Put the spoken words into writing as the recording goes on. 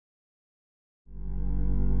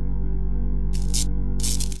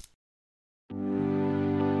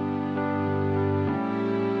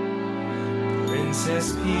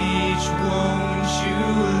Princess Peach, won't you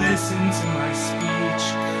listen to my speech?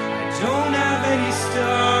 I don't have any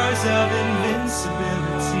stars of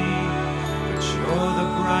invincibility, but you're the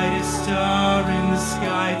brightest star in the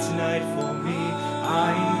sky tonight for me.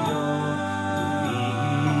 I'm your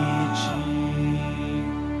Luigi.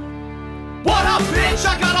 What up, bitch?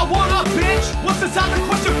 I got a what-up, bitch. What's inside the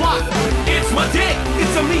question block? It's my dick.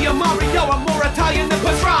 It's a me, a Mario. I'm more Italian than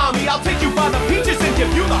pastrami. I'll take you by the peaches and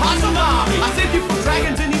give you the hot salami. I save you from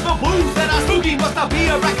dragons and evil blues. Then I spooky. Must I be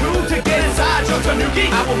a raccoon to get inside your tanuki?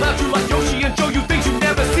 I will melt you like Yoshi and show you things you've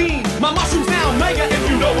never seen. My mushroom's now mega, if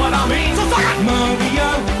you know what I mean. So suck it! Mario,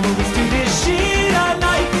 let's do this shit. I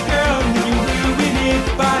like the girl, and you ruin it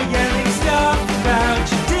by yelling stuff about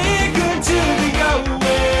you. Dig until we go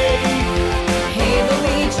away. Hey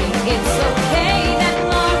Luigi, it's okay that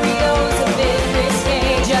Mario's a bit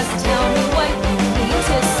risque. Just tell me what you need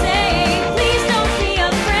to say. Please don't be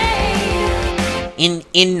afraid. In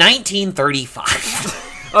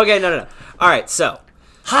 1935, Okay, no. All right, so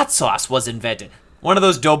hot sauce was invented. One of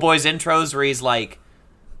those Doughboys intros where he's like,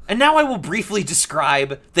 and now I will briefly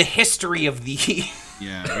describe the history of the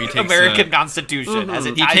Yeah, he takes American Constitution as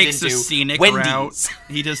it He ties takes into a scenic Wendy's. route.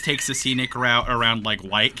 He just takes a scenic route around like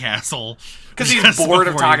White Castle Because he's bored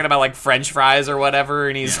of talking about like French fries or whatever,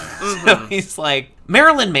 and he's so he's like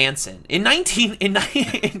Marilyn Manson in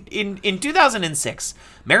 2006.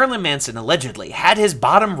 Marilyn Manson allegedly had his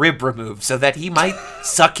bottom rib removed so that he might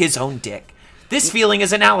suck his own dick. This feeling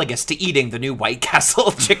is analogous to eating the new White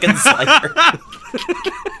Castle chicken slider.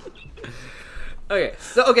 Okay,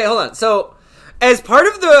 hold on. So, as part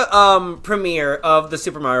of the premiere of the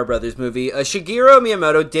Super Mario Brothers movie, Shigeru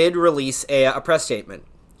Miyamoto did release a press statement,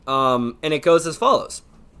 and it goes as follows: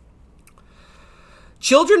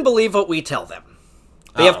 "Children believe what we tell them.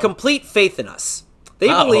 They have complete faith in us. They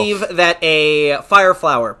believe that a fire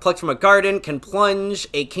flower plucked from a garden can plunge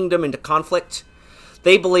a kingdom into conflict.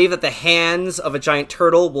 They believe that the hands of a giant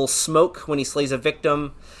turtle will smoke when he slays a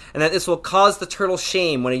victim, and that this will cause the turtle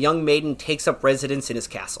shame when a young maiden takes up residence in his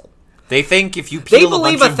castle. They think if you peel a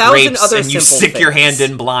bunch of 1,000 grapes other and you simple stick your things.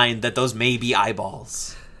 hand in blind, that those may be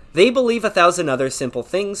eyeballs. They believe 1,000 other simple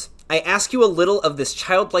things. I ask you a little of this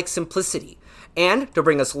childlike simplicity, and, to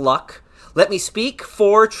bring us luck, let me speak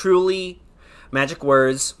 4 truly magic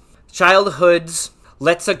words. Childhood's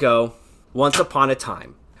let's-a go, once upon a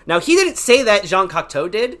time." Now, he didn't say that, Jean Cocteau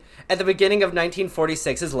did, at the beginning of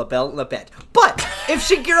 1946's La Belle La Bête. But, if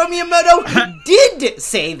Shigeru Miyamoto did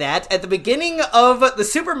say that at the beginning of the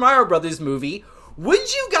Super Mario Brothers movie,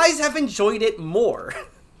 would you guys have enjoyed it more?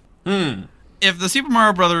 If the Super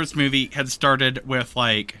Mario Brothers movie had started with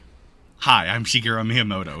like, "Hi, I'm Shigeru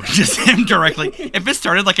Miyamoto," just him directly. If it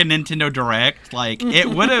started like a Nintendo Direct, like it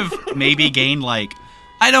would have maybe gained like,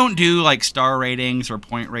 I don't do like star ratings or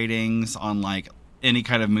point ratings on like any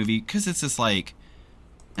kind of movie because it's just like,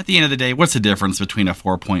 at the end of the day, what's the difference between a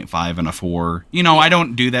 4.5 and a 4? You know, I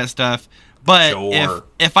don't do that stuff. But Sure.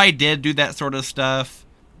 if I did do that sort of stuff,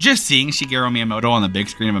 just seeing Shigeru Miyamoto on the big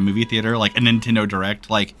screen of a movie theater, like a Nintendo Direct,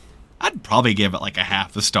 like I'd probably give it like a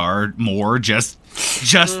half a star more just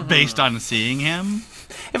based on seeing him.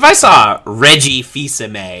 If I saw Reggie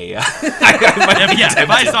Fils-Aimé,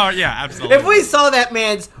 Absolutely. If we saw that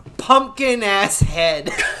man's pumpkin-ass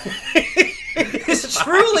head, his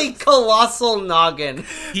truly colossal noggin.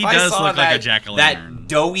 He if I does saw look like a jack-o'-lantern. That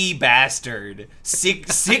doughy bastard,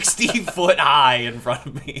 60 foot high in front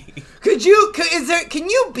of me. Can you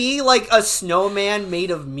be like a snowman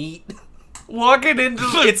made of meat? Walking into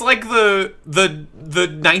it's like the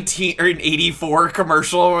 1984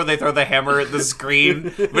 commercial where they throw the hammer at the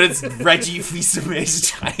screen, but it's Reggie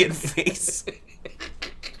Fils-Aimé's giant face.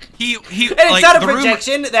 He And it's like, not a the rumor-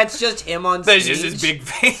 projection, that's just him on stage. That's just his big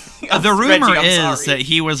face. The rumor Reggie, I'm is sorry. that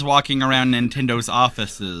he was walking around Nintendo's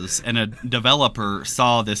offices and a developer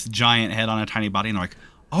saw this giant head on a tiny body and they're like,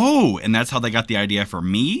 "Oh," and that's how they got the idea for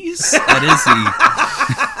Moviez?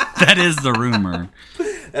 That is the rumor.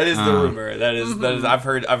 That is the rumor. That is I've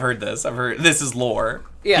heard this. This is lore.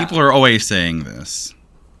 Yeah. People are always saying this.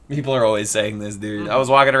 People are always saying this, dude. I was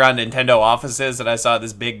walking around Nintendo offices and I saw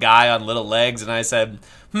this big guy on little legs and I said,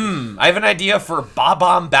 I have an idea for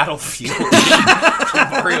Bob-omb Battlefield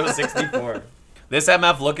from Mario 64. This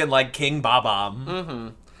MF looking like King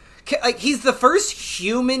Bob-omb. Like, he's the first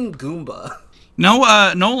human Goomba. No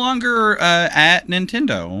longer at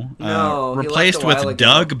Nintendo. No, he replaced left a while with ago.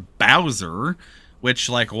 Doug Bowser, which,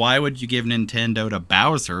 like, why would you give Nintendo to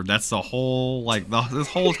Bowser? That's the whole, like, this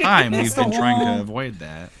whole time we've been trying to avoid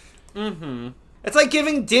that. It's like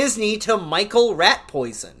giving Disney to Michael Rat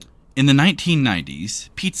Poison. In the 1990s,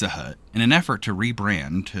 Pizza Hut, in an effort to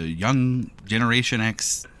rebrand to young Generation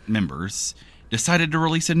X members, decided to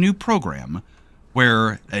release a new program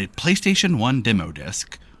where a PlayStation 1 demo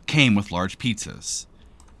disc came with large pizzas.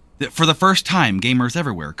 That for the first time, gamers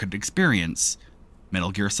everywhere could experience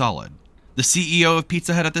Metal Gear Solid. The CEO of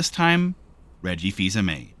Pizza Hut at this time, Reggie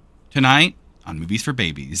Fils-Aimé. Tonight, on Movies for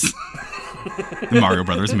Babies, the Mario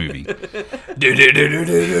Brothers movie.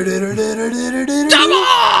 Come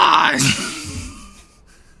on!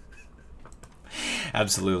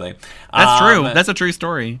 Absolutely. That's true. That's a true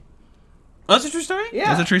story. Oh, that's a true story? Yeah.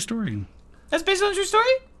 That's a true story. That's based on a true story?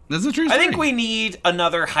 That's a true story. I think we need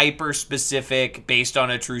another hyper-specific, based on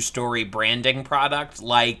a true story branding product,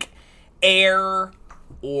 like Air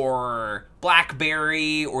or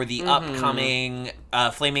Blackberry or the upcoming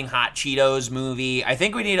Flaming Hot Cheetos movie. I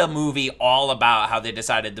think we need a movie all about how they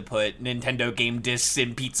decided to put Nintendo game discs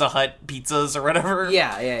in Pizza Hut pizzas or whatever.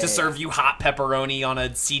 Yeah. To serve you hot pepperoni on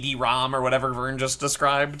a CD-ROM or whatever Vern just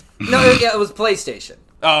described. No, it was PlayStation.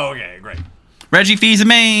 Oh, okay, great. Reggie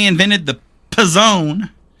Fils-Aimé invented the Pizzone.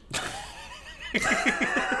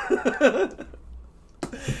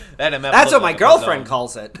 That's what my girlfriend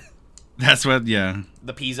calls it. That's what, yeah.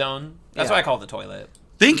 The P-Zone? That's Yeah. what I call the toilet.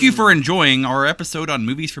 Thank you for enjoying our episode on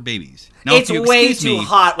Movies for Babies. Now, It's if you way excuse too me,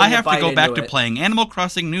 hot when I you have to bite go back into to it. playing Animal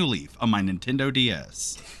Crossing New Leaf on my Nintendo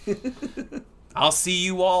DS. I'll see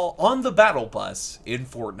you all on the battle bus in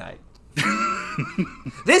Fortnite.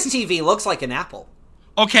 This TV looks like an apple.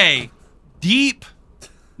 Okay, deep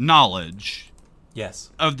knowledge Yes.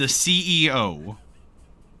 of the CEO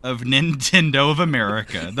of Nintendo of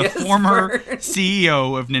America, the Yes, former Vern.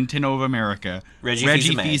 CEO of Nintendo of America, Reggie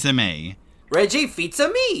Fils-Aimé. Reggie pizza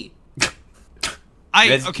me.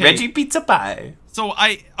 Reggie Pizza Pie. So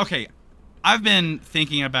I've been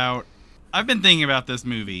thinking about this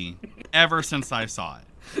movie ever since I saw it.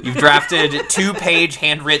 You've drafted 2-page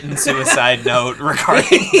handwritten suicide note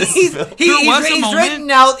regarding this film. was a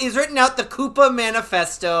moment- He's written out the Koopa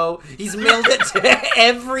manifesto. He's mailed it to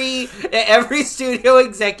every studio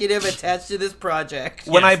executive attached to this project.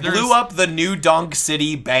 When Yes, I blew there's- up the New Donk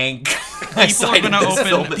City Bank, I People are cited going this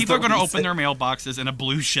film to as people are the going to reason. open their mailboxes and a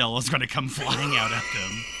blue shell is going to come flying out at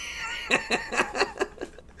them.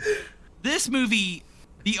 This movie,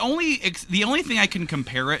 the only thing I can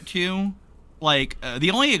compare it to, like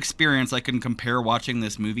the only experience I can compare watching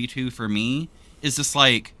this movie to for me is just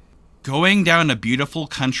like going down a beautiful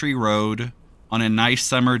country road on a nice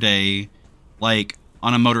summer day, like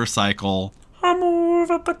on a motorcycle,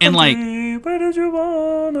 and like Where did you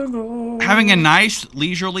wanna go? having a nice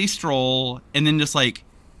leisurely stroll, and then just like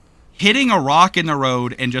hitting a rock in the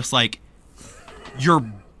road and just like your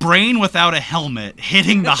brain without a helmet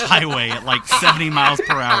hitting the highway at like 70 miles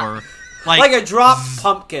per hour. Like a dropped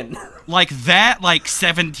pumpkin. Like that, like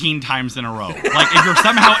 17 times in a row. Like if you're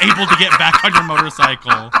somehow able to get back on your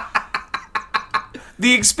motorcycle.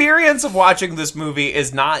 The experience of watching this movie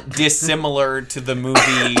is not dissimilar to the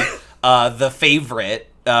movie The Favorite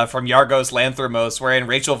from Yorgos Lanthimos, wherein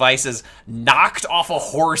Rachel Weisz is knocked off a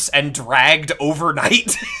horse and dragged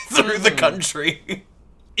overnight through the country.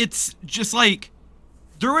 It's just like,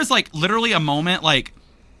 there was like literally a moment, like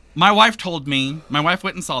my wife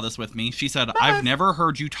went and saw this with me. She said, I've never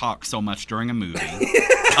heard you talk so much during a movie.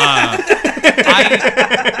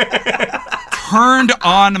 I turned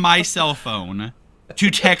on my cell phone to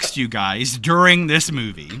text you guys during this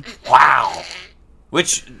movie. Wow.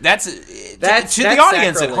 Which, that's to the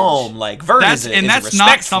audience sacrilege. at home, like, Vern is a not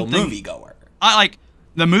respectful something moviegoer. I like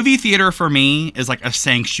the movie theater for me is like a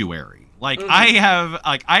sanctuary. Like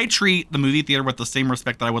I treat the movie theater with the same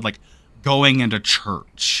respect that I would like going into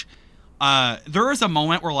church. There is a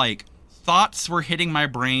moment where like thoughts were hitting my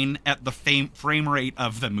brain at the frame rate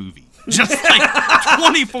of the movie. Just like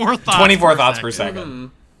 24 thoughts. 24 thoughts per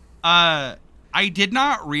second. I did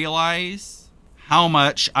not realize how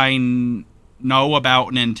much I know about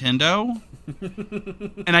Nintendo.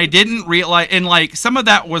 And I didn't realize, and like some of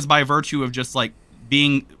that was by virtue of just like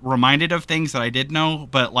being reminded of things that I did know,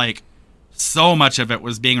 but like so much of it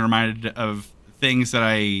was being reminded of things that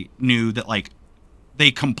I knew that like they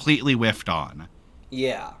completely whiffed on.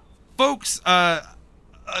 Yeah. Folks,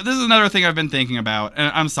 this is another thing I've been thinking about,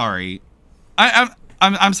 and I'm sorry.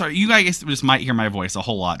 I'm sorry. You guys just might hear my voice a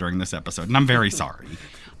whole lot during this episode, and I'm very sorry.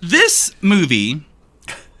 This movie,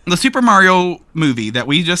 the Super Mario movie that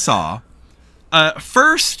we just saw,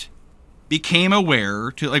 first became aware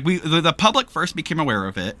to like the public first became aware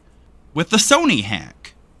of it with the Sony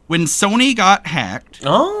hack. When Sony got hacked,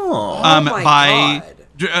 Oh. my by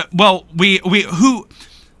God.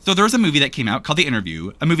 So there was a movie that came out called The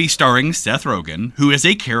Interview, a movie starring Seth Rogen, who is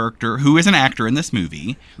an actor in this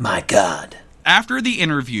movie. My God. After The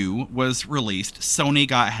Interview was released, Sony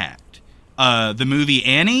got hacked. The movie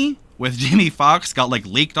Annie with Jamie Foxx got like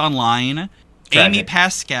leaked online. Tragic. Amy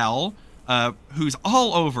Pascal, who's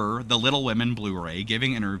all over the Little Women Blu-ray,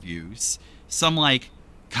 giving interviews. Some like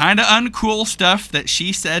kind of uncool stuff that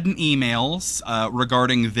she said in emails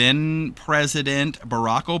regarding then President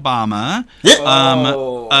Barack Obama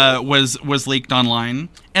was leaked online.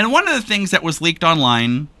 And one of the things that was leaked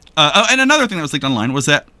online, and another thing that was leaked online was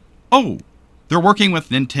that, they're working with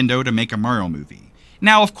Nintendo to make a Mario movie.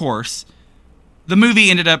 Now, of course, the movie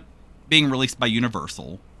ended up being released by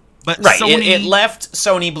Universal. But Right, Sony, it left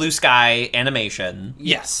Sony Blue Sky Animation.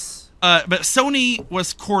 Yes. but Sony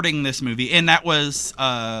was courting this movie, and that was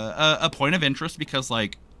a point of interest because,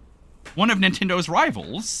 like, one of Nintendo's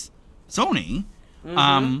rivals, Sony,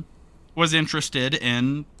 was interested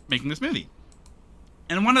in making this movie.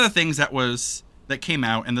 And one of the things that came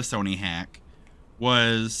out in the Sony hack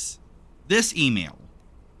was this email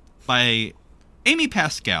by Amy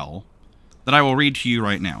Pascal that I will read to you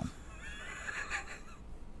right now.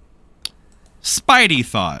 Spidey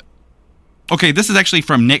thought. Okay, this is actually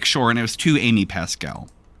from Nick Shore, and it was to Amy Pascal.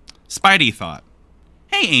 Spidey thought,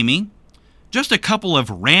 "Hey, Amy, just a couple of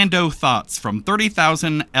rando thoughts from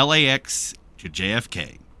 30,000 LAX to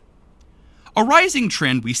JFK. A rising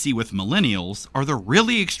trend we see with millennials are the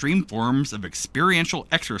really extreme forms of experiential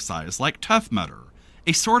exercise like Tough Mudder,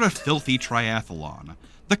 a sort of filthy triathlon,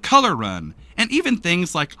 the color run, and even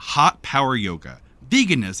things like hot power yoga,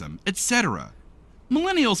 veganism, etc.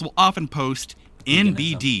 Millennials will often post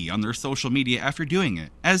NBD on their social media after doing it,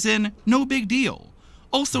 as in no big deal,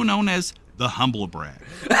 also known as the humble brag.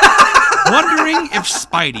 Wondering if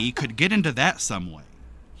Spidey could get into that some way.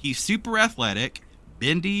 He's super athletic,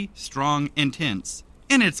 bendy, strong, intense,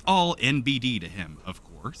 and it's all NBD to him, of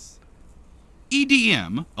course.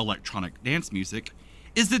 EDM, electronic dance music,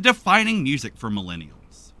 is the defining music for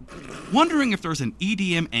millennials. Wondering if there's an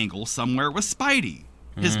EDM angle somewhere with Spidey.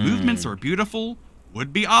 His movements are beautiful,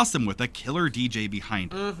 would be awesome with a killer DJ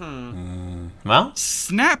behind it. Well,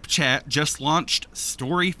 Snapchat just launched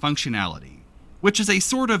story functionality, which is a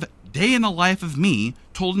sort of day in the life of me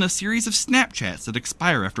told in a series of Snapchats that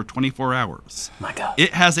expire after 24 hours. my God.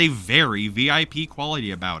 It has a very VIP quality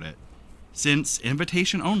about it, since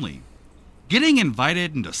invitation only. Getting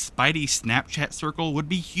invited into Spidey's Snapchat circle would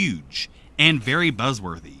be huge and very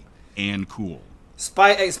buzzworthy and cool.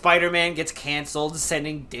 Spider-Man gets canceled,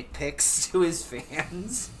 sending dick pics to his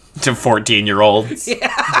fans. To 14-year-olds.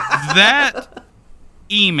 That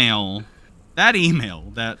email,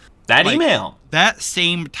 that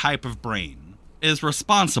same type of brain is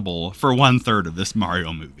responsible for 1/3 of this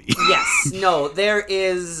Mario movie. Yes. No, there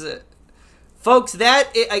is... Folks,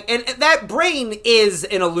 that brain is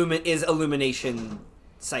illumination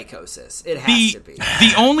psychosis. It has to be.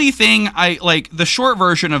 The only thing the short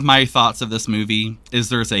version of my thoughts of this movie is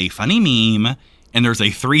there's a funny meme and there's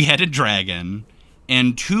a 3-headed dragon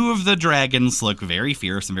and 2 of the dragons look very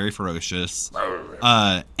fierce and very ferocious.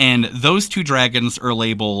 And those 2 dragons are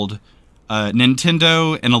labeled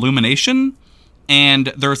Nintendo and Illumination.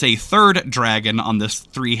 And there's a 3rd dragon on this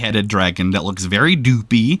 3-headed dragon that looks very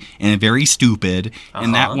doopy and very stupid.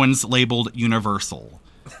 And that one's labeled Universal.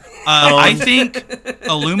 I think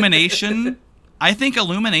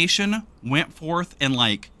Illumination went forth and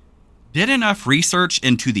did enough research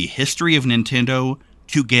into the history of Nintendo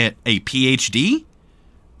to get a PhD.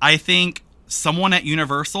 I think someone at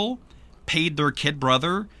Universal paid their kid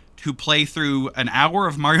brother to play through an hour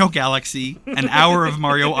of Mario Galaxy, an hour of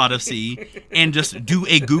Mario Odyssey, and just do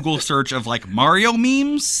a Google search of Mario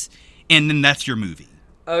memes, and then that's your movie.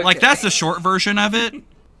 Okay. That's the short version of it.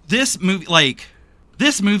 This movie,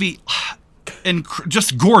 and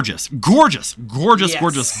just gorgeous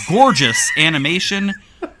animation,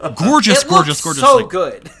 gorgeous. So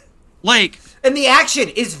good. And the action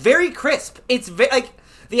is very crisp. It's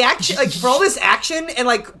the action, for all this action and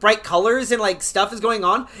bright colors and stuff is going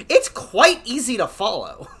on, it's quite easy to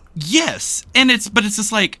follow. Yes, and it's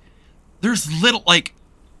just there's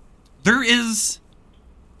there is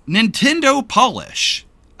Nintendo polish.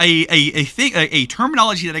 A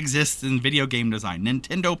terminology that exists in video game design,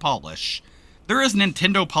 Nintendo polish. There is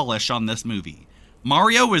Nintendo polish on this movie.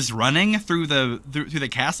 Mario is running through the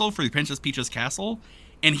castle, through Princess Peach's castle,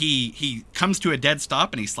 and he comes to a dead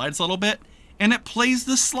stop and he slides a little bit, and it plays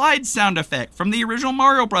the slide sound effect from the original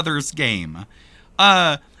Mario Brothers game.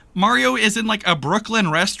 Mario is in a Brooklyn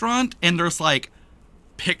restaurant, and there's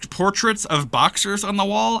picked portraits of boxers on the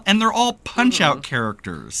wall, and they're all Punch-Out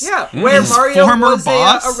characters. Yeah, where Mario was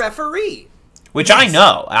a referee. Which I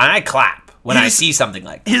know, and I clap when I see something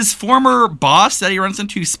like that. His former boss that he runs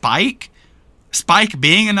into, Spike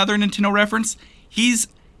being another Nintendo reference, his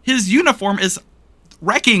uniform is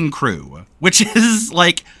Wrecking Crew, which is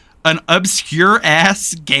an obscure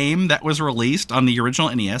ass game that was released on the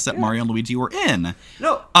original NES that Mario and Luigi were in.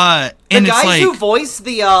 No, and the it's guys like, who voice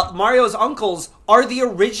the Mario's uncles are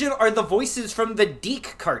the voices from the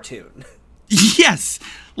Deke cartoon. yes,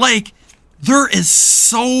 like there is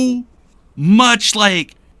so much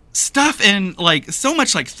like stuff and like so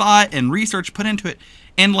much like thought and research put into it.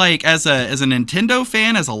 And like as a Nintendo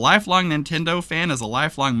fan, as a lifelong Nintendo fan, as a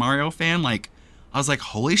lifelong Mario fan, like I was like,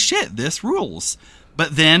 holy shit, this rules.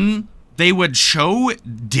 But then they would show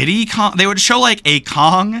Diddy Kong, they would show like a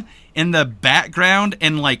Kong in the background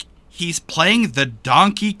and like he's playing the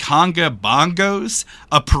Donkey Konga bongos,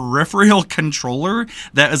 a peripheral controller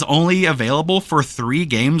that is only available for 3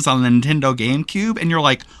 games on the Nintendo GameCube. And you're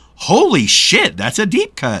like, holy shit, that's a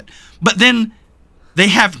deep cut. But then they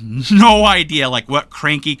have no idea like what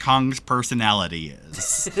Cranky Kong's personality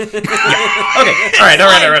is. Okay. All right.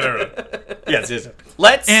 Yes.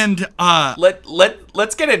 Let's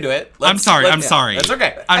get into it. I'm sorry. That's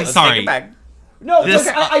okay. I'm sorry. Take it back. No, This-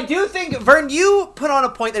 okay. I do think, Vern, you put on a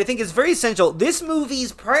point that I think is very essential. This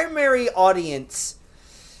movie's primary audience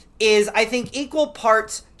is, I think, equal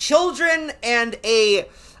parts children and a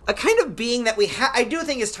kind of being that I do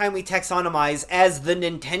think it's time we taxonomize as the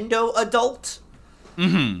Nintendo adult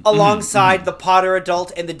alongside the Potter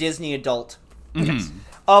adult and the Disney adult. Yes.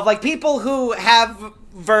 Of, like, people who have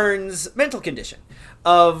Vern's mental condition.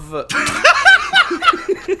 Of...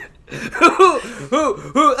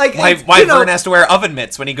 who like why Vern has to wear oven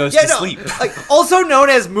mitts when he goes to sleep? Like, also known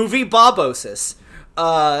as movie Babosis.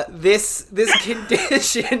 This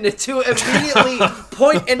condition to immediately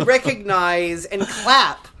point and recognize and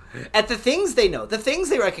clap at the things they know, the things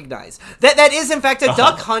they recognize. That is in fact a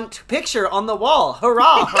duck hunt picture on the wall.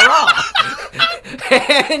 Hurrah, hurrah!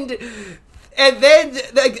 and then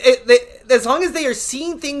as long as they are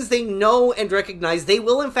seeing things they know and recognize, they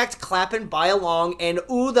will in fact clap and buy along, and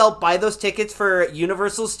they'll buy those tickets for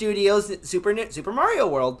Universal Studios Super Mario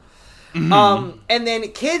World. And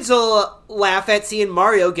then kids will laugh at seeing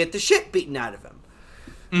Mario get the shit beaten out of him,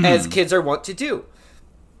 as kids are wont to do.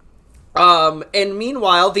 And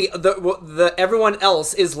meanwhile, the everyone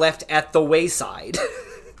else is left at the wayside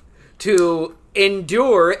to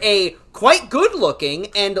endure a quite good-looking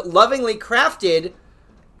and lovingly crafted,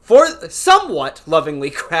 somewhat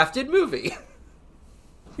lovingly crafted movie.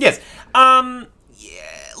 Yes.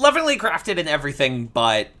 Lovingly crafted in everything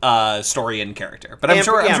but story and character. But I'm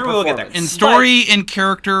sure we'll get there. In story and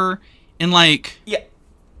character and like... Yeah.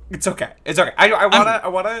 It's okay.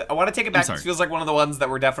 I wanna take it back. This feels like one of the ones that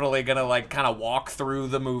we're definitely gonna like kind of walk through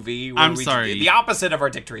the movie. I'm sorry. The opposite of our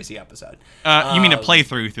Dick Tracy episode. You mean a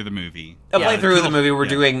playthrough through the movie? Playthrough of the movie. We're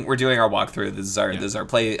doing our walkthrough. This is our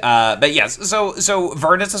play. But yes. So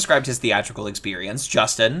Vern has described his theatrical experience.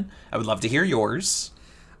 Justin, I would love to hear yours.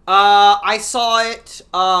 I saw it.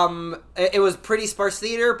 It was pretty sparse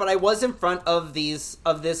theater, but I was in front of this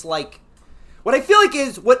like what I feel like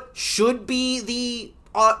is what should be the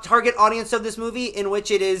target audience of this movie, in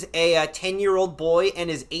which it is a 10-year-old boy and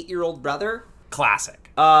his 8-year-old brother.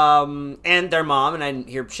 Classic. And their mom, and I didn't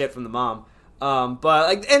hear shit from the mom.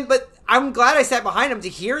 But I'm glad I sat behind them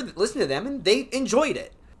to listen to them, and they enjoyed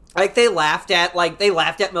it. Like they laughed at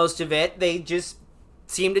most of it. They just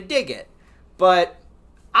seemed to dig it. But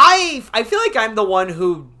I feel like I'm the one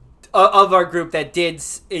who of our group that did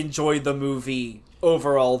enjoy the movie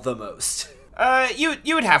overall the most.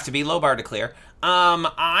 You would have to be low bar to clear.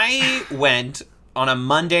 I went on a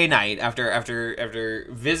Monday night after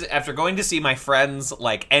going to see my friend's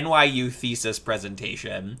like NYU thesis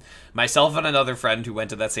presentation. Myself and another friend who went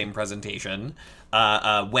to that same presentation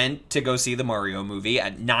went to go see the Mario movie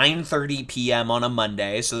at 9:30 p.m. on a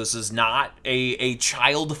Monday. So this is not a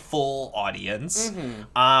child full audience.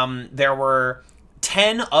 There were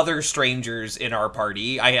 10 other strangers in our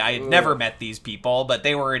party. I had never met these people, but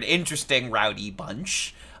they were an interesting rowdy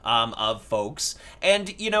bunch of folks.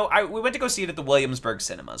 And, we went to go see it at the Williamsburg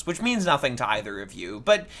Cinemas, which means nothing to either of you,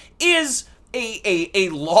 but is a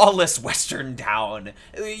lawless Western town.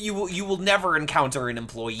 You will never encounter an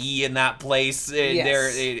employee in that place.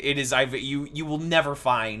 Yes. You will never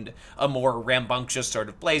find a more rambunctious sort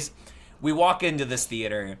of place. We walk into this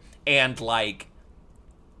theater and like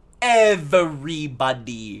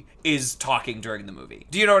everybody is talking during the movie.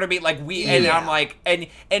 Do you know what I mean? Like and I'm like, and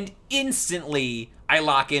instantly I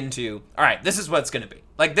lock into, all right, this is what it's gonna be.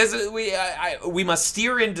 Like this is we must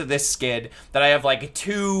steer into this skid that I have like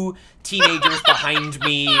 2 teenagers behind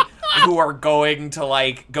me who are going to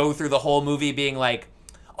like go through the whole movie being like,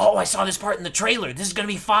 oh, I saw this part in the trailer. This is gonna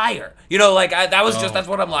be fire. You know, like that's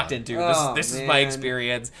what I'm locked into. This is my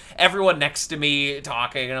experience. Everyone next to me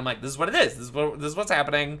talking, and I'm like, this is what it is. This is what's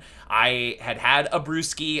happening. I had a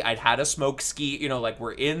brewski. I'd had a smoke ski. You know, like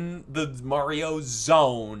we're in the Mario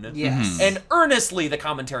zone. Yes. And earnestly, the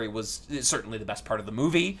commentary was certainly the best part of the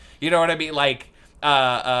movie. You know what I mean? Like,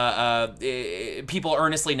 people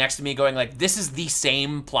earnestly next to me going like, this is the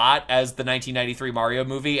same plot as the 1993 Mario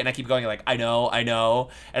movie, and I keep going like, I know,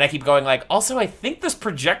 and I keep going like, also I think this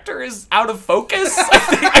projector is out of focus.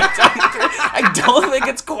 I don't think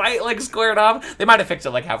it's quite like squared off. They might have fixed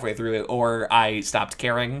it like halfway through it, or I stopped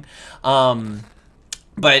caring.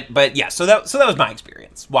 But yeah, so that was my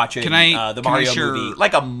experience watching the Mario movie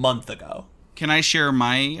like a month ago. Can I share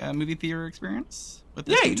my movie theater experience?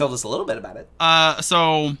 Yeah, you told us a little bit about it.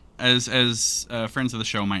 So as friends of the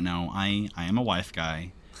show might know, I am a wife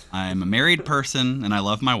guy. I'm a married person, and I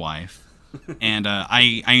love my wife. And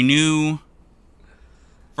I knew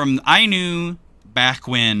back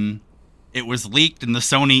when it was leaked in the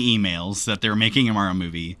Sony emails that they were making a Mario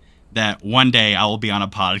movie, that one day I will be on a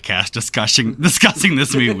podcast discussing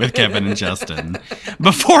this movie with Kevin and Justin.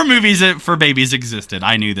 Before Movies for Babies existed,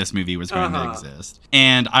 I knew this movie was going to exist,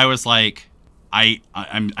 and I was like,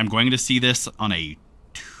 I'm going to see this on a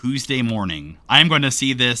Tuesday morning. I'm going to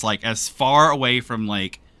see this like as far away from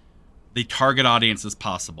like the target audience as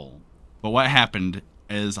possible. But what happened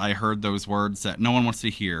is I heard those words that no one wants to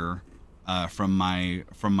hear from my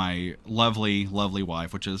lovely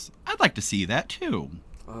wife, which is, I'd like to see that too.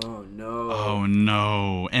 Oh no. Oh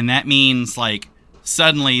no. And that means like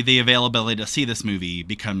suddenly the availability to see this movie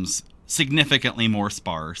becomes significantly more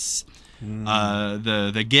sparse.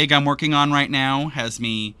 The gig I'm working on right now has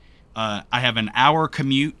me, I have an hour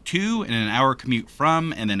commute to and an hour commute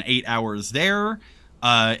from, and then 8 hours there.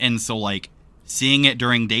 And so like seeing it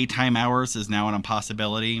during daytime hours is now an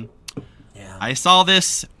impossibility. Yeah. I saw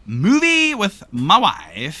this movie with my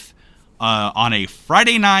wife, on a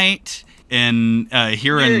Friday night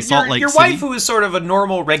here in Salt Lake Your City. wife, who is sort of a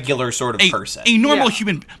normal, regular sort of person. A normal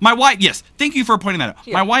human. My wife, yes. Thank you for pointing that out.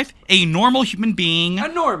 Yeah. My wife, a normal human being. A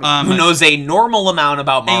normal. Who knows a normal amount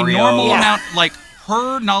about Mario. A normal amount. Like,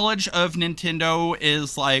 her knowledge of Nintendo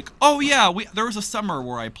is like, oh yeah, there was a summer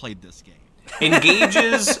where I played this game.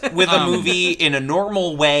 Engages with a movie in a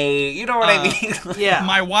normal way. You know what I mean? Yeah.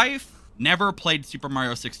 My wife never played Super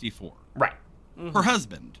Mario 64. Right. Mm-hmm. Her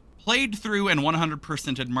husband played through and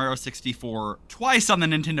 100%ed Mario 64 twice on the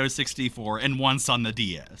Nintendo 64 and once on the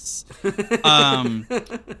DS.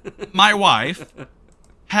 My wife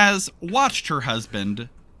has watched her husband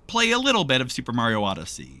play a little bit of Super Mario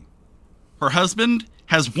Odyssey. Her husband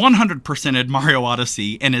has 100%ed Mario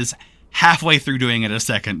Odyssey and is halfway through doing it a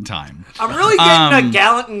second time. I'm really getting a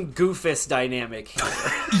Gallant and Goofus dynamic here.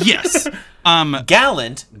 Yes.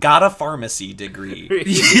 Gallant got a pharmacy degree.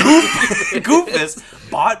 Goofus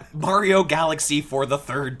bought Mario Galaxy for the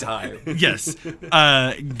third time. Yes.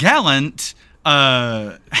 Gallant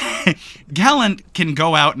can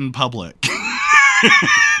go out in public.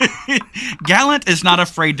 Gallant is not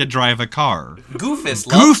afraid to drive a car. Goofus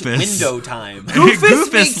loves window time.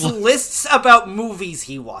 Goofus makes lists about movies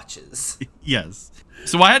he watches. Yes.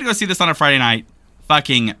 So I had to go see this on a Friday night.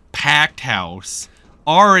 Fucking packed house.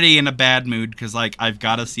 Already in a bad mood because, like, I've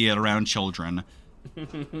got to see it around children.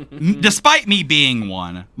 Despite me being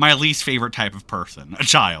one, my least favorite type of person, a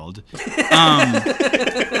child. And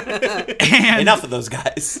enough of those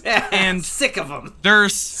guys. And sick of them.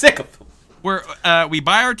 Sick of them. We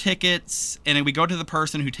buy our tickets and then we go to the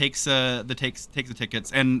person who takes the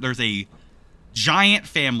tickets, and there's a giant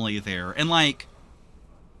family there, and like,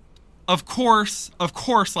 of course,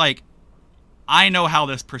 like, I know how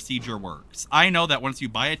this procedure works. I know that once you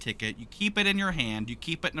buy a ticket, you keep it in your hand, you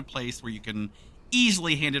keep it in a place where you can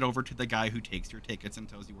easily hand it over to the guy who takes your tickets and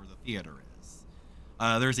tells you where the theater is.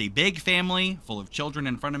 There's a big family full of children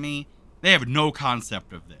in front of me. They have no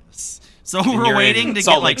concept of this. So we're waiting to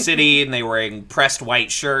Salt get Lake like City, and they were wearing pressed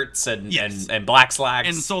white shirts and black slacks.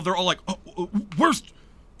 And so they're all like, oh, where's,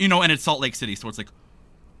 and it's Salt Lake City, so it's like,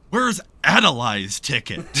 where's Adelai's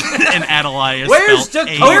ticket? And Adelai is where's spelled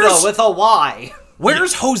Dakota with a Y?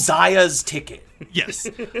 Where's Hosea's ticket? Yes.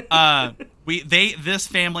 This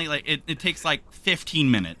family, like, it takes like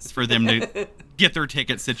 15 minutes for them to get their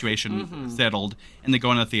ticket situation settled, and they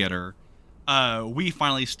go in the theater. We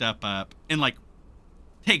finally step up, and like,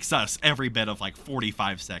 takes us every bit of like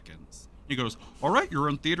 45 seconds. He goes, all right, you're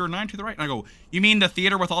in theater 9 to the right. And I go, you mean the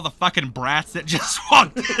theater with all the fucking brats that just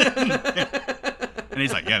walked in? And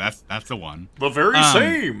he's like, yeah, that's the one. The very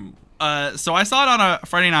same. So I saw it on a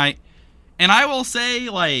Friday night, And I will say,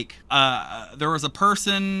 like, there was a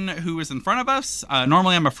person who was in front of us.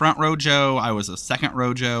 Normally I'm a front row Joe. I was a second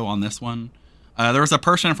row Joe on this one. There was a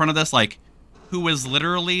person in front of us, like, who was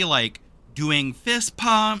literally, like, doing fist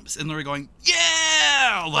pumps, and they were going,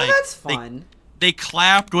 yeah! Like, that's fun. They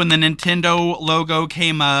clapped when the Nintendo logo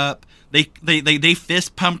came up. They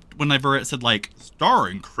fist pumped whenever it said, like,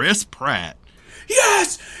 starring Chris Pratt.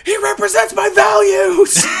 Yes! He represents my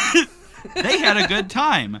values! They had a good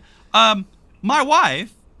time. My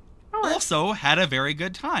wife also had a very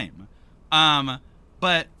good time.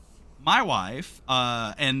 But my wife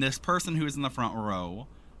and this person who was in the front row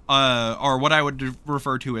are what I would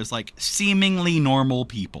refer to as, like, seemingly normal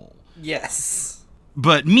people. Yes.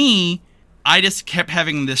 But me, I just kept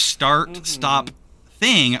having this start-stop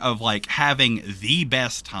thing of, like, having the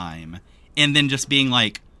best time and then just being,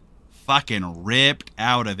 like, fucking ripped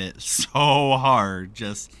out of it so hard,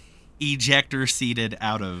 just ejector seated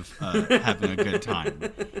out of having a good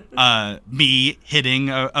time. Me hitting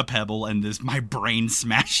a pebble and my brain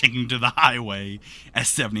smashing into the highway at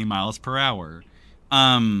 70 miles per hour.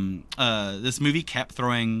 This movie kept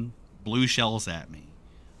throwing blue shells at me.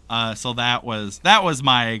 So that was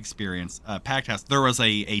my experience. Packed house. There was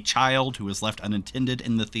a child who was left unattended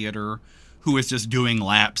in the theater who was just doing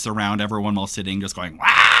laps around everyone while sitting, just going, wah!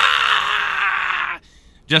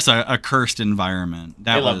 Just a cursed environment.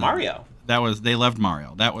 They love Mario. They loved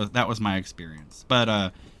Mario. That was my experience.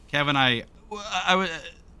 But Kevin, I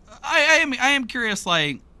am curious,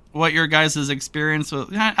 like, what your guys' experience with.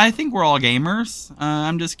 I think we're all gamers.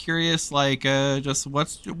 I'm just curious, like, just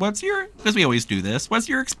what's your, because we always do this. What's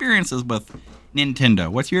your experiences with Nintendo?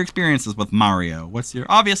 What's your experiences with Mario?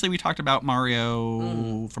 Obviously we talked about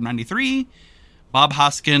Mario from '93. Bob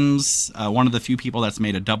Hoskins, one of the few people that's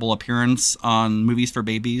made a double appearance on Movies for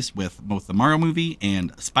Babies with both the Mario movie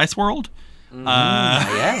and Spice World.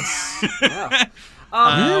 Yes. Yeah.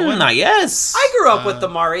 Yes. I grew up with the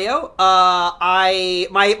Mario.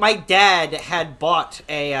 My dad had bought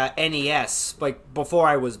a NES like before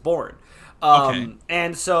I was born. Okay.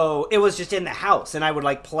 And so it was just in the house, and I would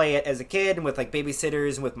like play it as a kid and with like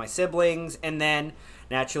babysitters and with my siblings, and then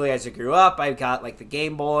naturally, as I grew up, I got, like, the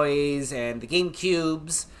Game Boys and the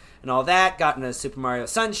GameCubes and all that. Got into Super Mario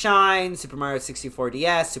Sunshine, Super Mario 64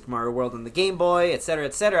 DS, Super Mario World on the Game Boy, etc.,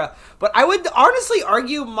 etc. But I would honestly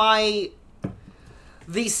argue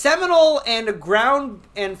the seminal and ground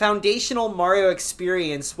and foundational Mario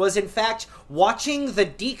experience was, in fact, watching the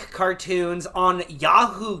Deke cartoons on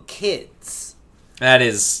Yahoo Kids. That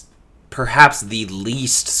is perhaps the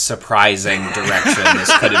least surprising direction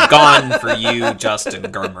this could have gone for you, Justin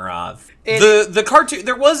Gurmarov. The cartoon,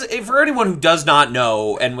 there was, for anyone who does not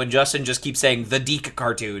know, and when Justin just keeps saying the Deke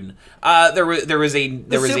cartoon, there was a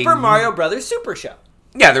Super Mario Brothers Super Show.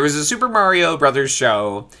 Yeah, there was a Super Mario Brothers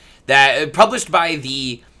show that published by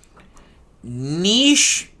the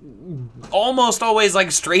niche, almost always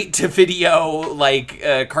like straight to video like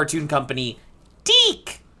cartoon company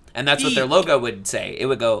Deke, and that's what their logo would say. It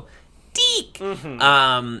would go Deke.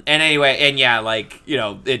 And anyway, and yeah, like, you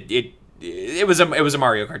know, it was a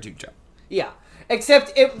Mario cartoon show. Yeah.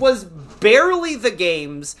 Except it was barely the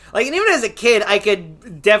games. Like, and even as a kid, I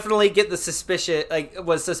could definitely get was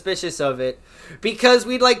suspicious of it. Because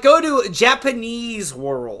we'd, like, go to Japanese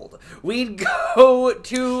world. We'd go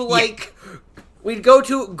to, we'd go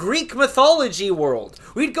to Greek mythology world.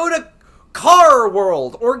 We'd go to car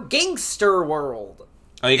world or gangster world.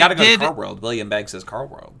 Oh, you gotta go to Car World. William Beggs says Car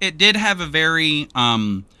World. It did have a very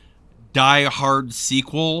Die Hard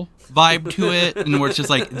sequel vibe to it, in which it's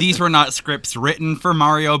like, these were not scripts written for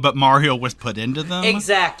Mario, but Mario was put into them.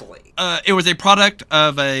 Exactly. It was a product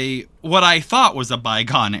of what I thought was a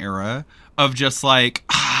bygone era of just like,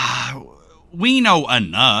 we know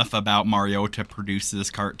enough about Mario to produce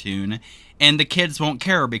this cartoon, and the kids won't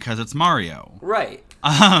care because it's Mario. Right.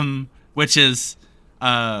 Which is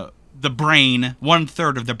the brain,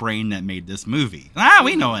 1/3 of the brain that made this movie.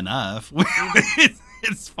 We know enough.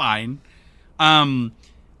 It's fine.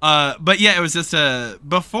 But yeah, it was just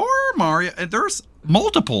before Mario. There's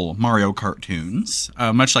multiple Mario cartoons,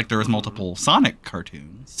 much like there was multiple Sonic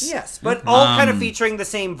cartoons. Yes, but all kind of featuring the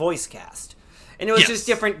same voice cast, and it was just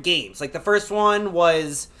different games. Like the first one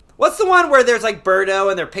was, what's the one where there's like Birdo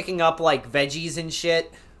and they're picking up like veggies and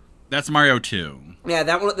shit? That's Mario 2. Yeah,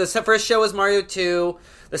 that one. The first show was Mario 2.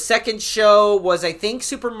 The second show was, I think,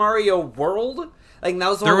 Super Mario World. Like, that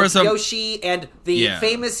was the one with Yoshi and the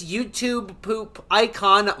famous YouTube poop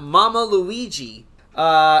icon, Mama Luigi.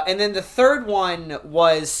 And then the third one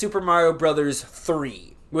was Super Mario Brothers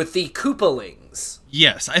 3 with the Koopalings.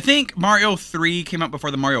 Yes, I think Mario 3 came out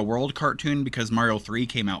before the Mario World cartoon because Mario 3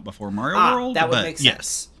 came out before Mario World. That would make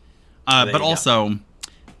sense. But go. also,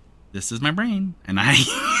 this is my brain, and I.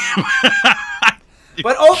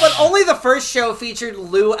 But only the first show featured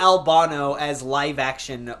Lou Albano as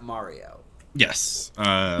live-action Mario. Yes.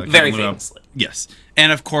 Very famously. Yes.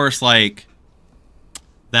 And of course, like,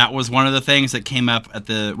 that was one of the things that came up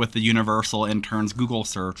with the Universal interns Google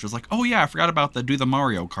search. It was like, oh yeah, I forgot about the Do the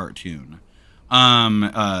Mario cartoon.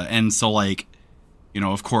 And so, like, you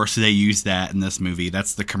know, of course they use that in this movie.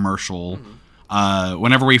 That's the commercial.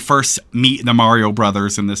 Whenever we first meet the Mario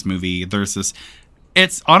brothers in this movie, there's this,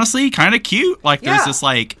 it's honestly kind of cute. Like, there's this,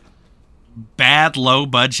 like, bad, low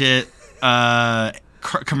budget,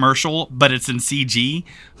 commercial, but it's in CG.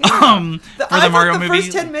 For the Mario movie. The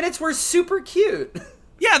first 10 minutes were super cute.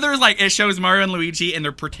 Yeah, there's like, it shows Mario and Luigi and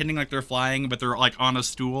they're pretending like they're flying, but they're like on a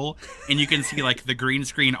stool, and you can see like the green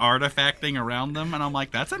screen artifact thing around them, and I'm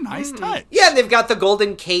like, that's a nice touch. Yeah, and they've got the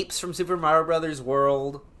golden capes from Super Mario Brothers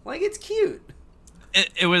World. Like, it's cute.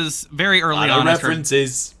 It was very early on.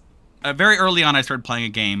 References. Very early on, I started playing a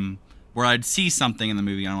game where I'd see something in the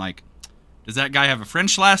movie, and I'm like, does that guy have a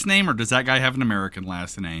French last name, or does that guy have an American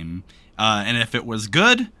last name? And if it was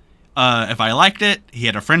good, if I liked it, he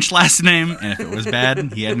had a French last name, and if it was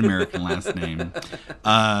bad, he had an American last name.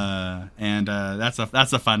 And that's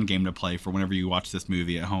a fun game to play for whenever you watch this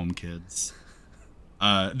movie at home, kids.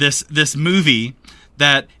 This movie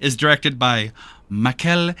that is directed by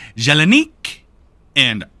Michael Jelenic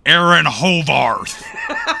and Aaron Hovarth.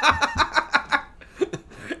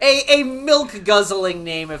 A milk guzzling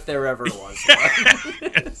name if there ever was one.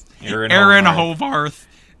 Aaron Hovarth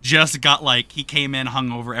just got, like, he came in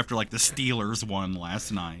hungover after, like, the Steelers won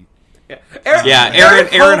last night.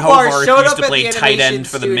 Aaron Hovarth showed used up to at play the tight end animation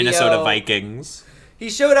for the studio. Minnesota Vikings. He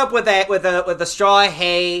showed up with a straw of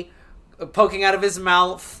hay poking out of his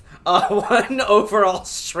mouth, one overall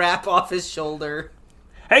strap off his shoulder.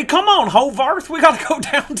 Hey, come on, Hovarth, we gotta go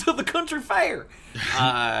down to the country fair.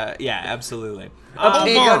 Yeah, absolutely. A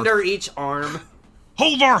pig Hovarth. under each arm.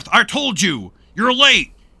 Hovarth, I told you, you're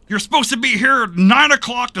late. You're supposed to be here at 9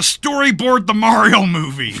 o'clock to storyboard the Mario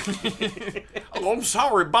movie. Oh, I'm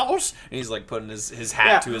sorry, boss. And he's like putting his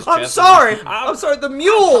hat to his chest. I'm sorry. I'm sorry. The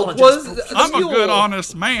mule was. I'm a good,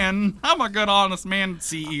 honest man.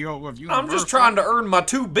 CEO of Universal. I'm just trying to earn my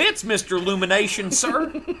 2 bits, Mr. Illumination,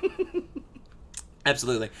 sir.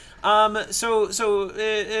 Absolutely. My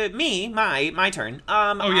turn.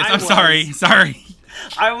 Oh yes, I'm sorry.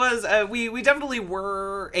 I was, we definitely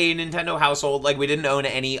were a Nintendo household. Like, we didn't own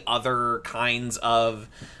any other kinds of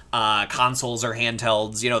consoles or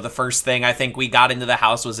handhelds. You know, the first thing I think we got into the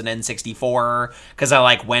house was an N64, because I,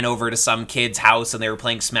 like, went over to some kid's house and they were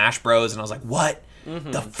playing Smash Bros. And I was like, what?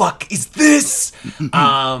 The fuck is this?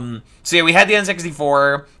 So yeah, we had the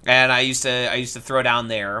N64, and I used to throw down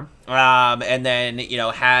there. And then, you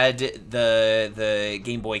know, had the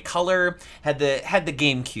Game Boy Color, had the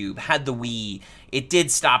GameCube, had the Wii. It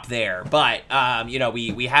did stop there, but you know,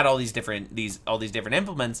 we had all these different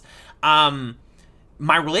implements.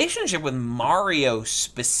 My relationship with Mario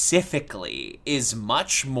specifically is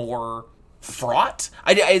much more fraught.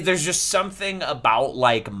 There's just something about,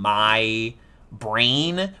 like, my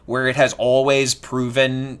brain where it has always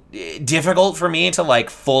proven difficult for me to, like,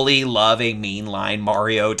 fully love a mainline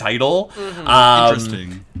Mario title.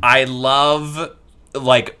 Interesting. I love,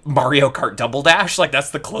 like, Mario Kart Double Dash. Like,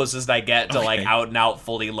 that's the closest I get to, like, out and out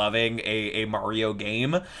fully loving a Mario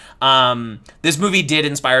game. This movie did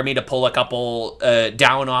inspire me to pull a couple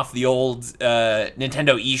down off the old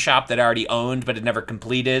Nintendo eShop that I already owned but had never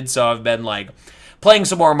completed. So I've been, like, playing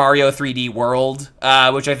some more Mario 3D World,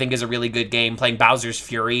 which I think is a really good game. Playing Bowser's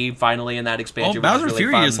Fury finally in that expansion. Bowser's really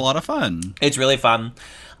Fury fun. is a lot of fun. It's really fun.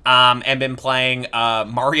 And been playing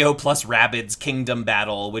Mario plus Rabbids Kingdom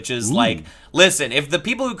Battle, which is like, listen, if the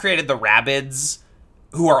people who created the Rabbids,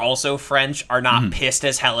 who are also French, are not pissed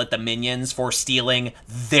as hell at the Minions for stealing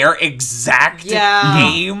their exact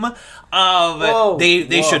game,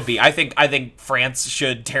 they should be. I think France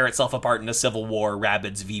should tear itself apart in a civil war,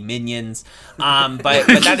 Rabbids v Minions. But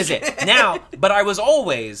that is it. Now, but I was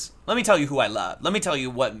always, let me tell you who I love. Let me tell you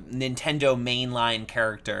what Nintendo mainline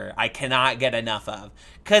character I cannot get enough of.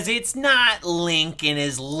 Because it's not Link in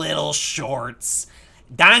his little shorts.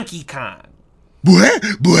 Donkey Kong. Yes,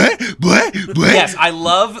 I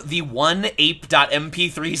love the one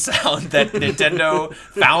ape.mp3 sound that Nintendo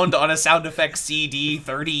found on a sound effects CD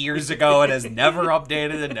 30 years ago and has never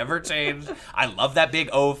updated and never changed. I love that big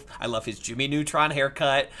oaf. I love his Jimmy Neutron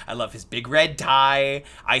haircut. I love his big red tie.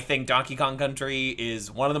 I think Donkey Kong Country is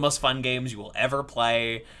one of the most fun games you will ever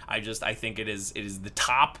play. I think it is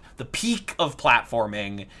the peak of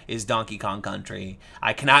platforming is Donkey Kong Country.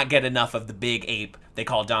 I cannot get enough of the big ape they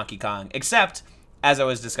call Donkey Kong, except as I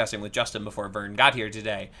was discussing with Justin before Vern got here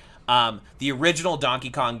today, the original Donkey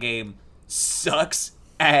Kong game sucks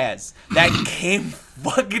ass. That game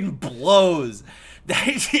fucking blows.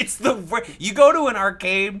 It's the worst. You go to an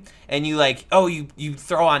arcade and you like, oh, you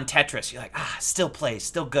throw on Tetris. You're like, still plays,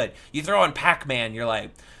 still good. You throw on Pac-Man. You're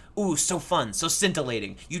like, ooh, so fun, so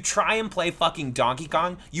scintillating. You try and play fucking Donkey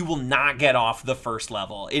Kong, you will not get off the first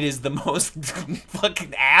level. It is the most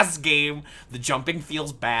fucking ass game. The jumping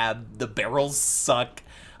feels bad. The barrels suck.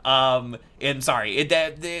 And sorry,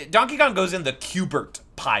 the Donkey Kong goes in the Q*bert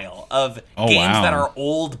pile of games that are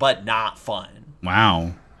old but not fun.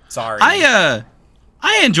 Wow. Sorry.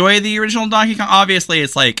 I enjoy the original Donkey Kong. Obviously,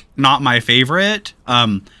 it's like not my favorite.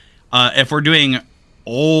 If we're doing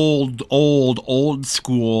old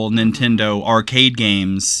school Nintendo arcade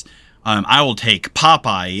games, I will take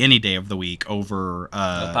Popeye any day of the week over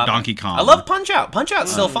Donkey Kong. I love Punch-Out.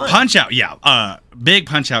 Punch-Out's still fun. Punch-Out, yeah. Big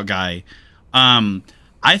Punch-Out guy.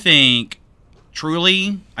 I think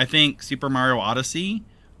Super Mario Odyssey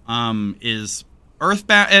is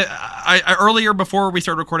Earthbound. Earlier, before we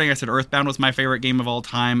started recording, I said Earthbound was my favorite game of all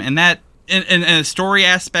time, and that in a story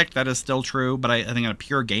aspect, that is still true. But I think in a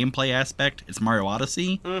pure gameplay aspect, it's Mario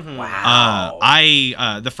Odyssey. Mm-hmm. Wow.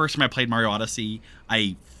 The first time I played Mario Odyssey,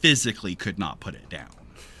 I physically could not put it down.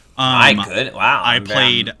 I could. Wow. I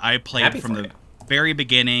played from the you. very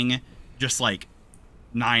beginning, just like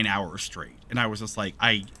 9 hours straight, and I was just like,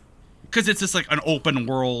 because it's just like an open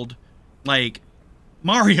world, like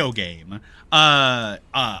Mario game.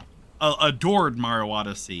 Adored Mario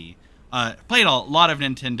Odyssey. Played a lot of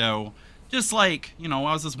Nintendo. Just like, I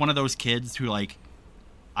was just one of those kids who like,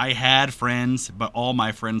 I had friends, but all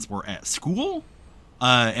my friends were at school.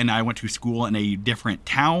 And I went to school in a different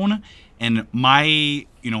town, and my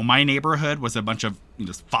neighborhood was a bunch of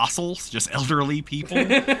just fossils, just elderly people.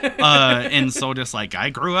 And so just like, I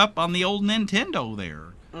grew up on the old Nintendo there.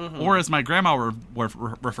 Mm-hmm. Or as my grandma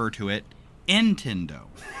referred to it, Nintendo.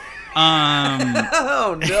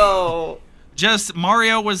 Oh no! Just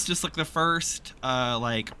Mario was just like the first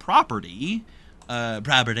like property that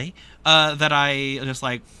I just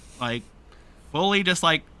like fully just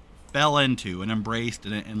like fell into and embraced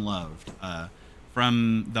and loved.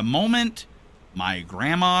 From the moment my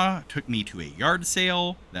grandma took me to a yard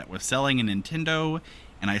sale that was selling a Nintendo,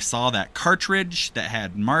 and I saw that cartridge that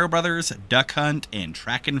had Mario Brothers, Duck Hunt, and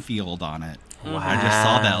Track and Field on it. Wow. I just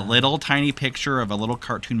saw that little tiny picture of a little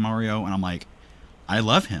cartoon Mario, and I'm like, I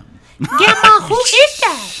love him. Grandma, who is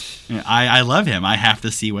that? I love him. I have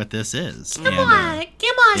to see what this is. Grandma,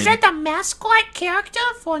 is that the mascot character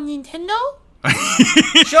for Nintendo?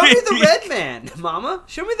 Show me the red man, Mama.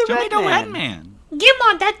 Show me the red man.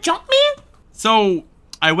 Grandma, that Jumpman? So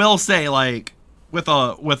I will say, like, with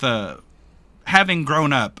a having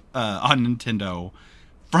grown up on Nintendo,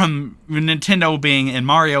 from Nintendo being and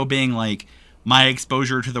Mario being like my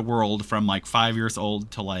exposure to the world from like 5 years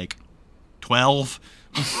old to like 12,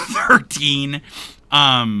 13.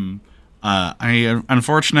 I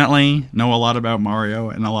unfortunately know a lot about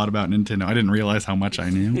Mario and a lot about Nintendo. I didn't realize how much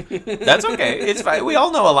I knew. That's okay. It's fine. We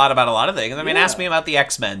all know a lot about a lot of things. I mean, ask me about the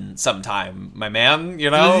X-Men sometime, my man.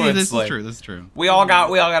 This is true. This is true. We all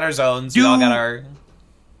got our zones. We all got our.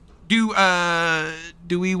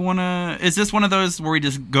 Do we want to? Is this one of those where we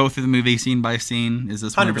just go through the movie scene by scene? Is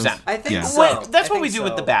this 100%? I think Yeah. so. That's what we do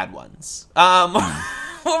with the bad ones.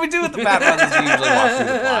 What we do with the bad ones is we usually walk through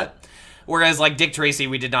the plot. Whereas, like Dick Tracy,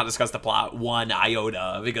 we did not discuss the plot one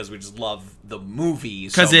iota because we just love the movie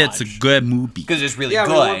so much. Because it's a good movie. Because it's really Yeah,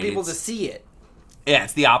 good. we want people to see it. Yeah,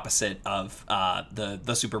 it's the opposite of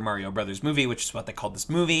the Super Mario Brothers movie, which is what they called this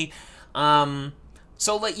movie.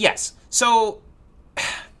 So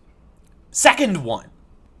second one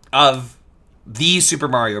of the Super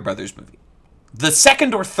Mario Brothers movie. The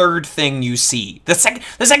second or third thing you see, the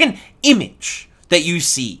second image that you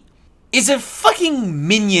see is a fucking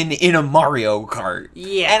minion in a Mario Kart.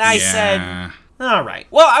 Yeah. And I said, all right.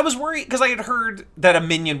 Well, I was worried because I had heard that a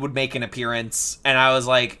minion would make an appearance, and I was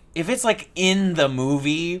like, if it's like in the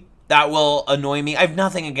movie, that will annoy me. I have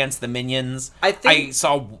nothing against the minions. I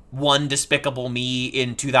saw one Despicable Me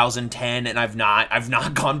in 2010, and I've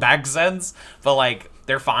not gone back since. But like,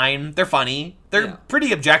 they're fine. They're funny. They're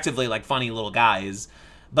pretty objectively like funny little guys.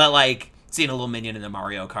 But like, seeing a little minion in a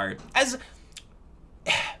Mario Kart as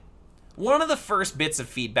one of the first bits of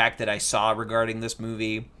feedback that I saw regarding this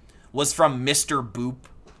movie was from Mr. Boop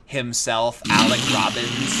himself, Alec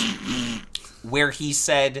Robbins, where he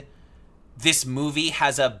said, this movie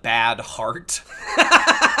has a bad heart.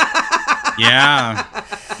 Yeah.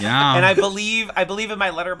 And I believe in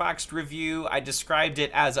my Letterboxd review, I described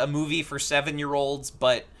it as a movie for 7-year-olds,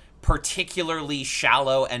 but particularly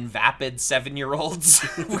shallow and vapid 7-year-olds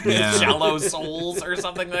with shallow souls or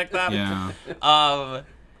something like that. Yeah.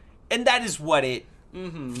 And that is what it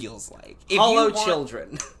feels like. Hollow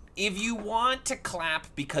children. If you want to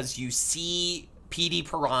clap because you see Petey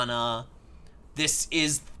Piranha, this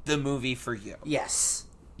is the movie for you. Yes.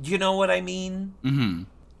 You know what I mean? Mm-hmm.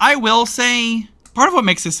 I will say, part of what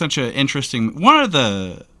makes this such an interesting...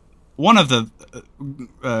 One of the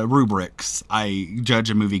rubrics I judge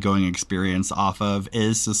a movie-going experience off of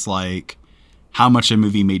is just, like, how much a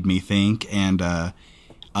movie made me think, and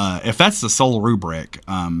if that's the sole rubric,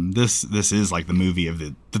 this is like the movie of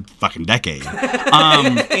the fucking decade.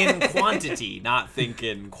 In quantity, not think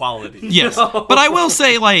in quality. Yes, but I will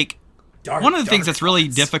say, like, one of the things dark that's really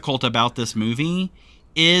thoughts. difficult about this movie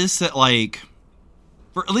is that, like,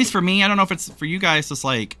 at least for me, I don't know if it's for you guys, it's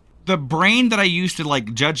like the brain that I used to,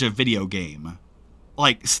 like, judge a video game,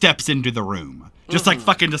 like, steps into the room, just like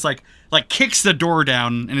fucking just like kicks the door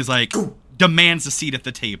down and is like demands a seat at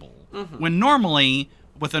the table. When normally,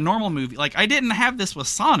 with a normal movie, like, I didn't have this with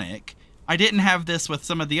Sonic. I didn't have this with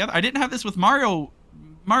some of the other. I didn't have this with Mario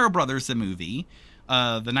Brothers, the movie, the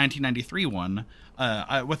 1993 one.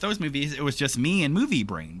 With those movies, it was just me and movie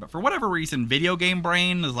brain. But for whatever reason, video game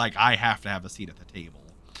brain is like, I have to have a seat at the table.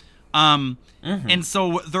 And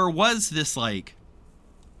so there was this, like,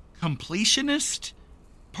 completionist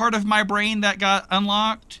part of my brain that got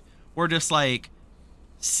unlocked, where just, like,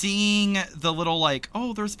 seeing the little, like,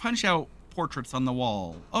 oh, there's Punch-Out portraits on the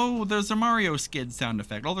wall. Oh, there's a Mario Skid sound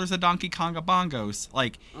effect. Oh, there's a Donkey Konga bongos.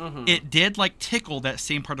 Like, it did, like, tickle that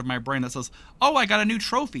same part of my brain that says, oh, I got a new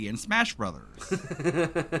trophy in Smash Brothers.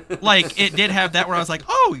 Like, it did have that where I was like,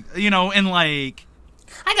 oh, you know, and, like...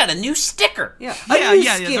 I got a new sticker. Yeah.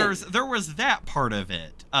 There was that part of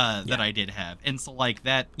it that I did have. And so, like,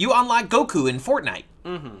 that... You unlock Goku in Fortnite.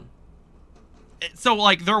 So,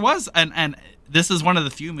 like, there was... And this is one of the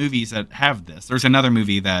few movies that have this. There's another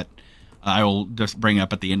movie that I will just bring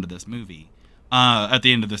up at the end of this movie, at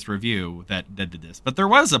the end of this review that did this. But there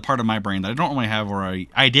was a part of my brain that I don't really have where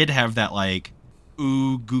I did have that, like,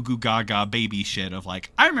 ooh, goo goo gaga baby shit of,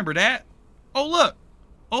 like, I remember that. Oh, look.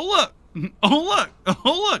 Oh, look. Oh, look.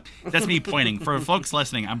 Oh, look. That's me pointing. For folks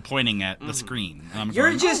listening, I'm pointing at the screen.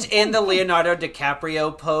 You're just in the Leonardo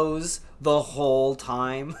DiCaprio pose the whole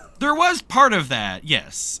time. There was part of that,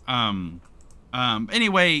 yes.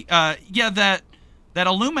 Anyway, that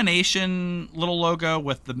Illumination little logo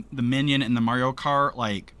with the minion and the Mario Kart,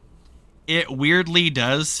 like, it weirdly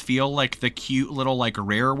does feel like the cute little, like,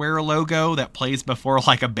 Rareware logo that plays before,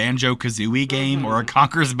 like, a Banjo-Kazooie game or a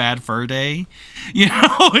Conker's Bad Fur Day. You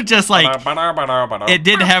know, just, like, it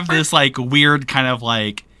did have this, like, weird kind of,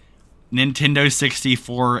 like, Nintendo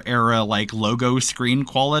 64 era, like, logo screen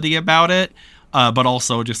quality about it. But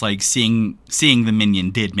also just, like, seeing the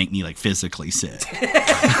minion did make me, like, physically sick.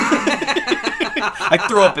 I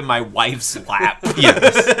threw up in my wife's lap.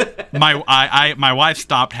 Yes. My wife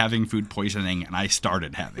stopped having food poisoning, and I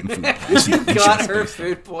started having food poisoning. You got her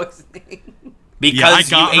food poisoning. Because I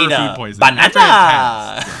got you ate her a food poisoning.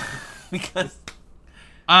 banana. Because...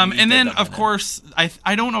 and then, of course,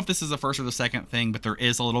 I don't know if this is the first or the second thing, but there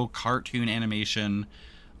is a little cartoon animation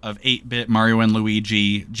of 8-bit Mario and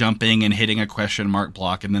Luigi jumping and hitting a question mark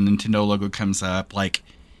block, and the Nintendo logo comes up. Like,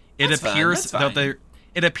 it appears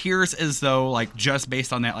as though, like, just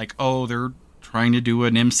based on that, like, oh, they're trying to do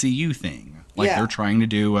an MCU thing. Like, they're trying to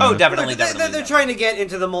do... definitely. They're trying to get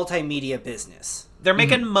into the multimedia business. They're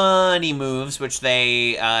making money moves, which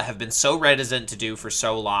they have been so reticent to do for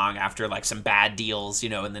so long after, like, some bad deals, you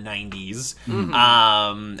know, in the 90s.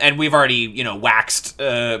 And we've already, you know, waxed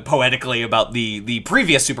poetically about the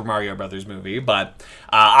previous Super Mario Brothers movie, but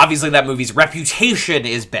obviously that movie's reputation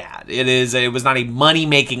is bad. It was not a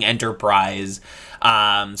money-making enterprise.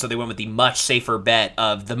 So they went with the much safer bet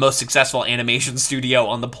of the most successful animation studio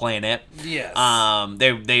on the planet. Yes.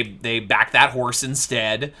 They backed that horse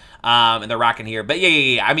instead. And they're rocking here. But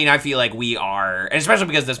yeah. I mean, I feel like we are, and especially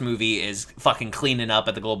because this movie is fucking cleaning up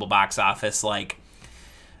at the global box office, like,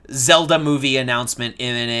 Zelda movie announcement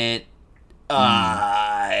imminent,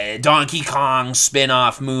 Donkey Kong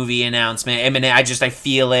spin-off movie announcement imminent. I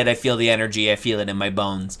feel it. I feel the energy. I feel it in my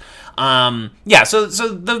bones. So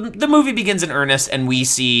the movie begins in earnest, and we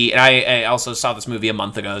see, and I also saw this movie a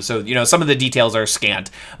month ago, so, you know, some of the details are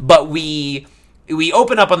scant, but we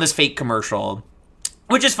open up on this fake commercial,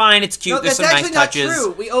 which is fine. It's cute. No, there's some nice touches. That's actually not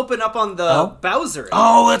true. We open up on the Bowser.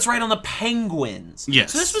 Oh, that's right, on the penguins.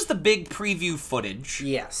 Yes. So this was the big preview footage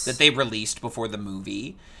that they released before the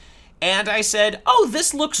movie. And I said, oh,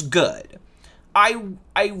 this looks good. I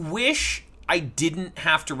wish I didn't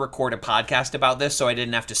have to record a podcast about this, so I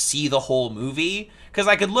didn't have to see the whole movie, because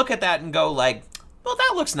I could look at that and go like, well,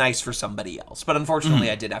 that looks nice for somebody else. But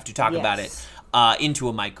unfortunately, I did have to talk about it into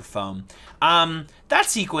a microphone. That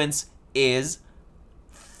sequence is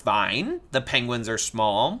fine. The penguins are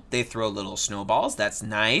small. They throw little snowballs. That's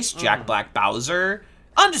nice. Jack Black Bowser,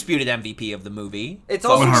 undisputed MVP of the movie. It's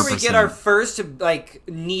also where 100%. we get our first, like,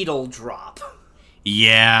 needle drop.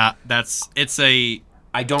 Yeah,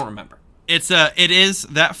 I don't remember. it is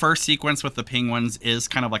that first sequence with the penguins is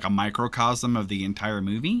kind of like a microcosm of the entire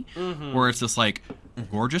movie, where it's just like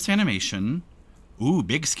gorgeous animation. Ooh,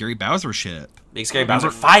 big scary Bowser ship. Big scary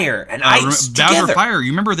Bowser fire and ice Bowser together. fire.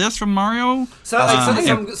 You remember this from Mario? So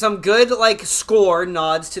some good like score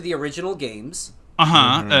nods to the original games. You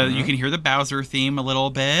can hear the Bowser theme a little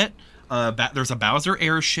bit. There's a Bowser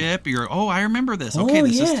airship. I remember this. Okay,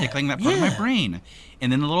 this is tickling that part of my brain.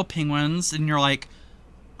 And then the little penguins, and you're like,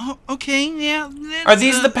 oh, okay, yeah. Are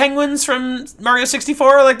these the penguins from Mario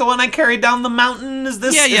 64? Like the one I carried down the mountain? Is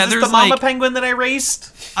this, is this there's the mama like, penguin that I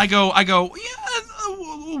raced? I go,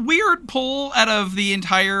 weird pull out of the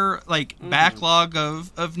entire like backlog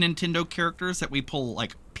of Nintendo characters that we pull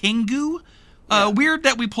like Pingu. Weird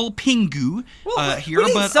that we pull Pingu here, we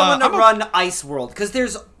need but someone to run Ice World because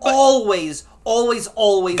there's always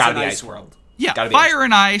Gotta an be Ice World. Yeah, Gotta be fire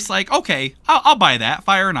and ice. Like, okay, I'll buy that.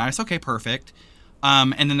 Fire and ice. Okay, perfect.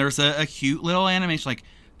 And then there's a cute little animation, like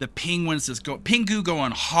the penguins Pingu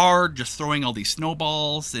going hard, just throwing all these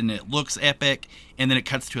snowballs, and it looks epic. And then it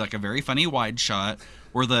cuts to like a very funny wide shot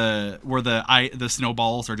where the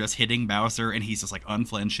snowballs are just hitting Bowser, and he's just like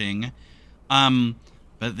unflinching.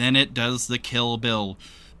 But then it does the Kill Bill.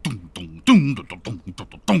 And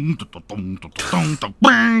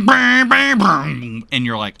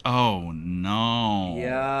you're like, oh no.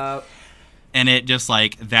 Yeah. And it just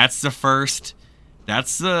like, that's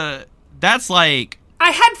like,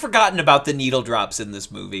 I had forgotten about the needle drops in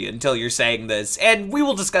this movie until you're saying this, and we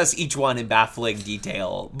will discuss each one in baffling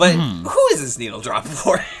detail. But who is this needle drop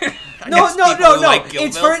for? No. Like Kill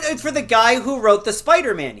Bill. It's for the guy who wrote the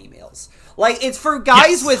Spider-Man emails. Like, it's for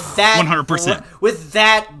guys with that 100%. With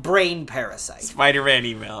that brain parasite. Spider-Man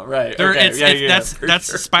email, right?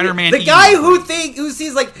 That's Spider-Man. The guy who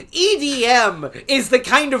sees like EDM is the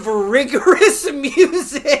kind of rigorous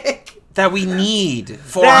music that we need to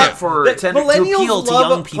millennials appeal to love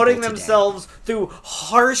young people putting today. themselves through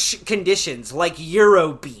harsh conditions like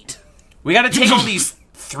Eurobeat. We got to take all these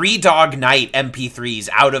Three Dog Night MP3s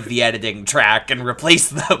out of the editing track and replace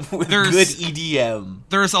them with good EDM.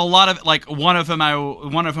 There's a lot of like one of them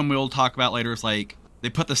we'll talk about later is like they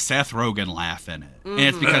put the Seth Rogen laugh in it, and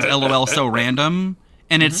it's because LOL is so random,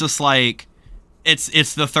 and it's just like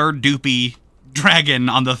it's the third doopy dragon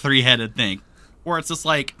on the three-headed thing, where it's just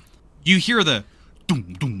like you hear the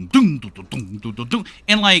doom doom doom doom doom doom doom doom,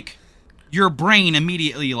 and like your brain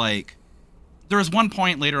immediately like there's one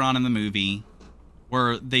point later on in the movie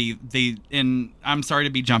where they and I'm sorry to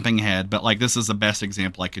be jumping ahead, but like this is the best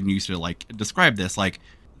example I can use to like describe this. Like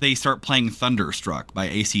they start playing Thunderstruck by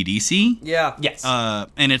AC/DC. Yeah. Yes.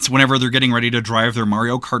 And it's whenever they're getting ready to drive their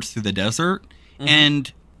Mario Karts through the desert, and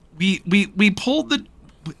we pulled the.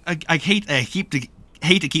 I hate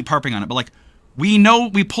to keep harping on it, but like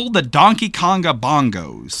we pulled the Donkey Konga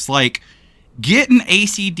bongos. Like get an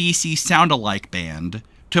AC/DC sound-alike band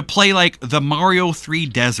to play like the Mario 3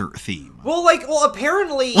 desert theme. Well,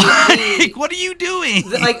 apparently, like, what are you doing?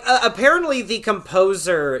 Apparently, the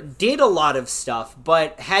composer did a lot of stuff,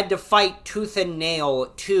 but had to fight tooth and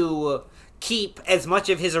nail to keep as much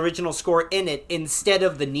of his original score in it instead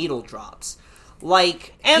of the needle drops. We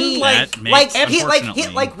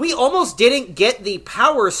almost didn't get the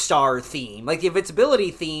Power Star theme, like the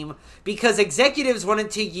Invincibility theme, because executives wanted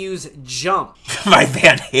to use Jump by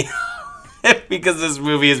Van Halen. Because this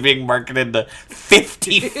movie is being marketed to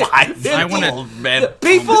 55-year-old men.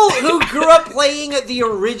 People who grew up playing the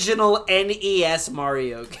original NES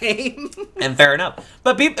Mario game. And fair enough.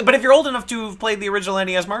 But if you're old enough to have played the original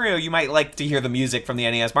NES Mario, you might like to hear the music from the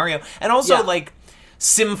NES Mario. And also, like,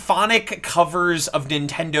 symphonic covers of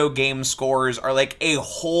Nintendo game scores are like a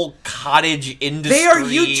whole cottage industry. They are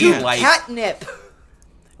YouTube catnip.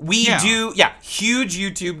 We do, huge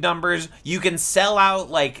YouTube numbers. You can sell out,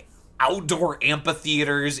 like, outdoor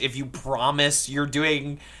amphitheaters if you promise you're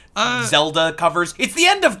doing Zelda covers. It's the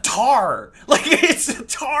end of Tar. Like,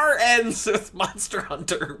 Tar ends with Monster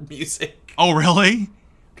Hunter music. Oh, really?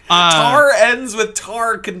 Tar ends with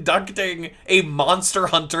Tar conducting a Monster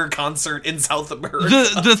Hunter concert in South America.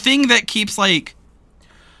 The thing that keeps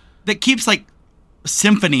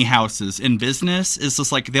symphony houses in business is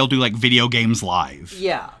just like they'll do like video games live.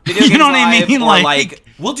 Yeah. Video You games know what I live, mean? Or Like- like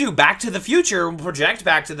we'll do Back to the Future, we'll project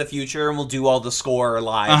Back to the Future, and we'll do all the score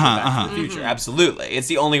live for Back to the Future. Absolutely. It's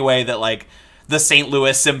the only way that like the St.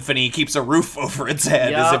 Louis Symphony keeps a roof over its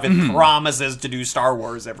head, as if it promises to do Star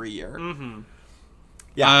Wars every year.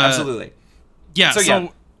 Yeah, absolutely. Yeah, So, so yeah.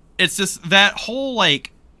 it's just that whole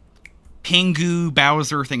like Pingu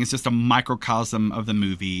Bowser thing is just a microcosm of the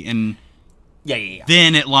movie, and Yeah.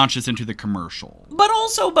 then it launches into the commercial. But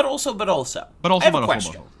also. I have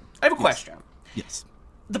a question. Yes.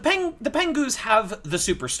 The Pengus have the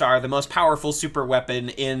superstar, the most powerful super weapon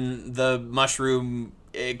in the Mushroom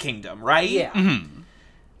Kingdom, right? Yeah.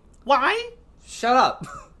 Why? Shut up.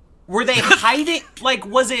 Were they hiding? Like,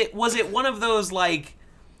 was it one of those like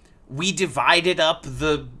we divided up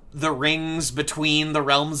the rings between the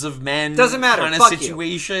realms of men? Doesn't matter. Kind of Fuck you.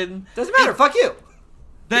 situation. Doesn't matter. Fuck you.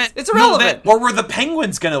 That It's irrelevant. Or were the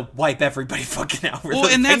penguins gonna wipe everybody fucking out? Well,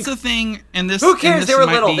 and that's the thing. And this Who and cares? this They were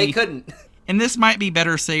might little. be- They couldn't. And this might be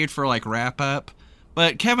better saved for like wrap up.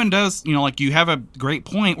 But Kevin does, like you have a great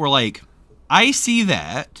point where like I see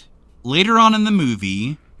that later on in the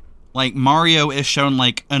movie, like Mario is shown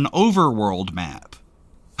like an overworld map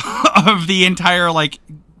of the entire like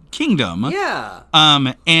kingdom. Yeah.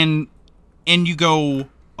 And you go,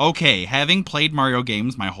 okay, having played Mario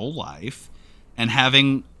games my whole life and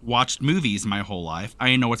having watched movies my whole life,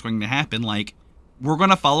 I know what's going to happen. Like, we're going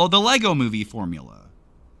to follow the Lego movie formula.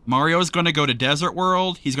 Mario's going to go to Desert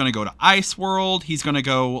World. He's going to go to Ice World. He's going to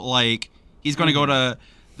go, go to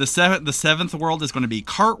the seventh world is going to be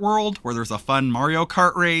Kart World, where there's a fun Mario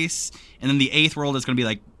Kart race. And then the 8th world is going to be,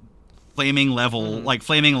 like, flaming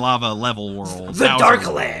lava level world. The Bowser World.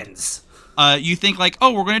 Darklands. You think like,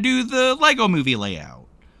 oh, we're going to do the Lego movie layout.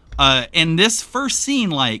 And this first scene,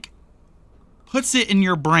 like, puts it in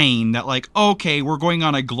your brain that, like, okay, we're going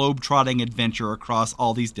on a globe-trotting adventure across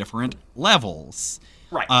all these different levels.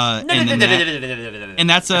 Right. And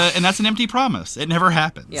that's an empty promise. It never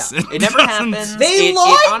happens. Yeah. It never happens. They It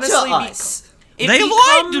lied honestly to us. It They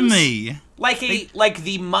lied to becomes me. Like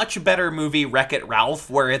the much better movie Wreck-It Ralph,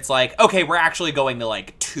 where it's like, okay, we're actually going to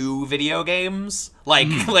like 2 video games. Like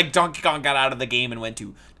like Donkey Kong got out of the game and went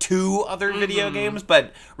to 2 other video games,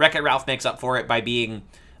 but Wreck-It Ralph makes up for it by being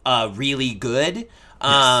really good.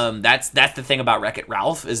 That's the thing about Wreck-It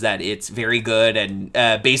Ralph, is that it's very good and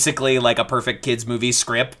basically like a perfect kids movie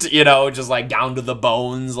script, just like down to the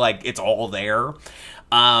bones, like it's all there.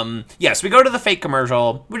 Yes, we go to the fake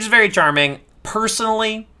commercial, which is very charming.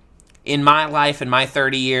 Personally, in my life, in my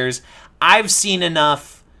 30 years, I've seen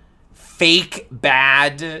enough fake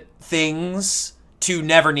bad things to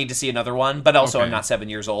never need to see another one, but also Okay. I'm not 7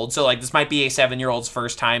 years old, so like this might be a 7-year-old's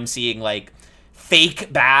first time seeing like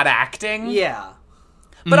fake bad acting. Yeah.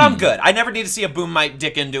 But I'm good. I never need to see a boom mic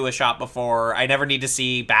dick into a shot before. I never need to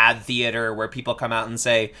see bad theater where people come out and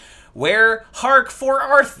say, "Where hark for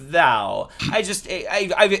art thou?"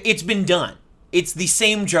 It's been done. It's the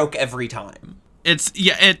same joke every time.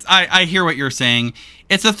 I hear what you're saying.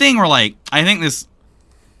 It's a thing where, like, I think this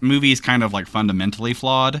movie is kind of like fundamentally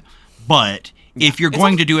flawed, but if you're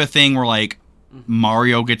going to do a thing where like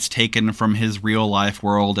Mario gets taken from his real life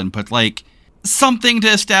world and put like something to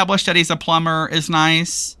establish that he's a plumber is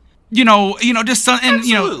nice. Just some, and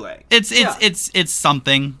Absolutely. it's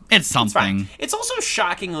something. It's It's something. fine. It's also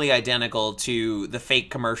shockingly identical to the fake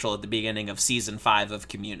commercial at the beginning of season 5 of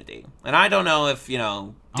Community. And I don't know if,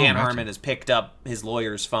 Dan gotcha. Harmon has picked up his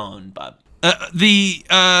lawyer's phone, but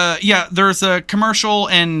There's a commercial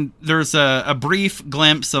and there's a brief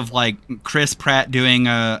glimpse of like Chris Pratt doing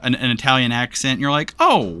an Italian accent. And you're like,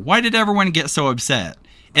 oh, why did everyone get so upset?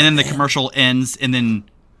 And then the commercial ends, and then,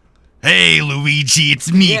 hey, Luigi,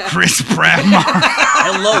 it's me, Yeah. Chris Pratt.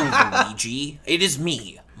 hello, Luigi. It is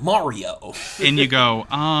me, Mario. And you go,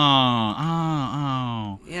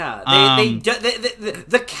 oh. Yeah. Um,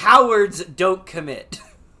 The cowards don't commit.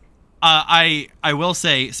 I will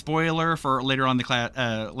say, spoiler for later on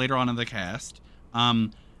in the cast.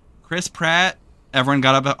 Chris Pratt, everyone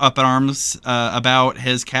got up in arms about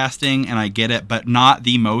his casting, and I get it, but not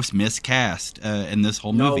the most miscast in this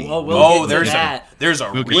whole movie. We'll get to that. there's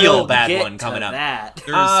a We'll get real We'll bad get one coming to up. that.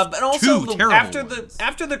 But also, two terrible ones.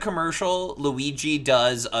 after the commercial, Luigi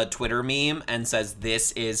does a Twitter meme and says,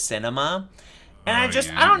 "This is cinema," and I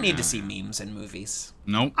don't need to see memes in movies.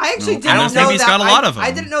 Nope. I actually nope. didn't And this know movie's that. got a lot of them.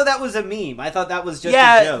 I didn't know that was a meme. I thought that was just a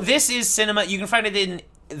Yeah, joke. this is cinema. You can find it in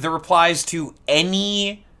the replies to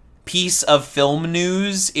any piece of film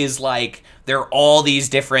news. Is like there are all these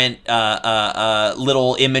different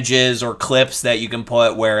little images or clips that you can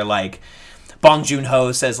put where like Bong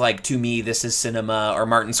Joon-ho says, like, to me, this is cinema, or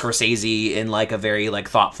Martin Scorsese in, like, a very, like,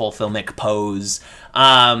 thoughtful filmic pose.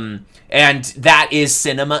 And that is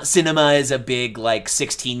cinema. Cinema is a big, like,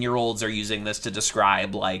 16-year-olds are using this to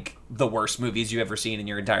describe, like, the worst movies you've ever seen in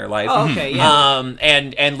your entire life. Oh, okay, yeah.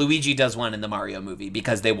 And Luigi does one in the Mario movie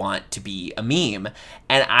because they want to be a meme.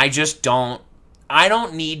 And I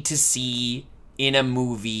don't need to see in a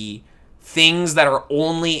movie things that are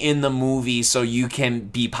only in the movie so you can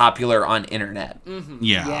be popular on internet. Mm-hmm.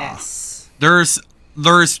 Yeah. Yes. There's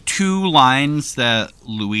two lines that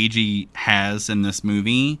Luigi has in this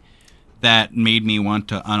movie that made me want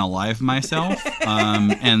to unalive myself.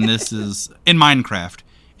 And this is in Minecraft.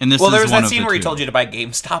 And this well, is there's one that of scene the where he two. told you to buy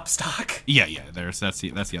GameStop stock. Yeah. That's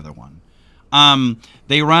the other one.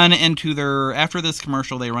 They run into after this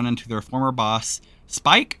commercial, they run into their former boss,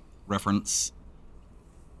 Spike, reference.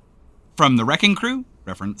 From the Wrecking Crew,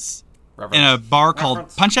 reference. In a bar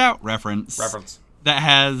called Punch Out, reference. That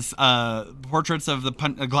has portraits of the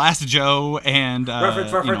Glass Joe and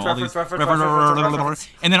Reference.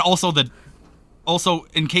 And then also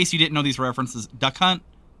in case you didn't know these references, Duck Hunt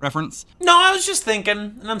reference. No, I was just thinking,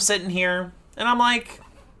 and I'm sitting here, and I'm like,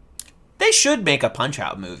 they should make a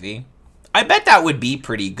Punch-Out movie. I bet that would be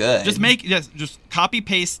pretty good. Just copy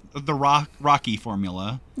paste the Rocky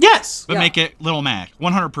formula. Yes. But make it Little Mac,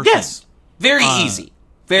 100%. Yes. Very easy.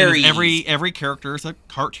 Very easy. Every character is a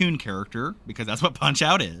cartoon character because that's what Punch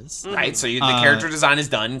Out is. Right, so the character design is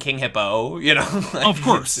done. King Hippo, you know. Like, of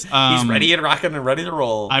course. He's ready and rocking and ready to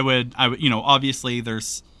roll. I would, obviously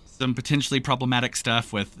there's some potentially problematic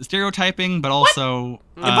stuff with stereotyping, but also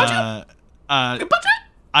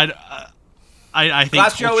I think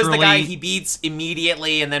Glass Joe is the guy culturally- he beats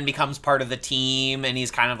immediately and then becomes part of the team, and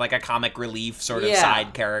he's kind of like a comic relief sort of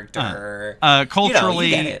side character. Culturally,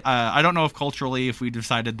 you get it. I don't know if we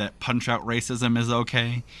decided that Punch-Out racism is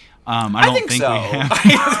okay. I don't think so. we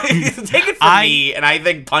have. Take it from me, and I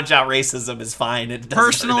think Punch-Out racism is fine. It doesn't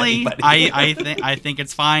personally, hurt anybody. I think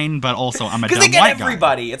it's fine, but also I'm a dumb Because they get white guy.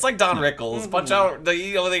 everybody. It's like Don Rickles. Punch Out.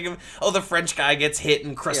 The French guy gets hit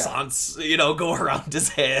and croissants, go around his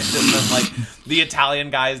head, and then like the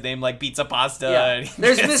Italian guy's name like pizza pasta. Yeah. And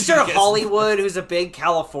There's Mr. Hollywood, who's a big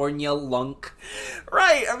California lunk.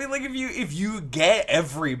 Right. I mean, like if you get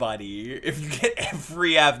everybody, if you get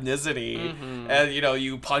every ethnicity, and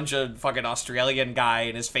you punch a fucking Australian guy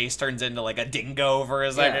and his face turns into like a dingo for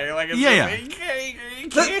a second, like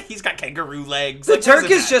he's got kangaroo legs. The Like, Turk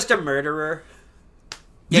doesn't is matter. just a murderer.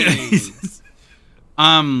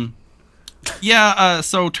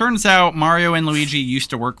 So turns out Mario and Luigi used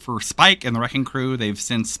to work for Spike and the Wrecking Crew. They've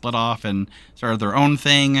since split off and started their own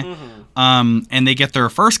thing. And they get their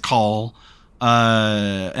first call,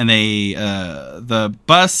 and they've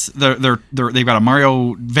got a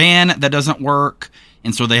Mario van that doesn't work,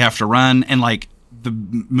 and so they have to run. And like the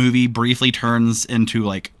movie briefly turns into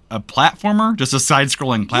like a platformer, just a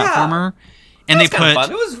side-scrolling platformer. And they put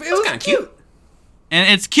fun. It was kind of cute.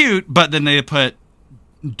 And it's cute, but then they put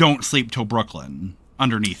 "Don't Sleep Till Brooklyn"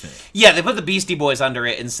 underneath it. Yeah, they put the Beastie Boys under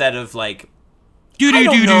it instead of like. Do I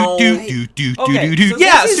don't know.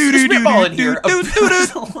 Yeah, spitball in here.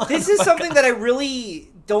 This is something that I really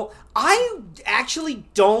don't. I actually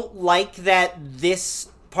don't like that this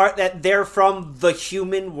part that they're from the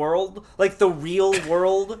human world, like the real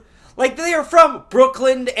world. Like they are from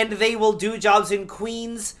Brooklyn and they will do jobs in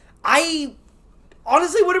Queens. I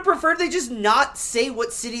honestly would have preferred they just not say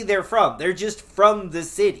what city they're from. They're just from the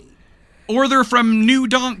city. Or they're from New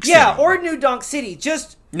Donk City. Yeah, or New Donk City.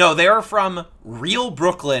 Just no, they are from real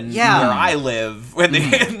Brooklyn, where I live. When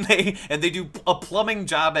they do a plumbing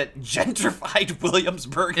job at gentrified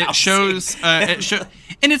Williamsburg. It shows, and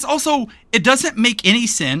it's also, it doesn't make any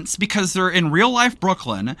sense because they're in real life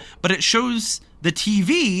Brooklyn, but it shows the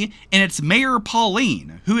TV and it's Mayor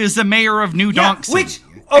Pauline, who is the mayor of New Donk City. Which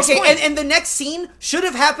okay, and the next scene should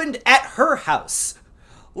have happened at her house.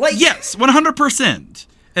 Like yes, 100%.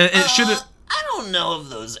 It should have. I don't know if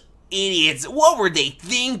those idiots. What were they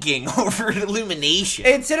thinking over Illumination?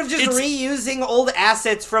 Instead of just reusing old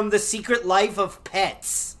assets from The Secret Life of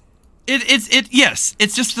Pets. Yes.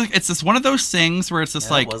 It's just one of those things where it's just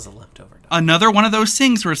like was a leftover dog. Another one of those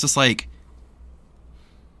things where it's just like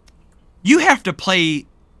you have to play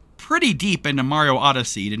pretty deep into Mario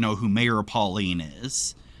Odyssey to know who Mayor Pauline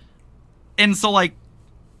is, and so like.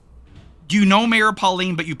 You know Mayor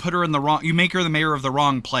Pauline, but you put her in the wrong. You make her the mayor of the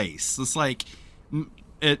wrong place. It's like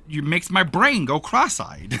it makes my brain go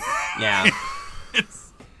cross-eyed. Yeah.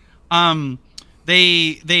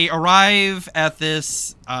 They arrive at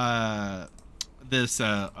this New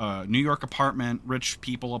York apartment, rich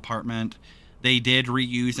people apartment. They did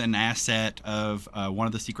reuse an asset of one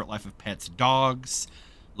of the Secret Life of Pets dogs.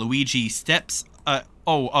 Luigi steps.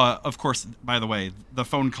 Of course. By the way, the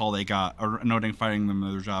phone call they got notifying them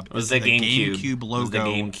of their job was the GameCube logo. Was the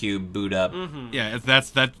GameCube boot up? Mm-hmm. Yeah, that's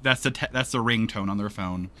the ringtone on their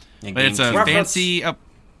phone. Yeah, but it's a GameCube. fancy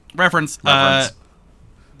reference.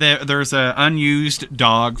 There's an unused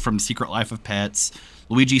dog from Secret Life of Pets.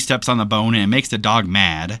 Luigi steps on the bone and it makes the dog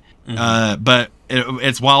mad. But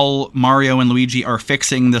it's while Mario and Luigi are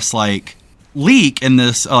fixing this like leak in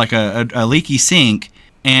this like a leaky sink,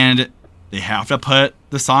 and they have to put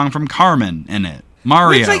the song from Carmen in it.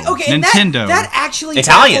 Mario, Nintendo, that actually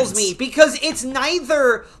Italians. baffles me because it's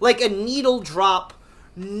neither like a needle drop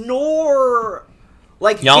nor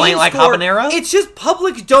like Y'all ain't game like score. habanero? It's just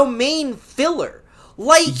public domain filler.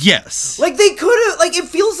 Like yes, like they could have. Like it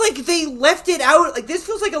feels like they left it out. Like this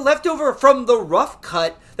feels like a leftover from the rough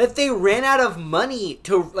cut that they ran out of money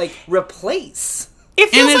to like replace. It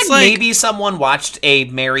feels like maybe someone watched a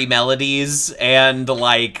Merry Melodies and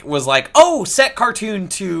like was like, "Oh, set cartoon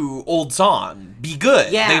to old song, be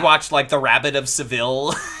good." Yeah. They watched like The Rabbit of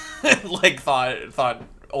Seville, like thought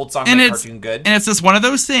old song and made it's cartoon good. And it's just one of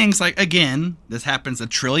those things. Like again, this happens a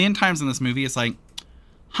trillion times in this movie. It's like,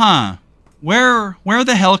 where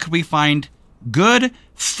the hell could we find good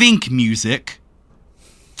think music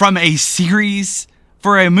from a series?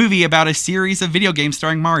 For a movie about a series of video games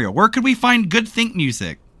starring Mario. Where could we find good think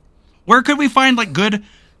music? Where could we find like good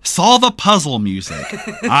solve a puzzle music?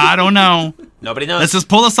 I don't know. Nobody knows. Let's just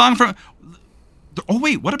pull a song from. Oh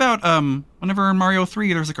wait, what about whenever in Mario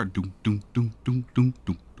 3 there's like a doom doom doom doom doom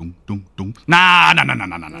doom doom doom doom. Nah.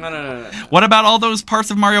 No. What about all those parts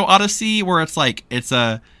of Mario Odyssey where it's like it's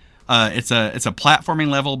a platforming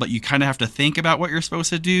level, but you kind of have to think about what you're supposed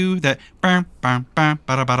to do. That no,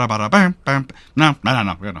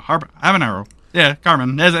 we're gonna have an arrow. Yeah,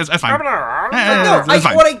 Carmen, it's fine.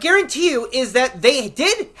 What I guarantee you is that they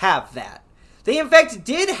did have that. They in fact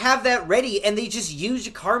did have that ready, and they just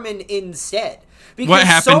used Carmen instead. Because what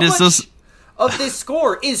happened is this of this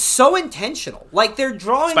score is so intentional. Like they're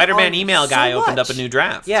drawing. Spider-Man on email so guy opened much. up a new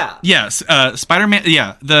draft. Yeah. Yes, Spider-Man.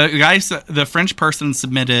 Yeah, the French person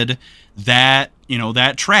submitted that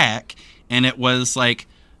that track, and it was like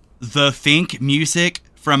the think music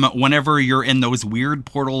from whenever you're in those weird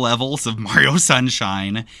portal levels of Mario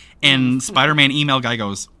Sunshine. And Spider-Man email guy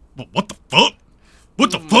goes, "What the fuck?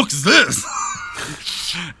 What the fuck is this?"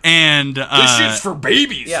 And This shit's for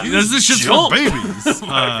babies. Yeah. this is just for babies.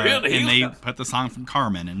 really? And they put the song from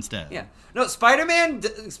Carmen instead. Yeah. No, Spider-Man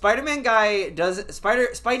guy does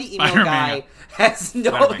Spidey email Spider-Man. guy has no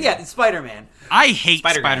Spider-Man. yeah, Spider-Man. I hate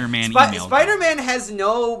Spider-Man. Spider-Man email. Spider-Man has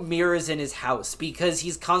no mirrors in his house because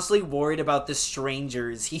he's constantly worried about the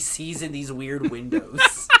strangers he sees in these weird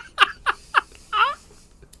windows.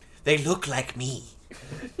 They look like me.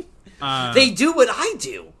 They do what I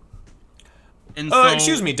do. And so,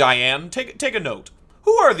 Excuse me, Diane. Take a note.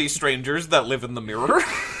 Who are these strangers that live in the mirror?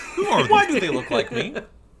 Who are Why do they look like me?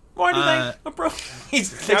 Why do they approach? Now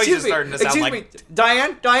he's just starting to sound excuse like. me,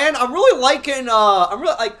 Diane, I'm really liking.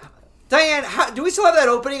 Diane, do we still have that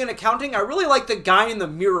opening in accounting? I really like the guy in the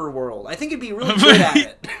mirror world. I think he'd be really good at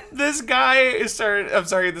it. This guy is starting. I'm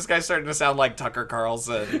sorry. This guy's starting to sound like Tucker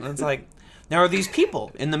Carlson. And it's like, there are these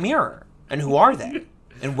people in the mirror, and who are they,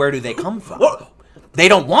 and where do they come from? They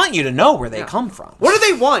don't want you to know where they come from. What do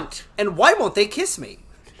they want, and why won't they kiss me?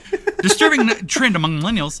 disturbing trend among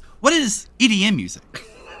millennials. What is EDM music?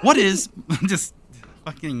 What is just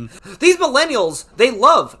fucking? These millennials, they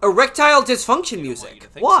love erectile dysfunction music.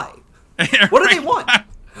 Why? What do they want?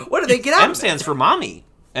 What do they get out M of it? stands for mommy,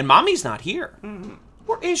 and mommy's not here.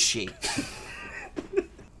 Where is she?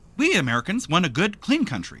 We Americans want a good, clean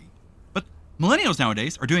country, but millennials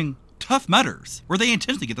nowadays are doing tough mudders where they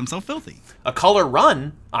intentionally get themselves filthy. A color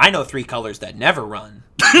run. I know 3 colors that never run.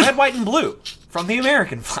 Red, white, and blue from the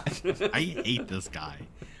American flag. I hate this guy.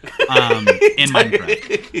 In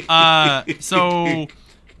Minecraft. So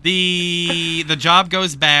the job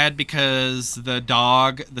goes bad because the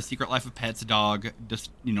dog, the Secret Life of Pets dog,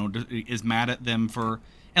 just is mad at them for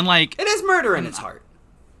and like It has murder in its heart.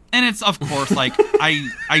 and it's of course like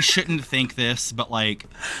I shouldn't think this, but like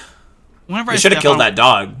whenever They I should have step killed on- that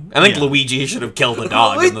dog. I think Yeah. Luigi should have killed the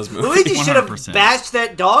dog in this movie. Luigi should have 100%. bashed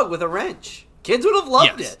that dog with a wrench. Kids would have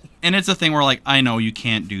loved Yes. it. And it's a thing where like I know you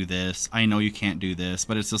can't do this. I know you can't do this,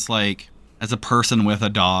 but it's just like as a person with a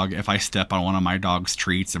dog, if I step on one of my dog's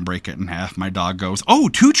treats and break it in half, my dog goes, "Oh,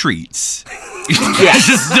 2 treats." It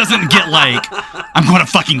just doesn't get like I'm going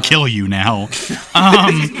to fucking kill you now.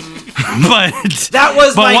 But That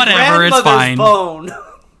was but my whatever, it's grandmother's fine. bone.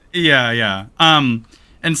 Yeah.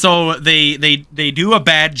 And so they do a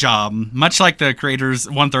bad job, much like the creators,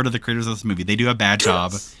 1/3 of the creators of this movie. They do a bad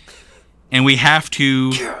job, and we have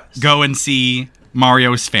to go and see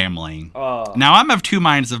Mario's family. Now, I'm of two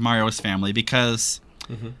minds of Mario's family because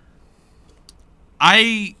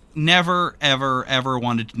I never, ever, ever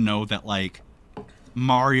wanted to know that, like,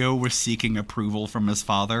 Mario was seeking approval from his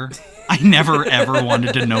father. I never, ever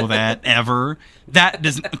wanted to know that, ever. That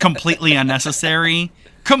is completely unnecessary.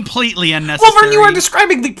 Completely unnecessary. Well, Vern, you are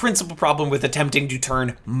describing the principal problem with attempting to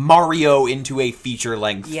turn Mario into a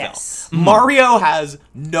feature-length film. Mario has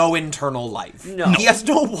no internal life. No. He has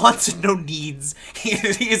no wants and no needs.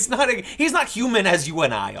 He's not human as you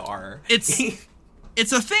and I are. It's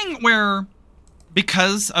a thing where,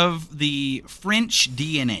 because of the French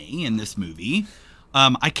DNA in this movie,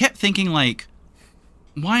 I kept thinking, like,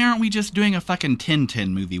 why aren't we just doing a fucking Tintin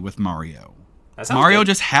movie with Mario? Mario good.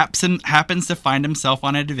 just happens to find himself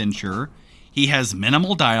on an adventure. He has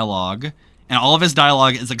minimal dialogue, and all of his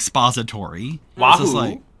dialogue is expository. Wahoo. It's just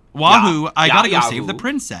like, Wahoo, I gotta go Yahoo. save the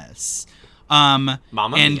princess. Mamma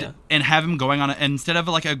mia. And have him going on instead of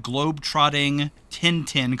like a globe-trotting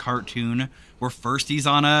Tintin cartoon where first he's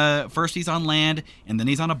on land and then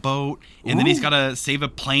he's on a boat and then he's got to save a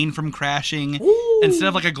plane from crashing. Instead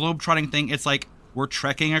of like a globe-trotting thing, it's like we're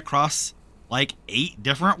trekking across like 8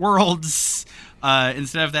 different worlds.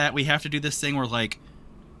 Instead of that, we have to do this thing where like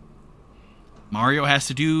Mario has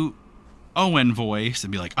to do Owen voice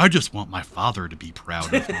and be like, I just want my father to be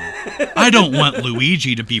proud of me. I don't want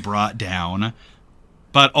Luigi to be brought down.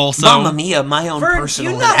 But also, Mamma mia, my own Vern, do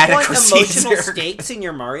personal you not want inadequacies emotional here. stakes in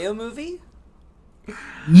your Mario movie?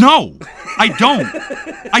 no, I don't.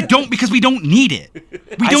 I don't, because we don't need it.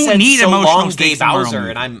 We don't said need so emotional long, stakes Gay in Mario Bowser,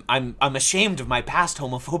 movie. and I'm ashamed of my past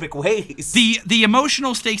homophobic ways. The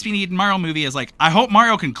emotional stakes we need in Mario movie is like, I hope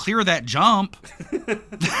Mario can clear that jump.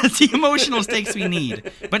 That's the emotional stakes we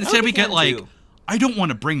need. But instead we get can like, do. I don't want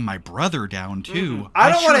to bring my brother down too.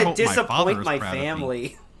 I don't sure want hope to my father disappoint is my proud of me."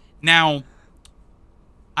 family. Now,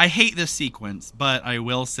 I hate this sequence, but I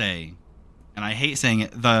will say, and I hate saying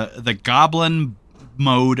it, the goblin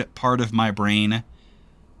mode part of my brain,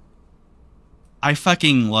 I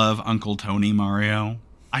fucking love Uncle Tony Mario.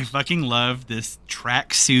 I fucking love this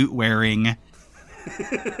tracksuit wearing.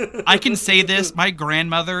 I can say this, my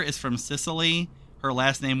grandmother is from Sicily. Her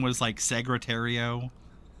last name was like Segretario.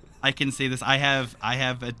 I can say this. I have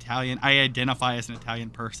Italian. I identify as an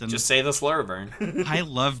Italian person. Just say the slur, Vern. I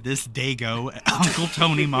love this Dago, Uncle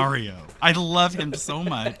Tony Mario. I love him so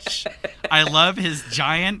much. I love his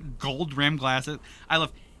giant gold rim glasses. I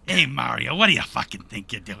love. Hey Mario, what do you fucking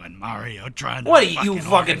think you're doing, Mario? Trying to What are you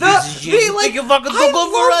fucking organize- piece of shit? You think you fucking took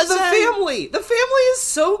over I us, love the eh? family. The family is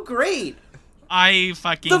so great. I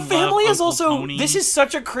fucking The love family is Uncle also Tony. this is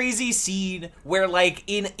such a crazy scene where like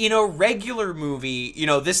in a regular movie, you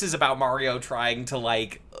know, this is about Mario trying to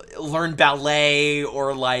like learn ballet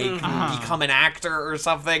or like become an actor or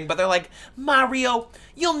something, but they're like, Mario,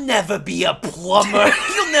 you'll never be a plumber.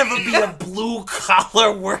 You'll never be a blue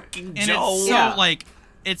collar working And Joe. it's so like,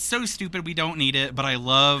 it's so stupid we don't need it, but I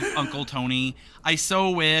love Uncle Tony. I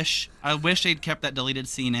wish they'd kept that deleted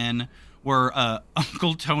scene in where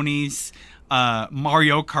Uncle Tony's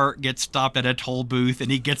Mario Kart gets stopped at a toll booth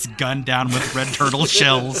and he gets gunned down with red turtle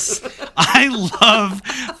shells. I love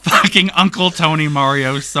fucking Uncle Tony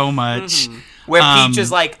Mario so much. Where Peach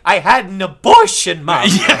is like, I had an abortion,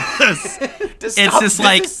 Mario. Yes. To It's stop just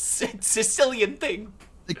like- this Sicilian thing.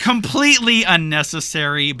 Completely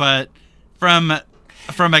unnecessary, but from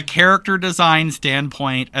a character design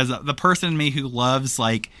standpoint, as the person in me who loves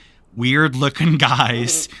like weird looking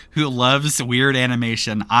guys, who loves weird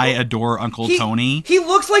animation, I adore Uncle Tony. He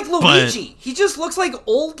looks like Luigi. He just looks like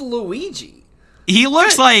old Luigi. He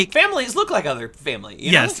looks like, Families look like other family.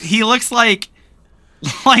 You yes, know? he looks like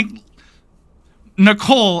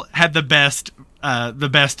Nicole had the best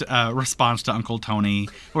response to Uncle Tony,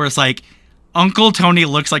 where it's like, Uncle Tony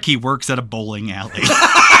looks like he works at a bowling alley.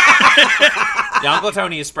 Yeah, Uncle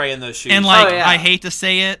Tony is spraying those shoes. And like, Oh, yeah. I hate to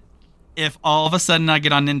say it, if all of a sudden I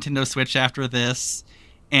get on Nintendo Switch after this,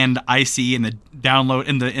 and I see in the download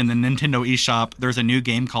in the Nintendo eShop, there's a new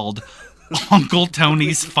game called Uncle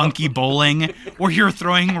Tony's Funky Bowling, where you're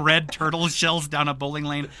throwing red turtle shells down a bowling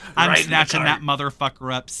lane. I'm Right in the snatching that cart.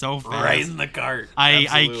 motherfucker up so fast. right in the cart. I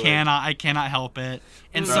Absolutely. cannot help it.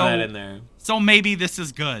 And Throw that in there. so maybe this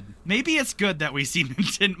is good. Maybe it's good that we see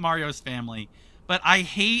Mario's family. But I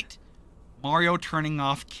hate Mario turning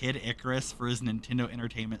off Kid Icarus for his Nintendo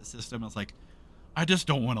Entertainment System. It's like, I just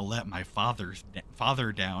don't want to let my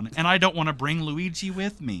father down, and I don't want to bring Luigi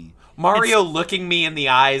with me. Mario looking me in the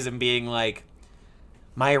eyes and being like,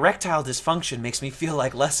 my erectile dysfunction makes me feel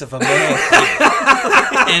like less of a man.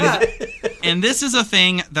 And this is a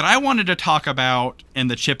thing that I wanted to talk about in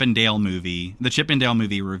the Chip and Dale movie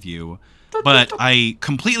review, but I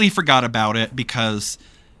completely forgot about it because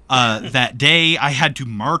that day I had to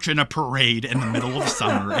march in a parade in the middle of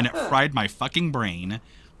summer, and it fried my fucking brain.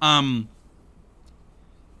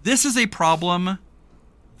 This is a problem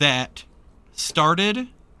that started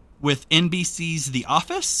with NBC's The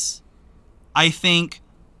Office. I think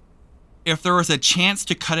if there was a chance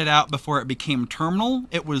to cut it out before it became terminal,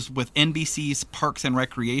 it was with NBC's Parks and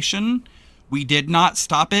Recreation. We did not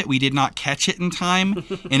stop it. We did not catch it in time.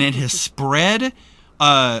 And it has spread.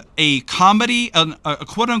 A comedy, a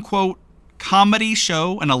quote-unquote comedy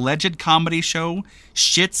show, an alleged comedy show,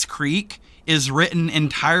 Schitt's Creek, is written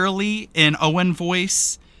entirely in Owen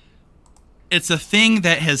voice. It's a thing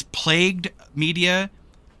that has plagued media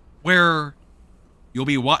where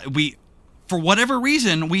for whatever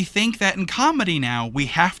reason, we think that in comedy now, we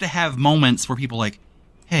have to have moments where people are like,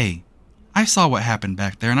 hey, I saw what happened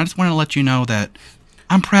back there, and I just want to let you know that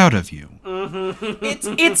I'm proud of you.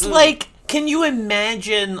 It's like, can you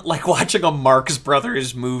imagine like watching a Marx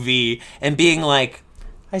Brothers movie and being like,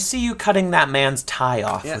 I see you cutting that man's tie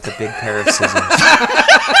off with a big pair of scissors.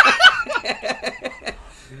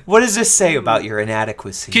 What does this say about your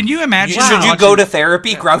inadequacy? Can you imagine? Should you go to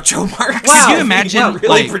therapy, Groucho Marx? Wow. Can you imagine?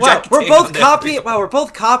 Really we're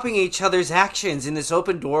both copying each other's actions in this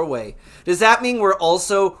open doorway. Does that mean we're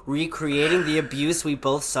also recreating the abuse we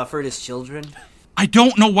both suffered as children? I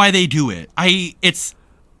don't know why they do it.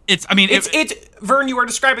 Vern, you are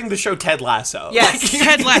describing the show Ted Lasso. Yes,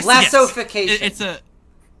 Ted Lasso. Lassofication. It's the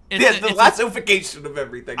lassofication of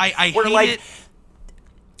everything. I hate it.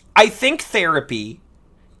 I think therapy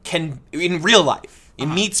can, in real life,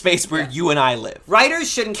 in meat space where you and I live, writers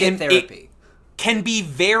shouldn't get therapy. Can be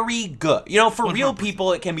very good. For 100%. Real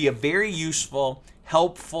people, it can be a very useful,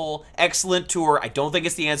 helpful, excellent tour. I don't think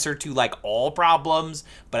it's the answer to like all problems,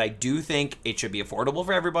 but I do think it should be affordable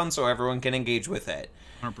for everyone so everyone can engage with it.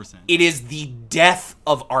 100%. It is the death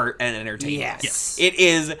of art and entertainment. Yes. It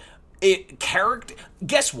is character.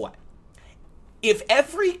 Guess what? If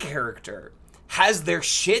every character has their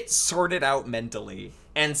shit sorted out mentally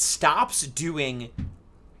and stops doing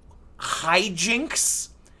hijinks,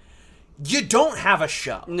 you don't have a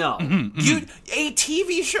show. No. A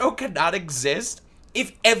TV show cannot exist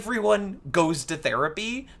if everyone goes to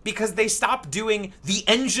therapy because they stop doing the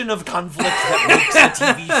engine of conflict that makes a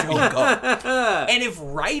TV show go. And if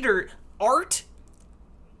art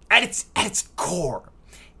at its core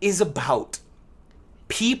is about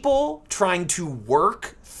people trying to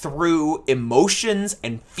work through emotions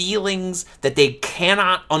and feelings that they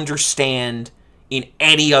cannot understand in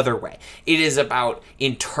any other way. It is about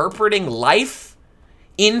interpreting life,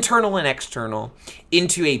 internal and external,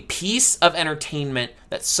 into a piece of entertainment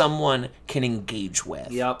that someone can engage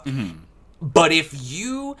with. Yep. Mm-hmm. But if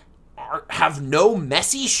you have no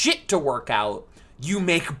messy shit to work out, you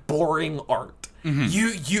make boring art. Mm-hmm.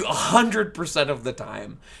 You 100% of the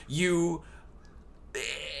time,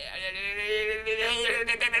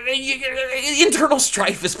 internal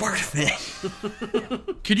strife is part of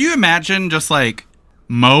it. Could you imagine just like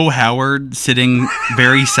Mo Howard sitting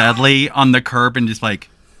very sadly on the curb and just like,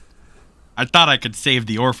 I thought I could save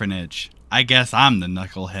the orphanage. I guess I'm the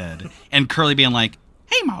knucklehead. And Curly being like,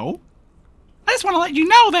 hey Mo, I just want to let you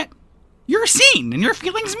know that you're seen and your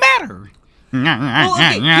feelings matter. Well,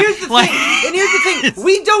 okay, here's the thing.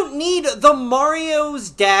 We don't need the Mario's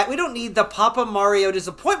dad. We don't need the Papa Mario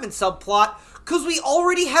disappointment subplot because we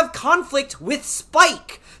already have conflict with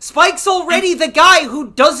Spike. Spike's already the guy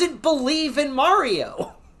who doesn't believe in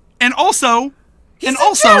Mario. And also, he's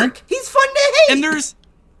a jerk. He's fun to hate.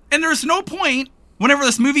 And there's no point whenever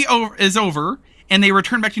this movie is over and they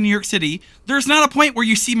return back to New York City. There's not a point where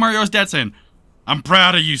you see Mario's dad saying, I'm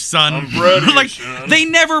proud of you, son. I'm proud of you, like, son. They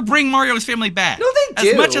never bring Mario's family back. No, they do.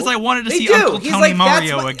 As much as I wanted to they see do. Uncle He's Tony like,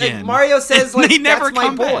 Mario again. Mario says, like, they never that's my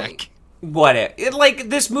come boy. back.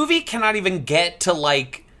 This movie cannot even get to,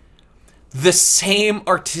 like, the same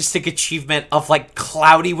artistic achievement of, like,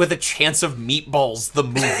 Cloudy with a Chance of Meatballs, the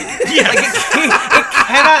movie. Yes. It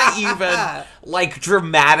cannot even, like,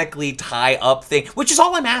 dramatically tie up things, which is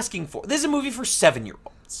all I'm asking for. This is a movie for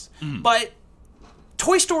 7-year-olds. But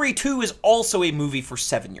Toy Story 2 is also a movie for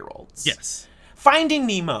 7-year-olds. Yes. Finding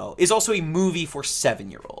Nemo is also a movie for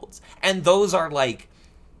 7-year-olds. And those are, like,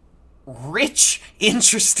 rich,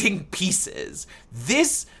 interesting pieces.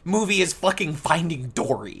 This movie is fucking Finding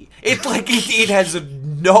Dory. It has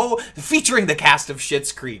no, featuring the cast of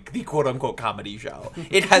Schitt's Creek, the quote-unquote comedy show.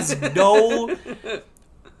 It has no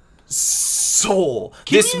soul.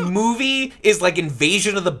 This movie is like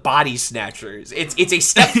Invasion of the Body Snatchers. It's a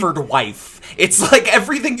Stepford wife. It's like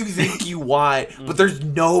everything you think you want, but there's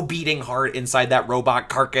no beating heart inside that robot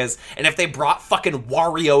carcass. And if they brought fucking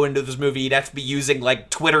Wario into this movie, you'd have to be using like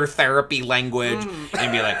Twitter therapy language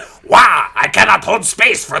and be like, "Wow, I cannot hold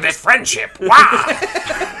space for this friendship. Wow."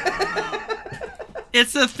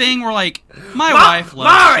 It's a thing where, like, my wife loves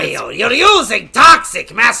Mario, you're using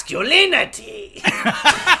toxic masculinity.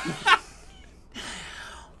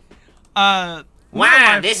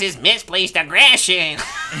 Wow, this is misplaced aggression.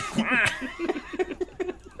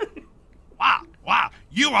 Wow,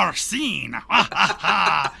 you are seen.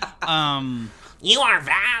 You are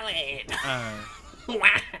valid.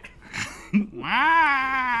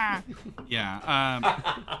 Yeah.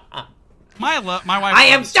 My wife. I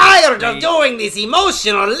am loves tired of me. doing this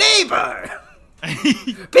emotional labor.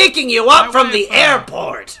 Picking you up My from wife, the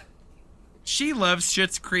airport. She loves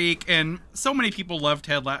Schitt's Creek, and so many people love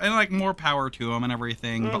Ted Lasso, and like more power to him and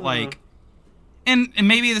everything. But like, and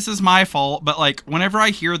maybe this is my fault, but like, whenever I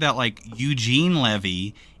hear that like Eugene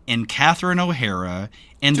Levy and Catherine O'Hara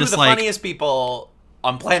and Two of just the like funniest people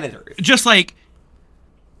on planet Earth. just like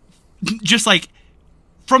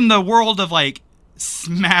from the world of like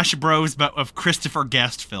Smash Bros, but of Christopher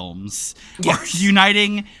Guest films, are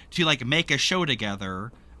uniting to like make a show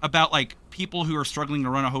together about like people who are struggling to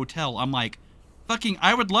run a hotel. I'm like, fucking,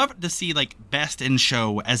 I would love to see like Best in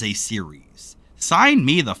Show as a series. Sign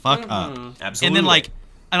me the fuck up. Absolutely. And then like,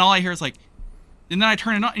 and all I hear is like, and then I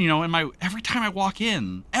turn it on, you know, and every time I walk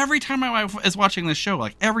in, every time my wife is watching this show,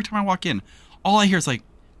 like every time I walk in, all I hear is like,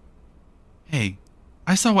 hey,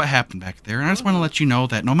 I saw what happened back there, and I just want to let you know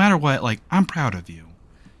that no matter what, like, I'm proud of you.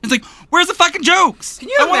 It's like, where's the fucking jokes? Can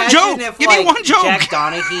you I want a imagine joke. if Give me one joke. Jack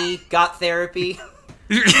Donaghy got therapy?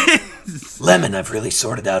 Lemon, I've really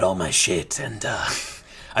sorted out all my shit, and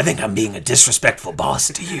I think I'm being a disrespectful boss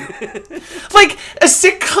to you. Like, a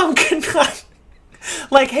sitcom cannot...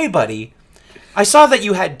 Like, hey, buddy, I saw that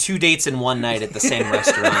you had 2 dates in one night at the same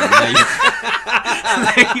restaurant.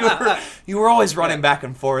 You were always running back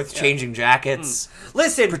and forth, changing jackets.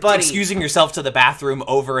 Listen, buddy. Excusing yourself to the bathroom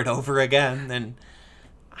over and over again, and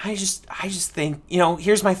I just think, you know,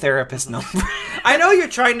 here's my therapist number. I know you're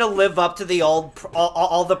trying to live up to the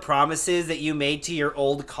all the promises that you made to your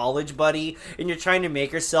old college buddy, and you're trying to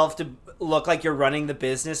make yourself to look like you're running the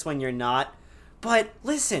business when you're not. But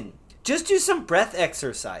listen, just do some breath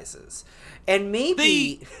exercises, and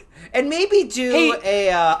maybe do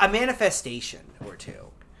a manifestation or two.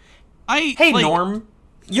 Hey, Norm,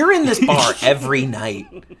 you're in this bar every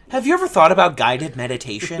night. Have you ever thought about guided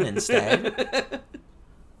meditation instead?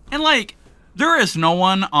 And, like, there is no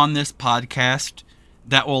one on this podcast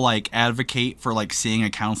that will, like, advocate for, like, seeing a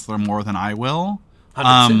counselor more than I will.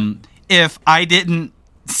 100%. If I didn't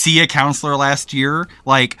see a counselor last year,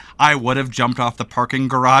 like, I would have jumped off the parking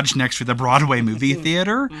garage next to the Broadway movie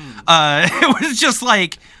theater. It was just,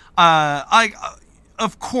 like,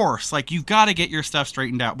 of course, like, you've got to get your stuff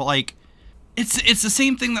straightened out. But, like, it's the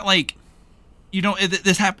same thing that, like, you know,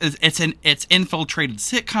 this happens. It's infiltrated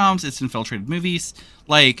sitcoms. It's infiltrated movies.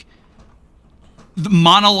 Like, the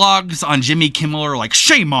monologues on Jimmy Kimmel are like,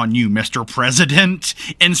 "Shame on you, Mr. President,"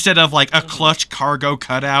 instead of like a clutch cargo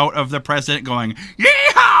cutout of the president going, "Yeehaw!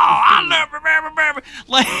 I love."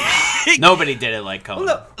 Like, Nobody did it like Conan.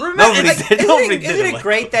 Well, no, Nobody did Isn't it it like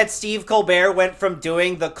great that Steve Colbert went from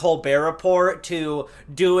doing the Colbert Report to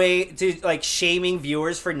shaming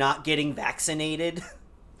viewers for not getting vaccinated?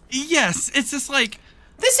 yes, it's just like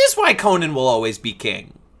This is why Conan will always be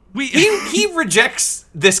king. He rejects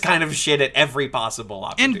this kind of shit at every possible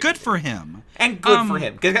opportunity. and good for him. And good for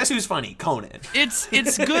him. Because guess who's funny? Conan. It's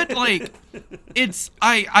good. Like, it's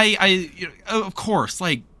I of course,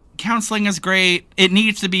 like, counseling is great. It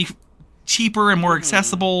needs to be cheaper and more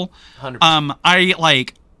accessible.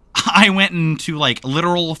 100%. I went into like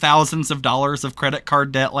literal thousands of dollars of credit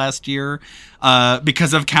card debt last year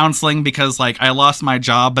because of counseling, because like I lost my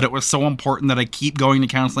job, but it was so important that I keep going to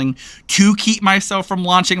counseling to keep myself from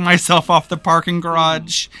launching myself off the parking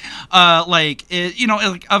garage. No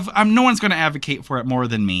one's going to advocate for it more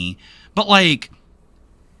than me, but like,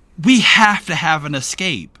 we have to have an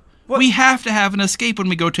escape. We have to have an escape when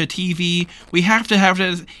we go to TV. We have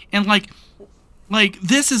to and like,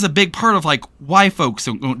 this is a big part of, like, why folks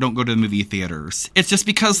don't go to the movie theaters. It's just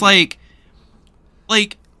because, like,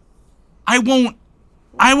 I won't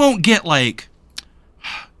get, like,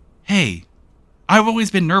 hey, I've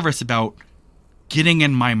always been nervous about getting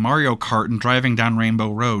in my Mario Kart and driving down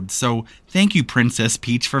Rainbow Road. So thank you, Princess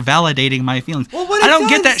Peach, for validating my feelings. Well, what I it don't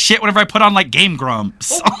get does- that shit whenever I put on like Game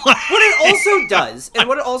Grumps. What it also does, and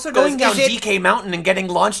what it also does Going down is DK Mountain and getting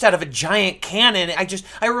launched out of a giant cannon.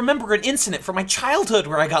 I remember an incident from my childhood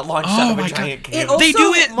where I got launched out of a giant cannon. It also They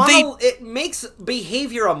do it- it makes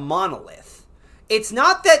behavior a monolith. It's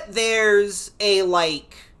not that there's a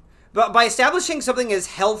but by establishing something as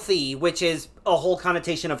healthy, which is a whole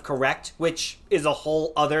connotation of correct, which is a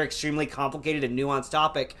whole other extremely complicated and nuanced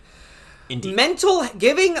topic. Indeed.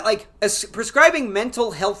 Prescribing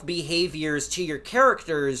mental health behaviors to your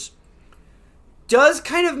characters does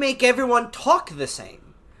kind of make everyone talk the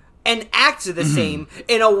same and act the same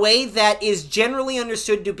in a way that is generally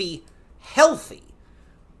understood to be healthy,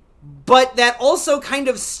 but that also kind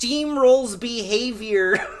of steamrolls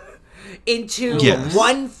behavior into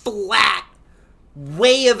one flat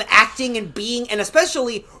way of acting and being, and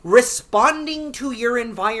especially responding to your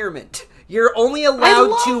environment. You're only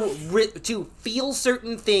allowed to feel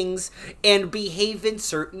certain things and behave in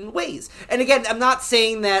certain ways. And again, I'm not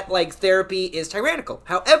saying that therapy is tyrannical.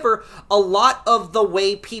 However, a lot of the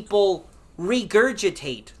way people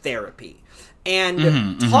regurgitate therapy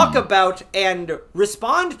and talk about and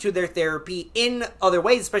respond to their therapy in other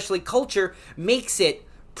ways, especially culture, makes it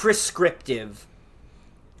prescriptive.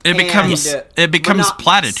 It becomes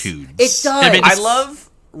platitudes. It does. I love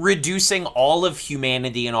reducing all of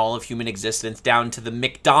humanity and all of human existence down to the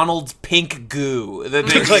McDonald's pink goo that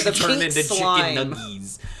they The turn pink into slime. chicken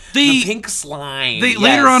nuggies. The pink slime.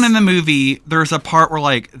 Later on in the movie, there's a part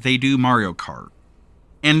where they do Mario Kart,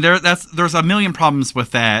 and there's a million problems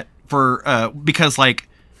with that because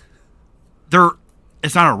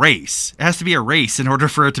it's not a race. It has to be a race in order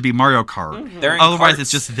for it to be Mario Kart. They're in Otherwise, carts. it's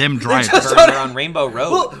just them driving. They're on Rainbow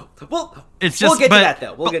Road. We'll get to that,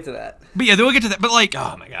 though. We'll get to that. But yeah, we'll get to that. But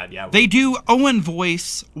Oh my god, yeah. they do Owen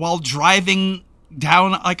voice while driving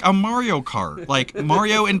down a Mario Kart.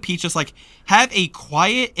 Mario and Peach just have a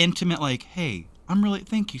quiet, intimate hey,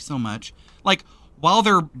 thank you so much. While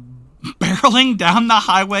they're barreling down the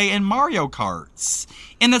highway in Mario Karts.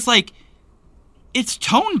 And it's it's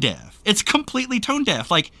tone deaf. It's completely tone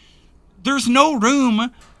deaf. There's no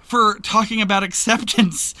room for talking about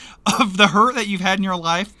acceptance of the hurt that you've had in your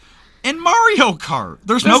life in Mario Kart.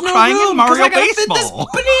 There's no crying room, in Mario 'cause I gotta fit Baseball.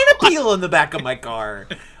 this banana peel in the back of my car.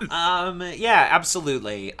 Yeah,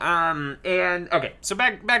 absolutely. And okay, so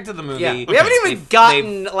back to the movie. Yeah, we haven't even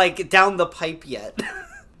gotten down the pipe yet.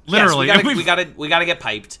 Literally, yes, we gotta get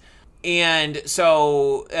piped. And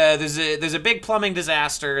so there's a big plumbing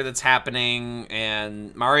disaster that's happening,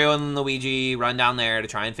 and Mario and Luigi run down there to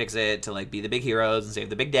try and fix it, to be the big heroes and save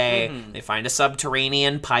the big day. They find a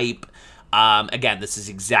subterranean pipe. Again, this is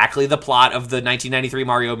exactly the plot of the 1993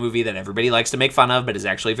 Mario movie that everybody likes to make fun of, but is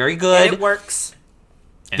actually very good. And it works.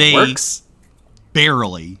 They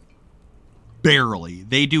barely.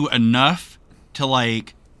 They do enough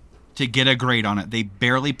to get a grade on it. They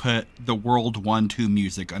barely put the World 1-2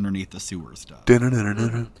 music underneath the sewer stuff.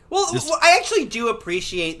 Well, I actually do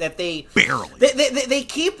appreciate that they Barely. They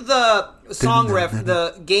keep the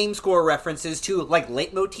the game score references to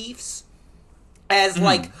leitmotifs as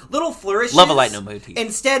little flourishes. Love a leitmotif.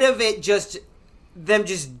 Instead of it just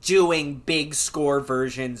doing big score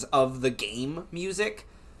versions of the game music.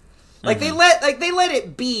 They let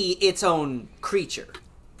it be its own creature.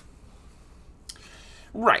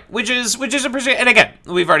 Right, which is appreciated. And again,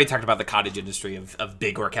 we've already talked about the cottage industry of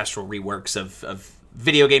big orchestral reworks of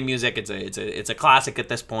video game music. It's a classic at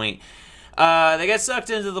this point. They get sucked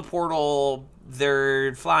into the portal.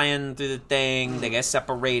 They're flying through the thing. They get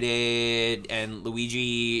separated, and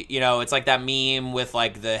Luigi, it's like that meme with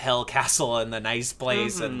the Hell Castle and the nice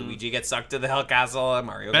place, and Luigi gets sucked to the Hell Castle, and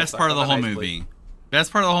Mario. Best part of the whole movie.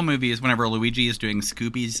 Best part of the whole movie is whenever Luigi is doing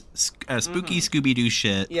spooky Scooby-Doo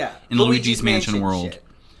shit in Luigi's Mansion World.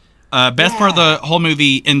 Best part of the whole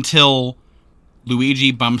movie until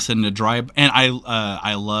Luigi bumps into Dry... And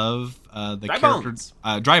I love the Dry character... Bones.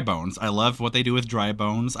 Dry Bones. I love what they do with Dry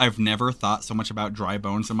Bones. I've never thought so much about Dry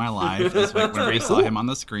Bones in my life as whenever I saw him on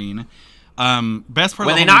the screen. Best part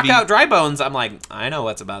when of they the whole knock movie, out Dry Bones, I'm like, I know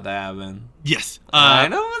what's about to happen. Yes. I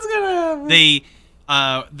know what's gonna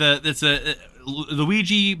happen.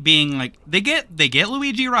 Luigi being they get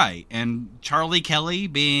Luigi right, and Charlie Kelly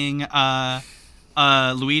being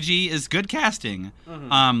Luigi is good casting.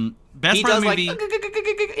 Best part of the movie, he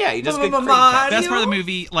does good. best part of the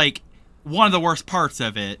movie, one of the worst parts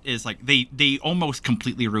of it is they almost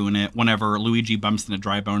completely ruin it whenever Luigi bumps into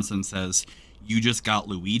Dry Bones and says, "You just got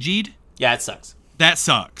Luigi'd." Yeah, it sucks. That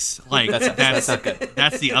sucks. That's not good.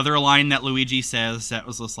 That's the other line that Luigi says that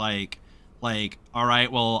was just all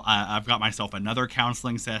right, well, I've got myself another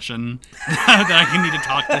counseling session that I need to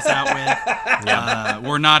talk this out with. Yeah.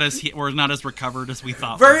 We're not as recovered as we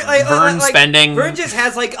thought. Vern spending. Vern just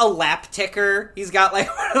has like a lap ticker. He's got like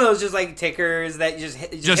one of those just like tickers that just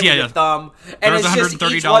hit with your thumb, and there's it's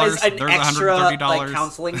just each one is an there's extra $130. like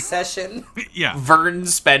counseling session. Yeah. Vern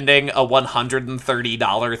spending a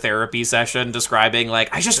 $130 therapy session describing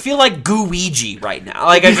like, I just feel like Gooigi right now.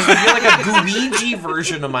 Like I just feel like a Gooigi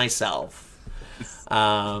version of myself.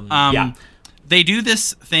 Yeah. They do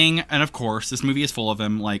this thing, and of course, this movie is full of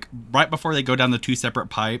them. Like right before they go down the two separate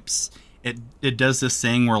pipes, it does this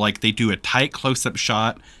thing where like they do a tight close-up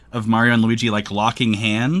shot of Mario and Luigi like locking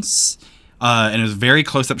hands, and it's a very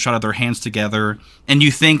close-up shot of their hands together. And you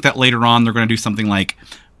think that later on they're going to do something like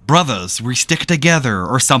 "Brothers, we stick together"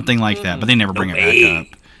 or something like that, but they never bring it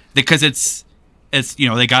back up because it's there's a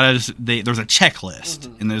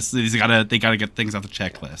checklist, and they gotta get things off the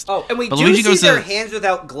checklist. Oh, and we but do Luigi see their hands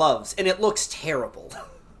without gloves, and it looks terrible.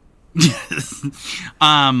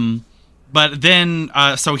 But then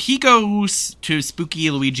so he goes to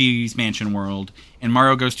Spooky Luigi's Mansion World, and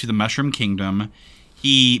Mario goes to the Mushroom Kingdom.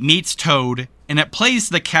 He meets Toad, and it plays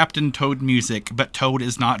the Captain Toad music, but Toad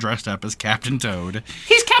is not dressed up as Captain Toad.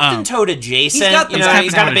 He's Captain Toad adjacent.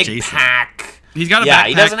 He's got a big pack. He's got a backpack. Yeah,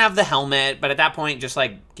 he doesn't have the helmet, but at that point, just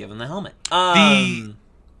like give him the helmet.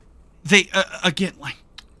 They again, like,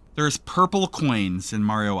 there's purple coins in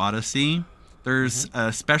Mario Odyssey. There's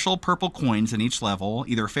special purple coins in each level,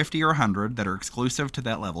 either 50 or 100, that are exclusive to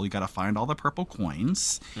that level. You got to find all the purple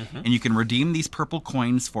coins, and you can redeem these purple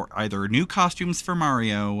coins for either new costumes for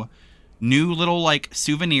Mario, new little like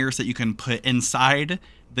souvenirs that you can put inside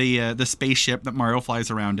the spaceship that Mario flies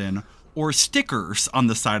around in, or stickers on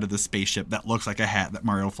the side of the spaceship that looks like a hat that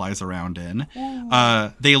Mario flies around in.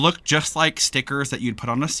 They look just like stickers that you'd put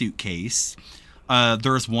on a suitcase.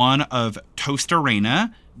 There's one of Toast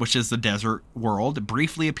Arena, which is the desert world. It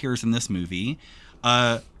briefly appears in this movie.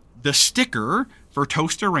 The sticker for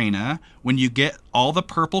Toast Arena, when you get all the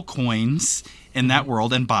purple coins in that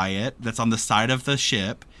world and buy it, that's on the side of the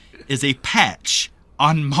ship, is a patch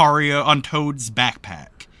on Toad's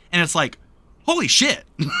backpack. And it's like, holy shit.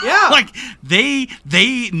 Yeah. Like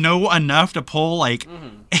they know enough to pull like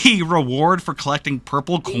a reward for collecting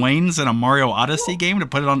purple coins in a Mario Odyssey game to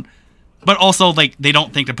put it on, but also like they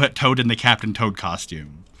don't think to put Toad in the Captain Toad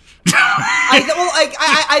costume.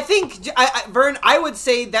 I think Vern, I would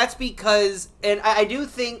say that's because, and I do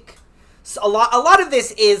think a lot of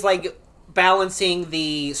this is like balancing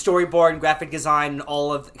the storyboard and graphic design and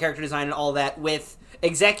all of character design and all that with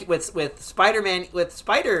Spider-Man, with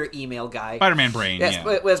Spider Email guy. Spider-Man brain, yes,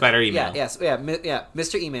 yeah. with Spider Email. Yeah,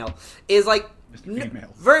 Mr. Email. Is like,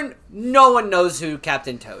 Email. Vern, no one knows who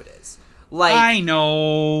Captain Toad is. Like, I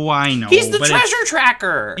know. He's the treasure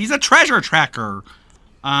tracker. He's a treasure tracker.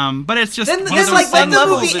 But it's just then one of those like let fun the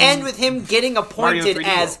levels movie end with him getting appointed 3D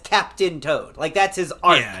as World. Captain Toad. Like that's his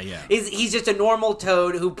arc. Yeah. He's just a normal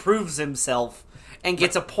Toad who proves himself and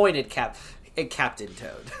gets appointed Captain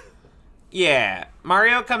Toad. Yeah,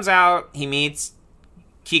 Mario comes out. He meets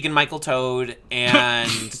Keegan-Michael Toad, and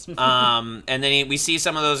and then we see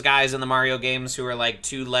some of those guys in the Mario games who are like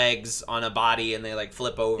two legs on a body, and they like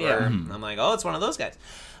flip over. Yeah. I'm like, oh, it's one of those guys.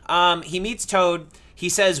 He meets Toad. He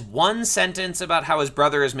says one sentence about how his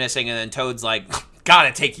brother is missing, and then Toad's like,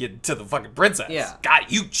 gotta take you to the fucking princess. Yeah.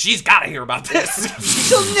 She's gotta hear about this.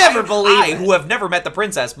 She'll never believe I, it. who have never met the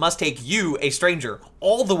princess, must take you, a stranger,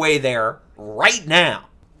 all the way there right now.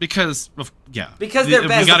 because they're best we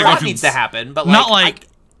gotta That go needs to happen, but not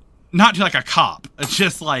to like a cop. It's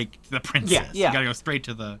just like the princess. Yeah. You gotta go straight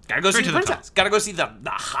to the. gotta go see straight the to princess. top. Gotta go see the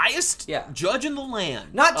highest Yeah. judge in the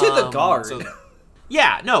land. Not to the guard.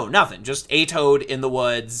 Nothing. Just a Toad in the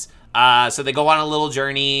woods. So they go on a little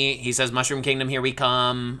journey. He says, "Mushroom Kingdom, here we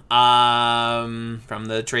come." From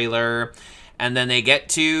the trailer. And then they get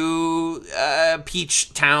to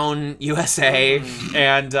Peach Town, USA,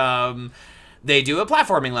 and they do a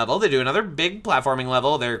platforming level. They do another big platforming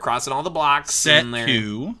level. They're crossing all the blocks. Set and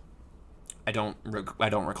to I don't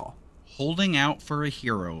recall. "Holding Out for a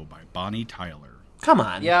Hero" by Bonnie Tyler. Come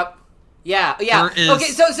on. Yep. Yeah. There is-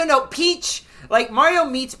 Okay, so no, Peach, like Mario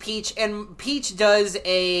meets Peach, and Peach does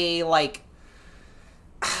a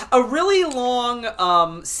really long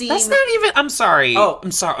scene. That's not even. I'm sorry. Oh.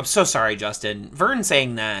 I'm sorry. I'm so sorry, Justin. Vern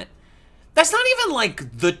saying that. That's not even like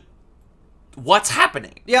what's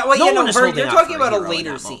happening. Yeah, well, no one is Vern, holding you're out talking for about a hero in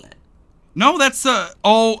later that scene. moment. No, that's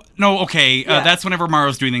okay. Yeah. That's whenever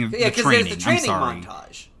Mario's doing the Yeah, because training. there's the training I'm sorry.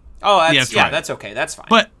 montage. Oh, That's right. That's okay. That's fine.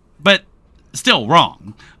 But still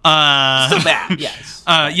wrong. still bad. Yes.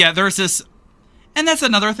 Yeah, there's this, and that's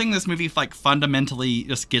another thing this movie like fundamentally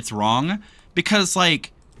just gets wrong, because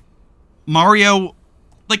like Mario,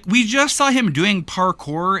 like we just saw him doing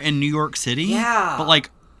parkour in New York City. Yeah.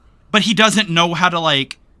 But he doesn't know how to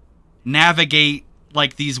like navigate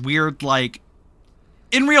like these weird like.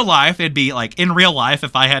 In real life, it'd be like in real life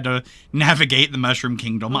if I had to navigate the Mushroom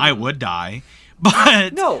Kingdom, I would die.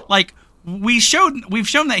 But No. like we've shown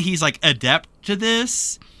that he's like adept to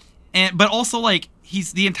this, but also like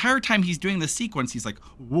he's the entire time he's doing the sequence, he's like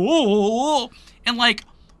whoa, and like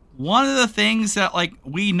one of the things that like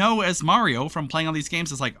we know as Mario from playing all these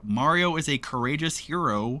games is like Mario is a courageous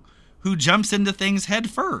hero who jumps into things head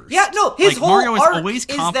first. Yeah, no, his like, whole Mario arc is always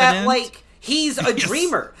is confident. that like he's a Yes.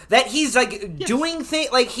 dreamer. That he's like doing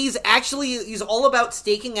things. Like he's all about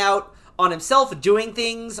staking out on himself, doing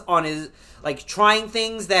things on his like trying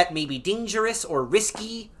things that may be dangerous or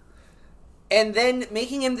risky, and then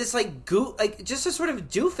making him this like just a sort of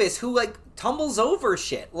doofus who like tumbles over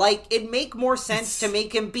shit. Like it'd make more sense to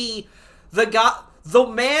make him be the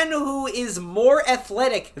man who is more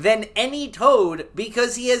athletic than any Toad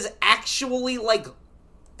because he has actually like.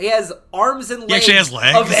 He has arms and legs. He actually has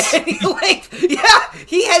legs. Of any length. Yeah,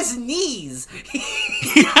 he has knees.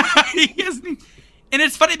 Yeah, he has knees. And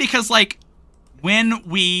it's funny because, like, when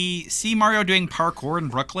we see Mario doing parkour in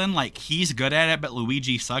Brooklyn, like, he's good at it, but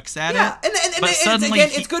Luigi sucks at Yeah, it. and But it's, suddenly again,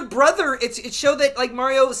 he- it's good brother. It showed that like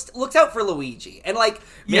Mario looks out for Luigi and like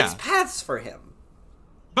makes Yeah. paths for him.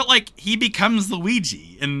 But, like, he becomes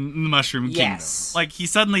Luigi in the Mushroom Yes. Kingdom. Like, he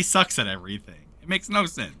suddenly sucks at everything. It makes no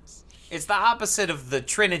sense. It's the opposite of the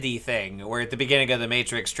Trinity thing, where at the beginning of the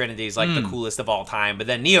Matrix, Trinity is like the coolest of all time, but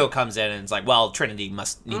then Neo comes in and it's like, well, Trinity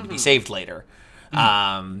must need to be saved later,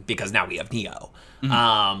 because now we have Neo.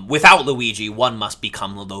 Without Luigi, one must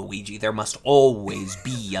become Luigi. There must always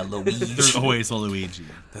be a Luigi. There's always a Luigi.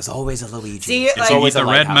 There's always a Luigi. See, There's like- You eat always the a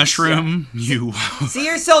red lighthouse. mushroom, you... See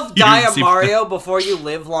yourself die a see- Mario before you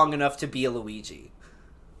live long enough to be a Luigi.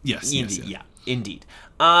 Yes, Indeed, yes. yeah, indeed.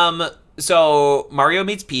 So Mario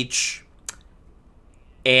meets Peach,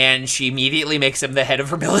 and she immediately makes him the head of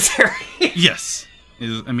her military. Yes.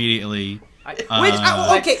 Is immediately...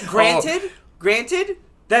 Okay, granted,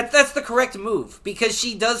 that's the correct move because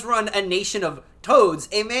she does run a nation of Toads,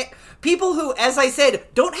 people who, as I said,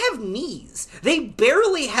 don't have knees. They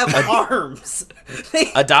barely have arms.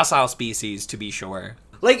 A docile species, to be sure.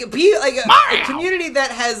 Like a community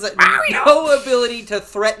that has no ability to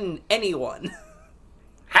threaten anyone.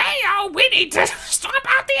 Hey, we need to stop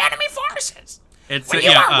out the enemy forces. It's, When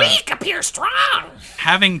you are weak, appear strong.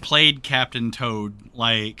 Having played Captain Toad,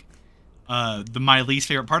 like, my least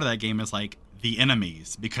favorite part of that game is, like, the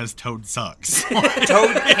enemies, because Toad sucks.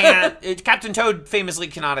 Captain Toad famously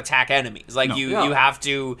cannot attack enemies. Like, No. you have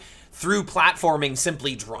to, through platforming,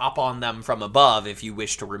 simply drop on them from above if you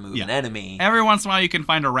wish to remove an enemy. Every once in a while you can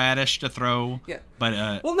find a radish to throw, Yeah.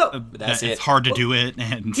 but Well, no. That's it's it. hard to do it.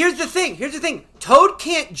 And Here's the thing. Toad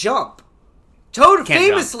can't jump. Toad Can't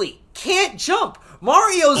famously can't jump.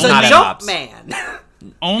 Mario's Not a in jump Hops. man.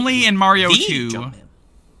 only in Mario The 2,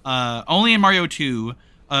 Jumpman. only in Mario 2,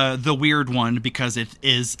 the weird one, because it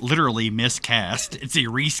is literally miscast. It's a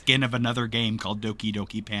reskin of another game called Doki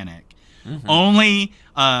Doki Panic. Only,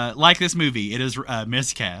 like this movie, it is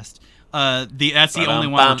miscast. That's the only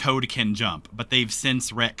one where Toad can jump, but they've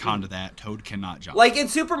since retconned that. Toad cannot jump. Like in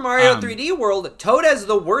Super Mario 3D World, Toad has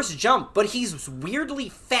the worst jump, but he's weirdly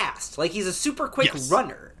fast. Like he's a super quick Yes.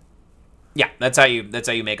 runner. Yeah, that's how you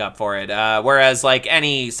make up for it. Whereas, like,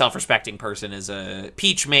 any self-respecting person is a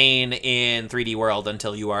Peach main in 3D World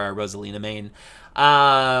until you are a Rosalina main.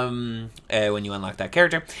 When you unlock that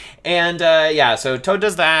character. And, so Toad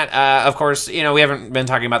does that. Of course, we haven't been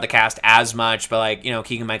talking about the cast as much, but, like,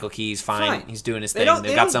 Keegan-Michael Key's fine. He's doing his thing.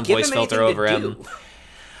 They've got some voice filter over him.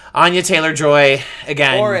 Anya Taylor-Joy,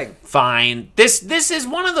 again, Boring. fine. This is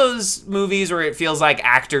one of those movies where it feels like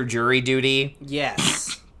actor jury duty,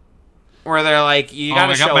 Yes. where they're like, you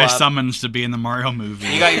gotta I show got my up. summons to be in the Mario movie.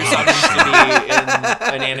 You got your summons to be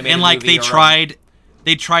in an animated and like movie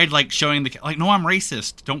they tried like showing no, I'm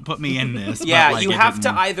racist. Don't put me in this. Yeah, but, like, you it have to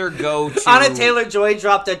didn't- either go to... Anna Taylor-Joy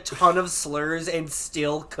dropped a ton of slurs and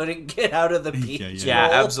still couldn't get out of the Peach Yeah,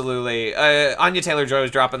 role. absolutely. Anya Taylor-Joy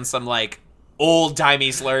was dropping some, like,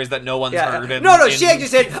 old-timey slurs that no one's heard in No, she actually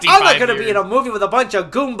said, 55 I'm not going to be years." in a movie with a bunch of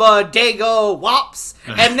Goomba, Dago, Wops.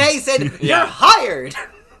 And they said, you're hired.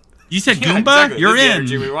 You said Yeah, Goomba, exactly. you're This is the in.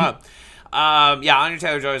 energy we want. Anya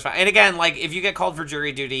Taylor-Joy is fine. And again, like, if you get called for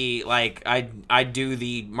jury duty, like, I'd do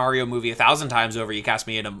the Mario movie 1,000 times over. You cast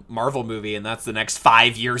me in a Marvel movie, and that's the next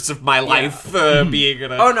 5 years of my life being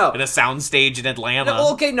in a soundstage in Atlanta.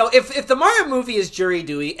 No, okay, no, if the Mario movie is jury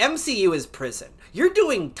duty, MCU is prison. You're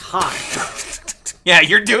doing time. Yeah,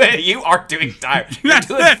 you are doing time. You're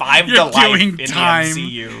doing 5 to life in the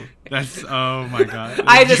MCU. That's, oh my god.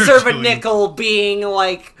 I deserve a nickel being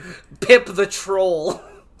like Pip the Troll.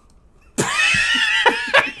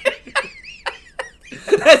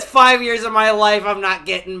 That's 5 years of my life I'm not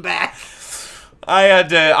getting back.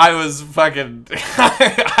 I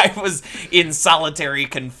was in solitary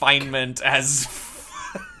confinement as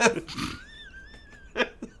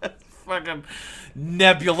fucking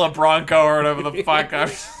Nebula Bronco or whatever the fuck. I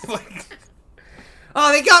was like,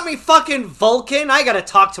 oh, they got me fucking Vulcan. I gotta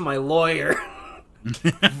talk to my lawyer.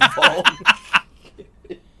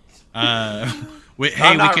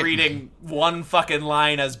 I'm not reading one fucking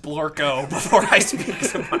line as Blorko before I speak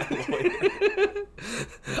to my lawyer.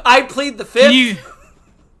 I plead the fifth.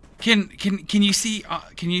 Can you see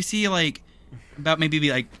like about maybe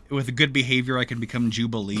be like with a good behavior I can become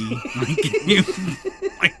Jubilee?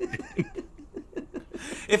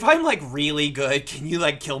 If I'm like really good, can you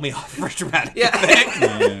like kill me off for dramatic Yeah.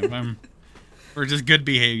 Yeah, or just good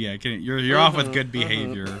behavior. Yeah, you're off with good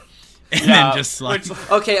behavior. And then just like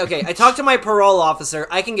Okay. I talked to my parole officer.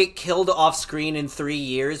 I can get killed off screen in 3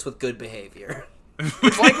 years with good behavior.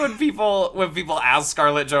 It's like when people ask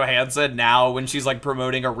Scarlett Johansson now when she's like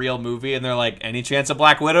promoting a real movie and they're like, any chance of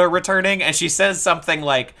Black Widow returning? And she says something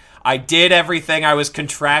like, I did everything I was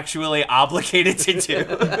contractually obligated to do.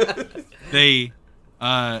 They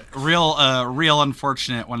real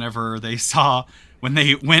unfortunate when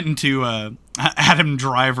they went into Adam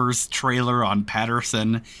Driver's trailer on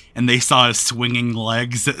Patterson and they saw his swinging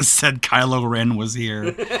legs that said Kylo Ren was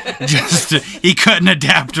here. He couldn't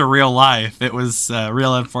adapt to real life. It was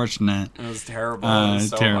real unfortunate. It was terrible. It was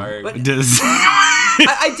so hard. But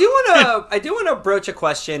I do want to broach a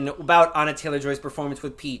question about Anna Taylor-Joy's performance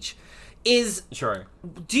with Peach. Sure.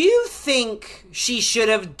 Do you think she should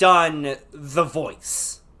have done the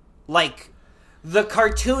voice? Like, the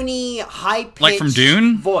cartoony, high-pitched like from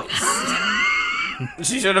Dune? voice.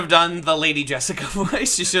 She should have done the Lady Jessica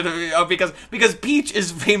voice. She should have, because Peach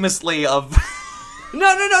is famously of...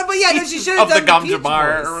 No, but yeah, she should have done the Peach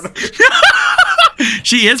Gamjabar. voice.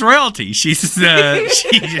 She is royalty. She's a Bene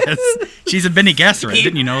Gesserit.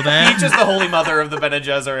 Didn't you know that? Peach is the holy mother of the Bene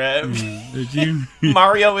Gesserit. Did you?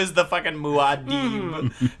 Mario is the fucking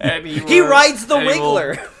Muad'Dib. And He rides the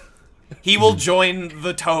Wiggler. He will join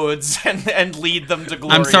the Toads and lead them to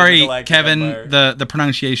glory. I'm sorry, in Kevin. Empire. The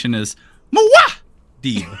pronunciation is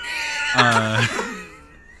Muad'Dib.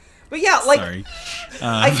 But yeah, like... Sorry.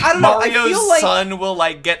 I don't know. I Mario's feel like son will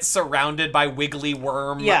like get surrounded by wiggly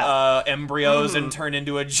worm embryos and turn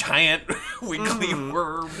into a giant wiggly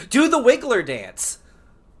worm. do the Wiggler dance.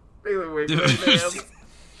 Wiggler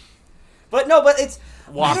But it's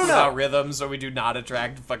Walk I don't know. without rhythm, so we do not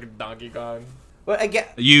attract fucking Donkey Kong. But again,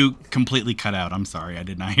 You completely cut out. I'm sorry. I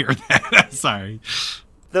did not hear that. Sorry.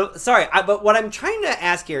 but what I'm trying to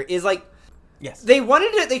ask here is like, Yes. they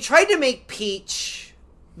tried to make Peach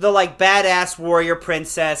the like badass warrior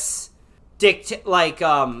princess, tactician,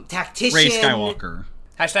 Rey Skywalker.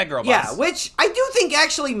 Hashtag girl boss. Yeah, which I do think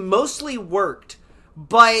actually mostly worked,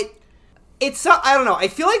 but it's not, I don't know. I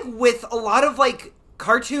feel like with a lot of like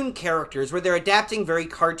cartoon characters where they're adapting very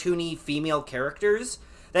cartoony female characters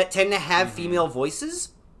that tend to have female voices,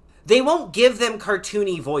 they won't give them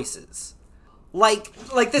cartoony voices. Like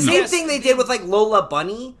the same thing they did with like Lola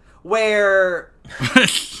Bunny, where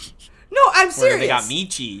no, I'm serious. Where they got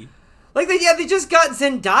Michi. Like they just got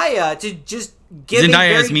Zendaya to just give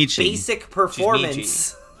Zendaya a as very Michi. basic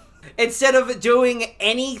performance instead of doing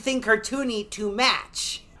anything cartoony to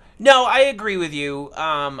match. No, I agree with you.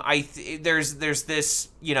 There's this,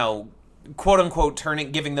 quote unquote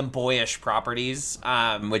giving them boyish properties,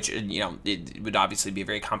 which it would obviously be a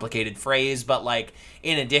very complicated phrase, but like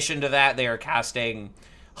in addition to that, they are casting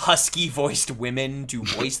husky voiced women to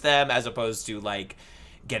voice them as opposed to like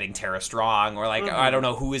getting Tara Strong or like I don't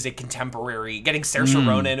know who is a contemporary, getting Saoirse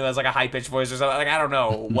Ronan who has like a high pitched voice or something. Like I don't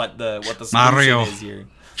know what the solution Mario. is here.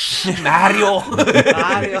 Mario.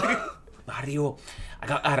 I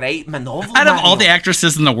got a right maneuver. Out of all the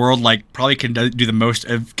actresses in the world, like probably can do the most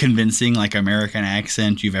convincing like American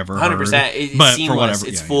accent you've ever heard. 100%. It's but seamless. for whatever,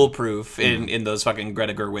 It's foolproof in those fucking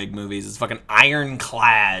Greta Gerwig movies. It's fucking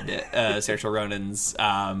ironclad Saoirse Ronan's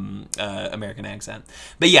American accent.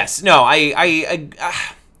 But yes, no, I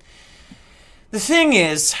the thing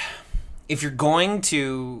is, if you're going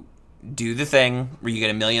to do the thing where you get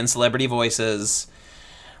a million celebrity voices,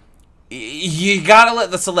 you gotta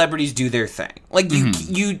let the celebrities do their thing. Like,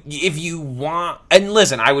 if you want, and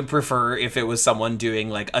listen, I would prefer if it was someone doing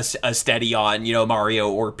like a steady on,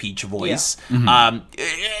 Mario or Peach voice. Yeah.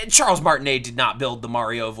 Charles Martinet did not build the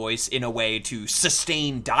Mario voice in a way to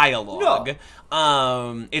sustain dialogue.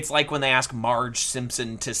 No. It's like when they ask Marge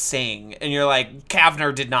Simpson to sing, and you're like,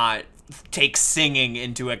 Kavner did not take singing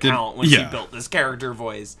into account when she built this character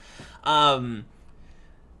voice.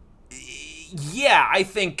 Yeah, I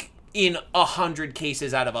think in 100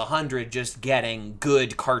 cases out of 100, just getting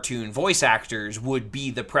good cartoon voice actors would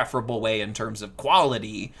be the preferable way in terms of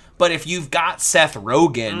quality. But if you've got Seth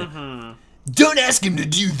Rogen, don't ask him to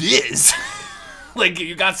do this. Like,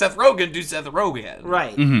 you got Seth Rogen, do Seth Rogen.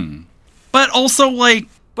 Right. But also, like...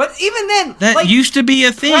 But even then... That like, used to be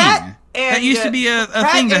a thing. That used to be a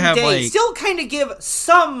thing to have, Day like... still kind of give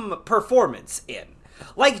some performance in.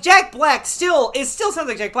 Like, Jack Black still sounds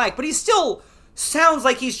like Jack Black, but he still sounds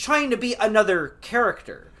like he's trying to be another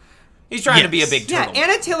character. He's trying to be a big turtle. Yeah,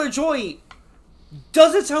 Anna Taylor-Joy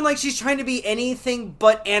doesn't sound like she's trying to be anything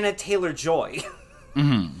but Anna Taylor-Joy.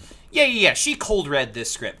 Yeah. She cold read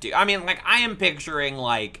this script, dude. I mean, like, I am picturing,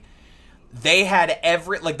 like, they had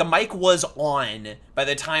the mic was on by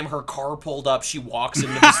the time her car pulled up. She walks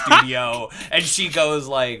into the studio and she goes,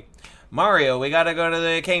 like, Mario, we gotta go to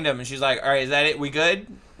the kingdom. And she's like, all right, is that it? We good?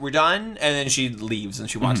 We're done? And then she leaves and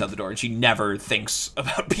she walks out the door and she never thinks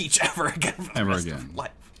about Peach ever again. Ever again.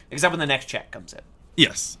 Life. Except when the next check comes in.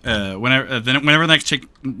 Yes. Whenever the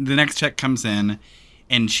next check comes in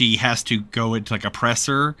and she has to go into, like, a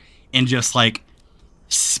presser and just, like,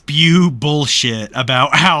 spew bullshit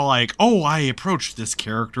about how, like, I approached this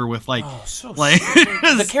character with, like... Oh, so like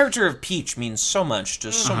the character of Peach means so much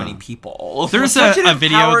to so many people. There's Such an a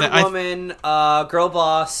video that woman, girl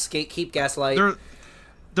boss, gatekeep, gaslight.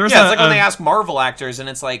 There's it's like when they ask Marvel actors, and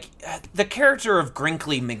it's like, the character of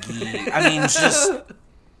Grinkly McGee, I mean, just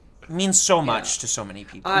means so much to so many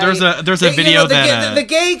people. There's a video that... The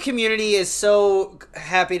gay community is so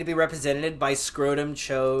happy to be represented by Scrotum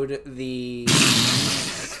Chode, the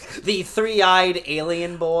three-eyed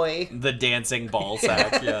alien boy. The dancing ball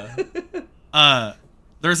sack, yeah.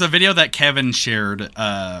 There's a video that Kevin shared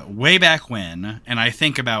way back when, and I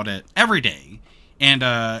think about it every day. And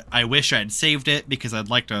I wish I'd saved it because I'd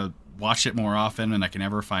like to watch it more often and I can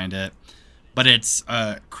never find it. But it's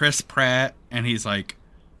Chris Pratt, and he's like,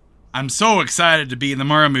 I'm so excited to be in the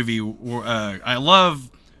Mario movie. I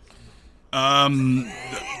love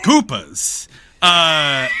Koopas.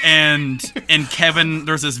 And Kevin,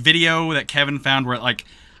 there's this video that Kevin found where, like,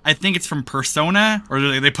 I think it's from Persona, or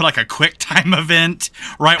they put, like, a quick time event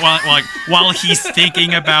right while he's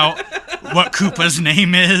thinking about what Koopa's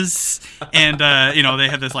name is, and they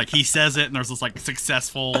have this, like, he says it, and there's this, like,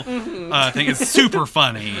 successful thing. It's super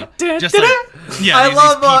funny. Just like, yeah, I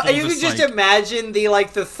love. these You people can just imagine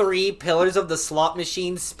the three pillars of the slot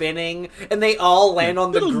machine spinning, and they all land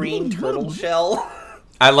on the green turtle shell.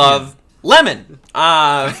 I love lemon.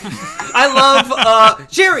 I love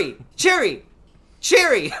cherry.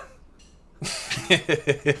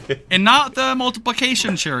 And not the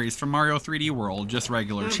multiplication cherries from Mario 3D World, just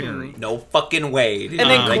regular cherry. No fucking way. Dude. And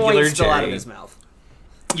then regular coins spill out of cherry. his mouth.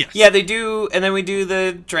 Yes. Yeah, they do, and then we do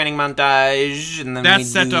the training montage, and then That's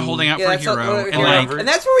set to holding out for a that's hero. and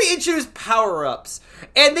that's where we introduce power-ups.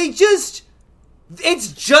 And it's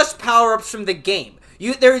just power-ups from the game.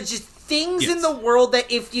 There are just things in the world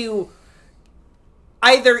that if you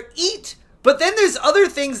either eat, but then there's other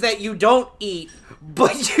things that you don't eat,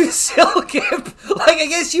 but you still get, like, I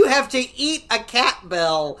guess you have to eat a cat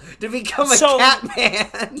bell to become a cat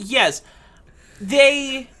man. Yes.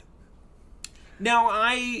 Now,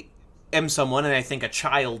 I am someone, and I think a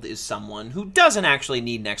child is someone, who doesn't actually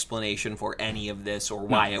need an explanation for any of this, or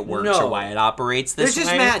why it works, or why it operates this way.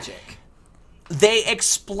 They're just magic. They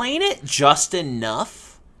explain it just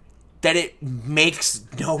enough that it makes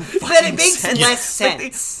no fucking That it makes sense. less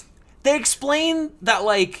sense. They explain that,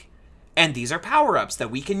 like, and these are power-ups that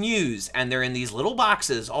we can use, and they're in these little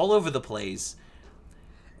boxes all over the place.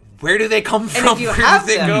 Where do they come from? And if you Where have do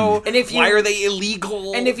they them, go? and if you, why are they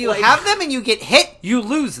illegal? And if you have them and you get hit, you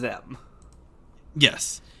lose them.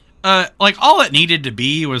 Yes. Like, all it needed to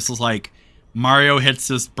be was, like, Mario hits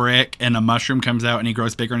this brick and a mushroom comes out and he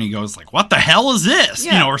grows bigger and he goes, like, what the hell is this?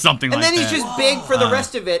 Yeah. Or something and like that. And then he's just big for the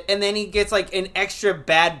rest of it, and then he gets, like, an extra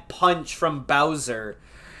bad punch from Bowser.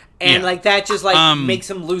 And, like, that just, like, makes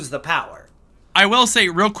him lose the power. I will say,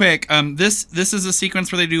 real quick, this is a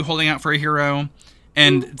sequence where they do holding out for a hero,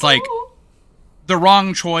 and it's, like, the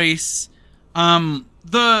wrong choice. The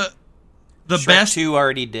Shrek best... 2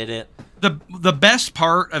 already did it. The best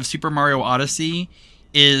part of Super Mario Odyssey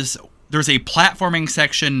is there's a platforming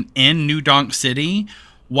section in New Donk City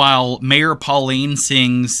while Mayor Pauline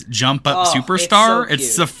sings "Jump Up Superstar."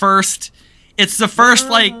 It's so It's the first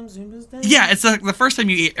like, yeah, it's the first time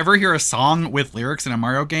you ever hear a song with lyrics in a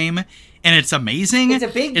Mario game, and it's amazing. It's a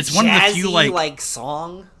big, it's one jazzy, of the few like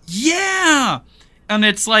song. Yeah, and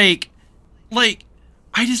it's like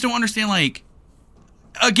I just don't understand. Like,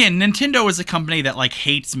 again, Nintendo is a company that like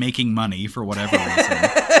hates making money for whatever reason.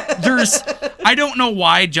 I don't know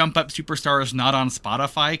why Jump Up Superstar is not on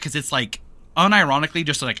Spotify, because it's like unironically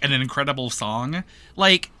just like an incredible song.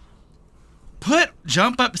 Like, put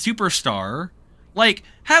Jump Up Superstar, like,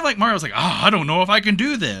 have like Mario's like, I don't know if I can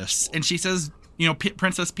do this, and she says,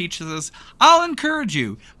 Princess Peach says, I'll encourage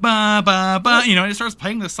you, ba ba ba, and it starts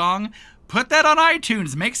playing the song. Put that on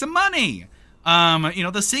iTunes, make some money.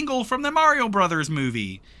 The single from the Mario Brothers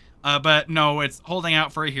movie. But no, it's Holding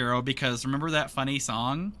Out for a Hero, because remember that funny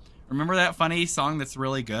song? Remember that funny song that's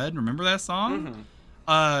really good? Remember that song?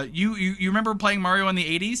 Mm-hmm. You remember playing Mario in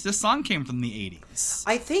the 80s? This song came from the 80s.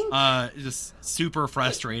 I think... just super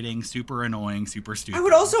frustrating, super annoying, super stupid. I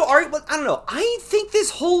would also argue, but I don't know. I think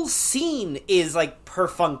this whole scene is, like,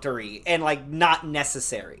 perfunctory and, like, not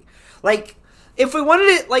necessary. Like, if we wanted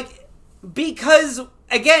it, like... Because,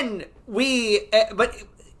 again, but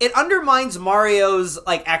it undermines Mario's,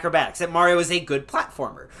 like, acrobatics, that Mario is a good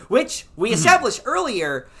platformer, which we established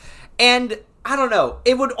earlier, and, I don't know,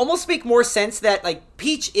 it would almost make more sense that, like,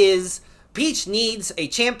 Peach needs a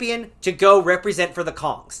champion to go represent for the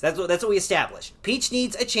Kongs. That's what we established. Peach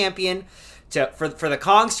needs a champion for the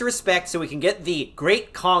Kongs to respect, so we can get the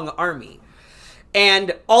Great Kong Army.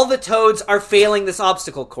 And all the Toads are failing this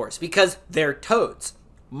obstacle course, because they're Toads.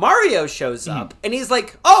 Mario shows up, and he's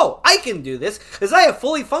like, oh, I can do this, because I have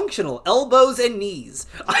fully functional elbows and knees.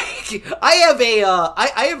 I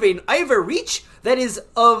have a reach that is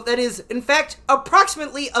in fact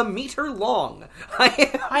approximately a meter long. I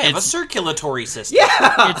have a circulatory system.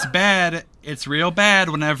 Yeah, it's bad. It's real bad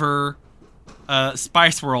whenever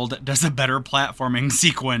Spice World does a better platforming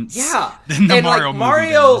sequence. Yeah, than the Mario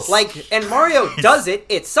movie does. And Mario does it.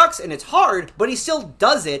 It sucks and it's hard, but he still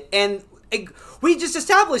does it. And we just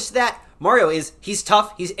established that Mario he's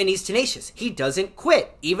tough, he's tenacious. He doesn't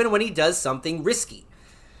quit, even when he does something risky.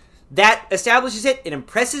 That establishes it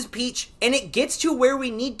impresses Peach, and it gets to where we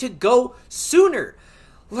need to go sooner.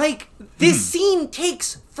 Like, this scene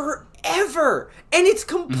takes forever, and it's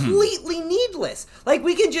completely needless. Like,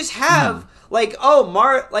 we can just have,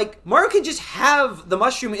 Mario can just have the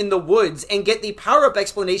mushroom in the woods and get the power-up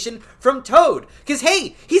explanation from Toad. Because,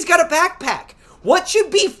 hey, he's got a backpack. What should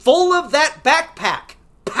be full of that backpack?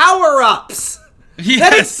 Power-ups! Yes.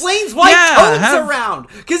 That explains why Toad's around.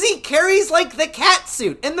 Because he carries, like, the cat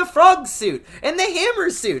suit, and the frog suit, and the hammer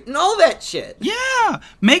suit, and all that shit. Yeah!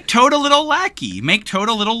 Make Toad a little lackey. Make Toad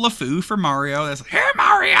a little LeFou for Mario. That's like, here,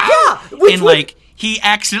 Mario! Yeah! He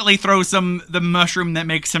accidentally throws the mushroom that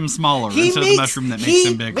makes him smaller instead of the mushroom that makes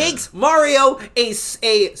him bigger. He makes Mario a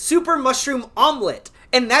super mushroom omelet,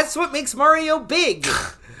 and that's what makes Mario big.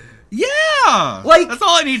 Yeah! Like, that's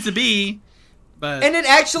all it needs to be. But and it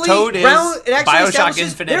actually Toad is BioShock their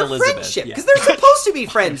Infinite Elizabeth. Friendship, because they're supposed to be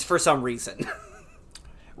friends for some reason.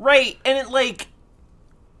 Right, and it, like,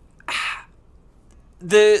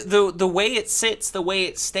 the way it sits, the way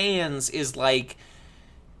it stands is, like,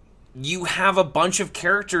 you have a bunch of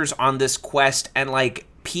characters on this quest, and, like,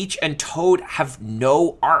 Peach and Toad have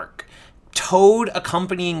no arc. Toad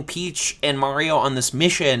accompanying Peach and Mario on this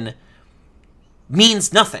mission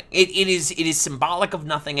means nothing. It is symbolic of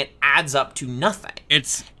nothing. It adds up to nothing.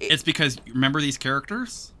 It's because, remember these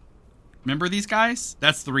characters? Remember these guys?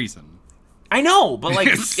 That's the reason. I know, but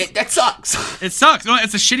like that sucks. It sucks. No,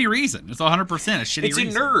 it's a shitty reason. It's 100% a shitty reason. It's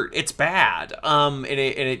inert. It's bad. And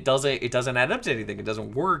it doesn't add up to anything. It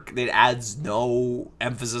doesn't work. It adds no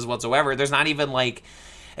emphasis whatsoever. There's not even, like,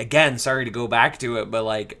 again, sorry to go back to it, but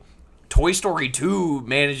like Toy Story 2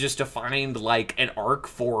 manages to find, like, an arc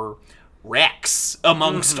for Rex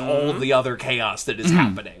amongst all the other chaos that is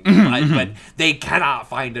happening, but they cannot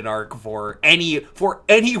find an arc for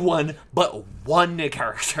anyone but one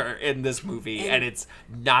character in this movie, and it's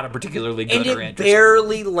not a particularly good or interesting. And it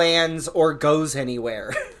barely lands or goes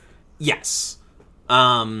anywhere. Yes,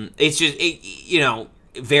 it's just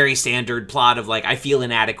very standard plot of, like, I feel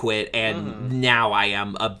inadequate, and now I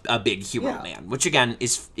am a big hero man, which again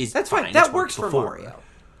is that's fine. That works for Mario.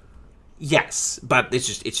 Yes, but it's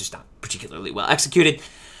just not particularly well executed.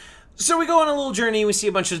 So we go on a little journey. We see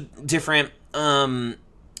a bunch of different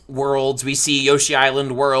worlds. We see Yoshi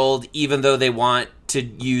Island World, even though they want to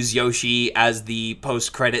use Yoshi as the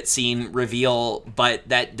post-credit scene reveal, but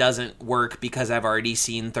that doesn't work because I've already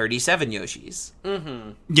seen 37 Yoshis.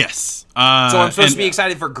 Yes. So I'm supposed to be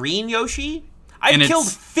excited for Green Yoshi? I've and killed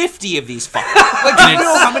it's- 50 of these fuckers. Like, do you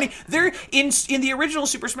know how many? There in the original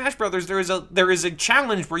Super Smash Brothers, there is a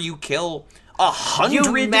challenge where you kill 100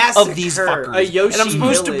 of these massacre fuckers, a Yoshi and I'm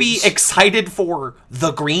supposed to be village. excited for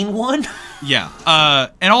the green one. Yeah.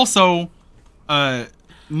 And also,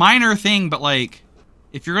 minor thing, but like,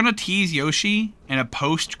 if you're gonna tease Yoshi in a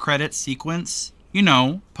post-credit sequence,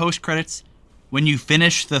 post-credits, when you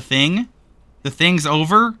finish the thing's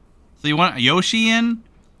over. So you want a Yoshi in?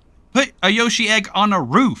 Put a Yoshi egg on a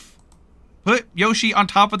roof. Put Yoshi on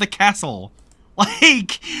top of the castle.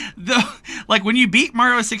 Like when you beat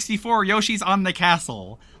Mario 64, Yoshi's on the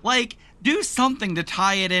castle. Like, do something to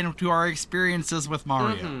tie it in to our experiences with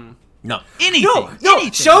Mario. No. Anything. No,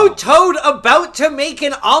 anything. show Toad about to make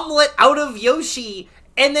an omelet out of Yoshi,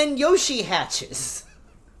 and then Yoshi hatches.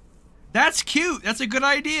 That's cute. That's a good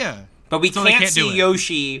idea. But we So they can't can't do see it.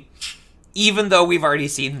 Yoshi, even though we've already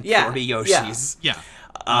seen 40 Yoshis. Yeah.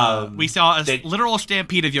 We saw a they- literal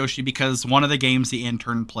stampede of Yoshi because one of the games the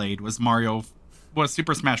intern played was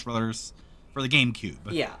Super Smash Brothers for the GameCube.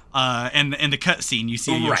 Yeah. And in the cutscene, you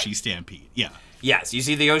see a Yoshi Right. stampede. Yeah. Yes, you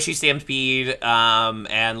see the Yoshi Stampede,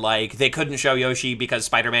 and, like, they couldn't show Yoshi because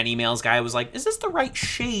Spider-Man emails guy was like, is this the right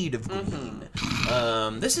shade of green?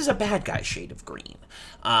 This is a bad guy shade of green.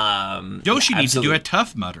 Yoshi needs to do a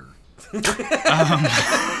Tough Mudder.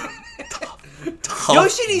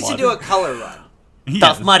 Yoshi needs to do a color run.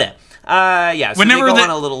 Tough Mudder. Yeah, so Whenever they go the- on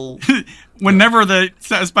a little... Whenever the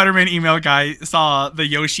Spider-Man email guy saw the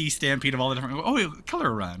Yoshi stampede of all the different,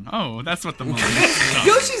 color run. Oh, that's what the millennials.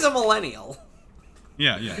 Yoshi's a millennial.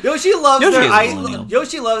 Yeah. Yoshi loves Yoshi their is a millennial.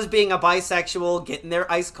 Yoshi loves being a bisexual, getting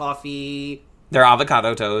their iced coffee. Their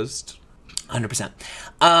avocado toast.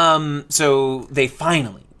 100%. So they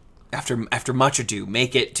finally, after much ado,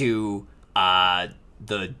 make it to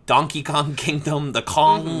the Donkey Kong Kingdom, the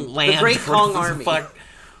Kong Land. The Great Kong whatever the Army. fuck.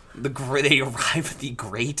 They arrive at the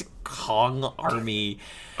Great Kong Army,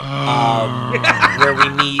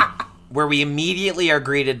 where we immediately are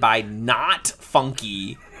greeted by not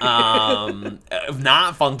Funky Kong,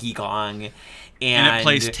 And it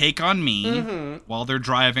plays "Take on Me" while they're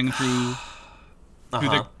driving through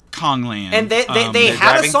the Kongland. And they had a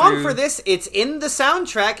driving song through- for this. It's in the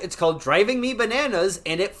soundtrack. It's called "Driving Me Bananas,"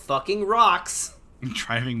 and it fucking rocks.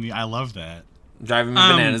 driving me. I love that. driving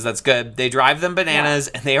them bananas. That's good. They drive them bananas,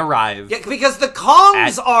 and they arrive. Yeah, because the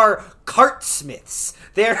Kongs At- are cartsmiths.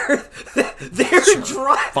 They're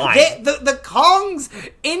Fine. the Kongs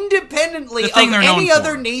independently The of thing they're known any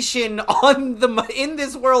other for. nation in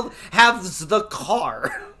this world has the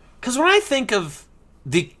car. Because when I think of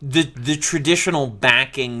the traditional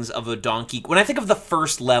backings of a when I think of the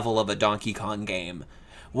first level of a Donkey Kong game,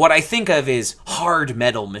 what I think of is hard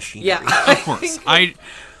metal machinery. Yeah, Of course.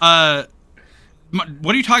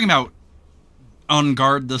 What are you talking about? On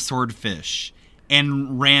Guard the Swordfish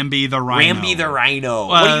and Rambi the Rhino. Rambi the Rhino.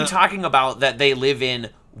 What are you talking about that they live in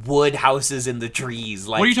wood houses in the trees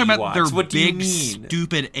like What are you talking about? Ewoks? They're What do you big, mean?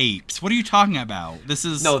 stupid apes. What are you talking about? This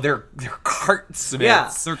is No, they're cartsmiths.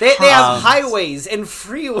 yeah. They're They have Kongs. highways and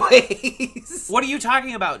freeways. What are you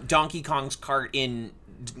talking about? Donkey Kong's cart in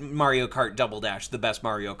Mario Kart Double Dash, the best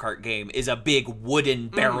Mario Kart game, is a big wooden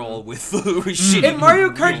barrel with shit. In Mario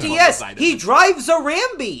Kart wheels DS, on the side of he it. drives a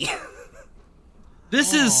Rambi.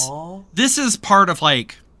 This is part of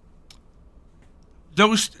like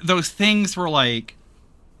those things where like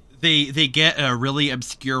they get a really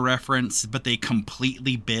obscure reference, but they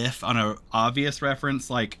completely biff on a obvious reference.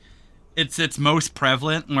 Like it's most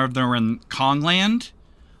prevalent where they're in Kongland.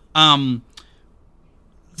 So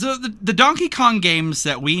the Donkey Kong games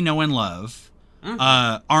that we know and love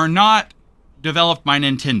are not developed by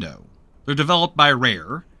Nintendo. They're developed by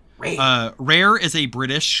Rare. Rare is a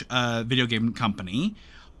British video game company,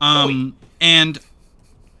 and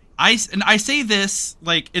I say this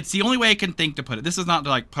like it's the only way I can think to put it. This is not to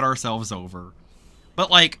like put ourselves over, but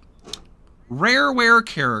like Rareware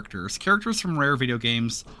characters from Rare video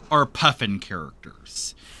games are puffin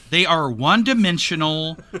characters. They are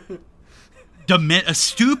one-dimensional,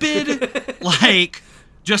 stupid, like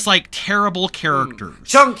just like terrible characters.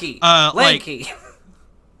 Chunky, like- lanky.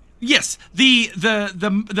 Yes, the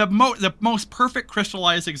most perfect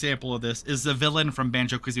crystallized example of this is the villain from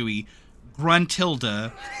Banjo-Kazooie,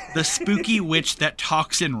 Gruntilda, the spooky witch that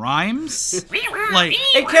talks in rhymes. Like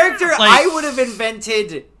A character Like- I would have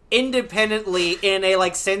invented independently in a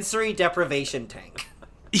like sensory deprivation tank.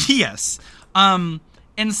 yes. And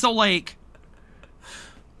so like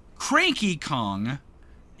Cranky Kong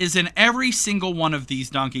is in every single one of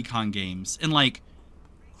these Donkey Kong games. And, like,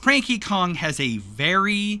 Cranky Kong has a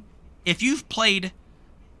very... If you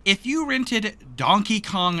rented Donkey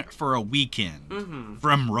Kong for a weekend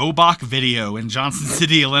from Roebuck Video in Johnson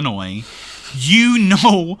City, Illinois, you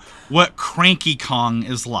know what Cranky Kong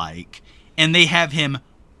is like. And they have him...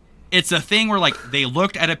 It's a thing where, like, they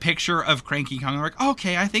looked at a picture of Cranky Kong and they're like,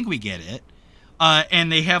 okay, I think we get it.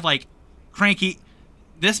 And they have, like, Cranky...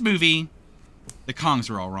 This movie, the Kongs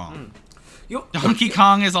are all wrong. Donkey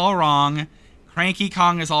Kong is all wrong. Cranky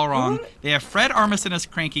Kong is all wrong. They have Fred Armisen as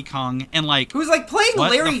Cranky Kong, and like who's like playing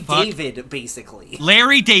what Larry the fuck? David, basically.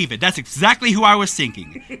 Larry David. That's exactly who I was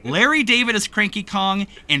thinking. Larry David is Cranky Kong,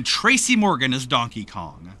 and Tracy Morgan is Donkey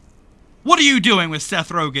Kong. What are you doing with Seth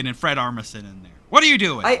Rogen and Fred Armisen in there? What are you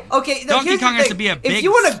doing? Donkey Kong has to be a big, if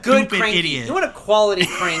you want a good stupid cranky, idiot. you want a quality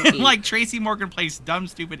cranky. Like Tracy Morgan plays dumb,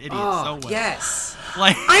 stupid idiots so well. Yes.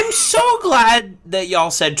 Like I'm so glad that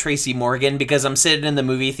y'all said Tracy Morgan, because I'm sitting in the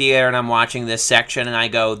movie theater and I'm watching this section and I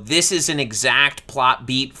go, this is an exact plot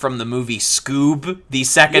beat from the movie Scoob, the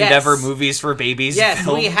second ever Movies for Babies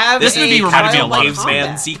film. We have This movie reminded me a lot of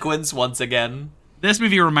caveman sequence once again. This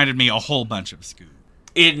movie reminded me a whole bunch of Scoob.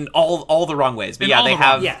 In all the wrong ways. But In yeah, all they the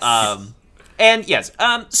wrong- have and yes,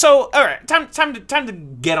 so all right, time to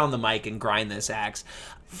get on the mic and grind this axe.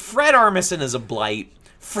 Fred Armisen is a blight.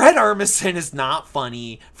 Fred Armisen is not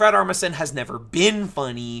funny. Fred Armisen has never been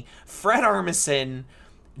funny. Fred Armisen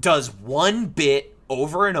does one bit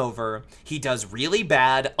over and over. He does really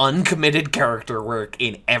bad, uncommitted character work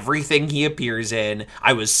in everything he appears in.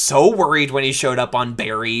 I was so worried when he showed up on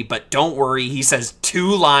Barry, but don't worry, he says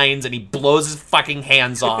 2 lines and he blows his fucking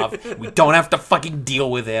hands off. We don't have to fucking deal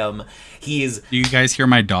with him. He's... Do you guys hear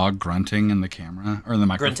my dog grunting in the camera or in the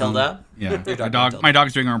microphone? Gruntilda? Yeah, Your dog Gruntilda. my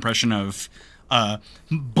dog's doing an impression of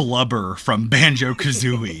Blubber from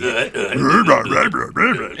Banjo-Kazooie.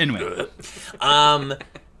 Anyway.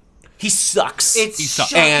 He sucks. It's sucks.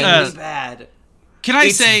 shockingly bad. Can I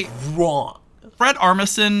It's say, wrong. Fred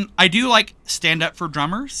Armisen, I do like Stand Up for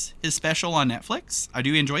Drummers, his special on Netflix. I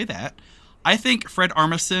do enjoy that. I think Fred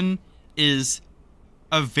Armisen is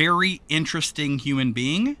a very interesting human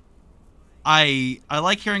being. I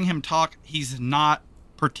like hearing him talk. He's not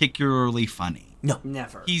particularly funny. No.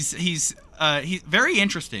 Never. He's very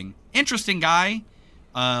interesting. Interesting guy.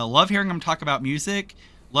 Love hearing him talk about music.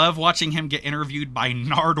 Love watching him get interviewed by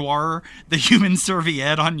Nardwar, the human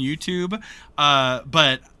serviette on YouTube.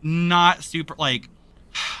 But not super, like,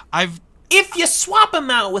 If you swap him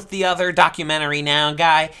out with the other documentary now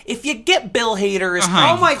guy, if you get Bill Hader as Cranky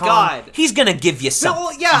Oh my Kong, God. he's gonna give you No, something.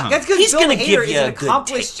 well, yeah, that's because He's Bill gonna Hader give is you an a good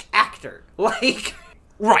accomplished actor. Like,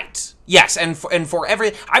 Right. Yes, and for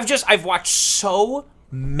every I've watched so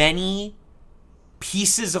many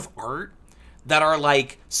pieces of art that are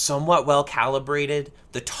like somewhat well calibrated.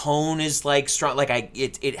 The tone is like strong, like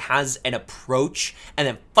it has an approach, and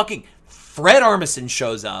then fucking Fred Armisen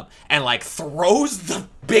shows up and like throws the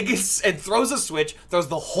biggest and throws a switch, throws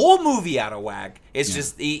the whole movie out of whack. It's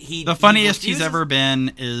just he the funniest he he's ever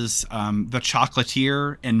been is the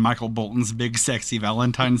chocolatier in Michael Bolton's Big Sexy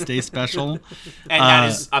Valentine's Day special. And that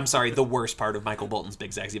is, I'm sorry, the worst part of Michael Bolton's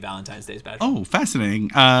Big Sexy Valentine's Day special. Oh, fascinating.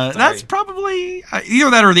 That's probably either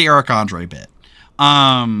that or the Eric Andre bit.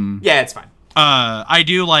 Yeah, it's fine. I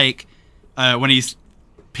do like when he's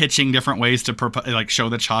pitching different ways to show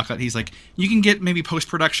the chocolate. He's like, you can get maybe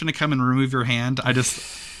post-production to come and remove your hand. I just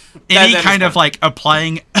any that kind is of like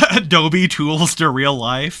applying Adobe tools to real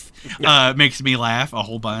life makes me laugh a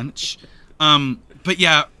whole bunch. But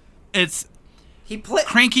yeah, it's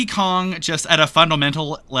Cranky Kong just at a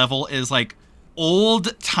fundamental level is like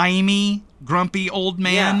old-timey grumpy old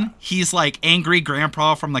man. Yeah. He's like angry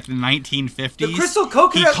grandpa from like the 1950s. the Crystal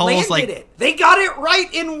Coconut landed it. They got it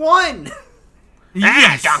right in one.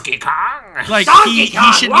 Yes. Donkey Kong! Like Donkey he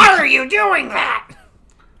Kong, should why be, are you doing that?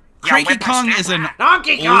 Cranky Kong is an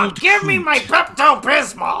Donkey Kong, old give me coot. my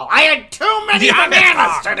Pepto-Bismol! I had too many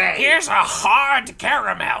bananas today! Here's a hard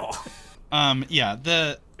caramel! Yeah,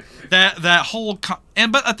 that whole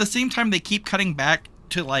but at the same time they keep cutting back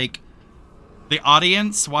to like the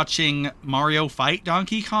audience watching Mario fight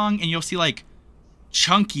Donkey Kong, and you'll see like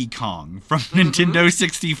Chunky Kong from Nintendo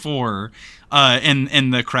 64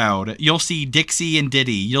 in the crowd. You'll see Dixie and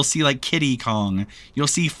Diddy. You'll see like Kiddy Kong. You'll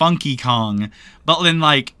see Funky Kong. But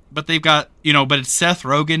they've got, but it's Seth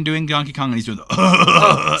Rogen doing Donkey Kong, and he's doing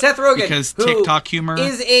Seth Rogen, because who TikTok humor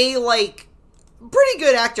is a like pretty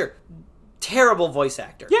good actor, terrible voice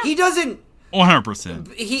actor. Yeah. He doesn't.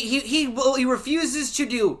 100%. He refuses to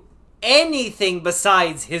do anything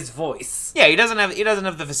besides his voice. Yeah, he doesn't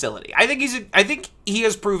have the facility. I think he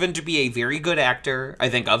has proven to be a very good actor. I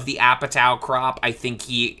think of the Apatow crop, I think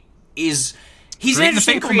he's an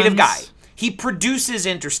interesting creative guy. He produces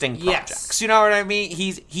interesting projects. Yes. You know what I mean?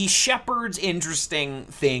 He shepherds interesting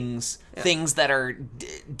things, things that are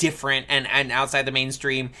different and outside the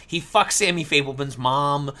mainstream. He fucks Sammy Fableman's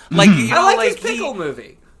mom. Like, you know, I like his Pickle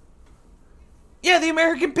movie. Yeah, The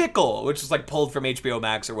American Pickle, which is like pulled from HBO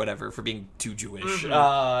Max or whatever for being too Jewish.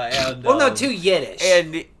 Too Yiddish.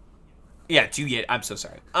 And yeah, too Yiddish. I'm so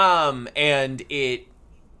sorry.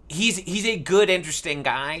 He's a good, interesting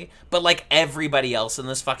guy, but like everybody else in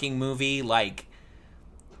this fucking movie, like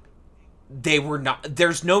they were not.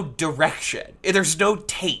 There's no direction. There's no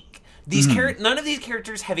take. These none of these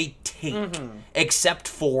characters have a take except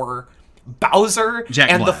for Bowser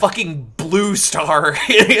Jack and Black. the fucking blue star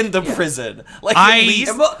in the prison. Like at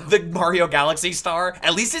least the Mario Galaxy star.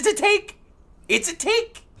 At least it's a take. It's a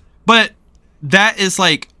take. But that is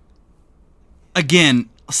like, again,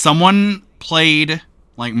 someone played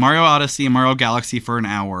like Mario Odyssey and Mario Galaxy for an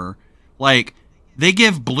hour. Like, they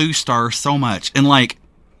give Blue Star so much. And like,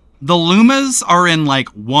 the Lumas are in like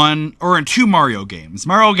in two Mario games,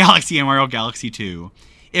 Mario Galaxy and Mario Galaxy 2.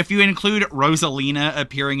 If you include Rosalina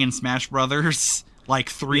appearing in Smash Brothers, like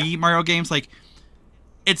 3 Mario games, like,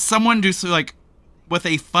 it's someone just like with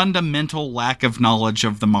a fundamental lack of knowledge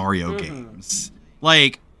of the Mario games.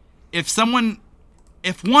 Like, if one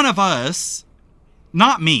of us,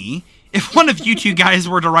 not me, if one of you two guys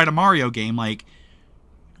were to write a Mario game, like,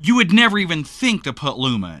 you would never even think to put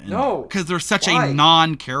Luma in. No. Because they're such a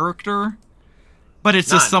non-character. But it's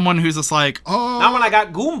just someone who's just like, oh. Not when I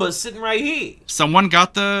got Goombas sitting right here. Someone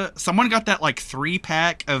got that like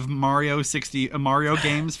 3-pack of Mario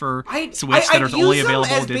games for Switch that are only available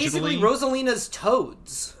as digitally. Basically Rosalina's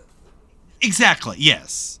Toads. Exactly.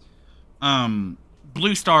 Yes.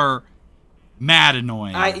 Blue Star, mad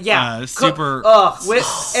annoying. Super.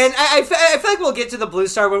 And I feel like we'll get to the Blue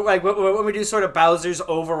Star when we do sort of Bowser's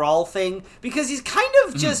overall thing, because he's kind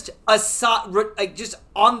of just just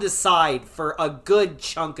on the side for a good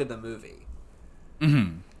chunk of the movie.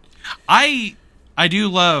 I do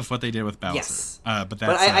love what they did with Bowser. Yes. But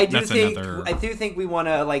I do another. think we want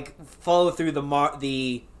to like follow through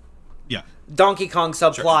the Yeah. Donkey Kong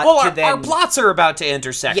subplot. Well, to our plots are about to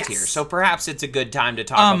intersect Yes. here, so perhaps it's a good time to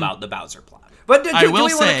talk about the Bowser plot. But do we will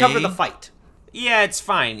want to say- cover the fight? Yeah, it's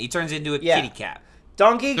fine. He turns into a kitty cat.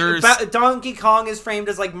 Donkey There's- Donkey Kong is framed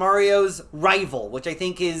as like Mario's rival, which I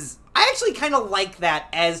think is I actually kind of like that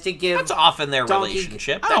as to give That's often their Donkey-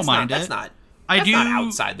 relationship. I don't That's mind not, it. That's not. I That's do- not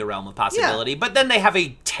outside the realm of possibility. But then they have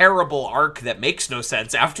a terrible arc that makes no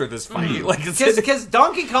sense after this fight. Like because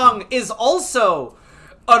Donkey Kong is also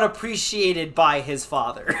unappreciated by his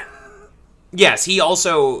father. yes, he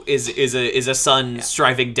also is a son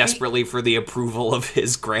striving desperately for the approval of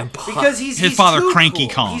his grandpa. Because His he's father, too Cranky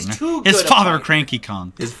cool. Kong. He's too His good father, at fighting. Cranky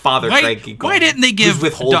Kong. his father, Cranky Kong. Why didn't they give who's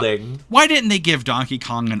withholding? Why didn't they give Donkey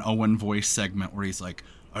Kong an Owen voice segment where he's like,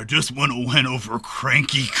 "I just want to win over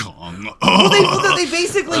Cranky Kong." Well, they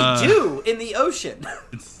basically do in the ocean.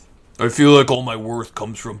 I feel like all my worth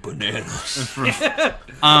comes from bananas.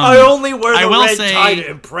 I only wear I the will red say- tie to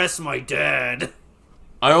impress my dad.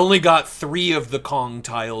 I only got 3 of the Kong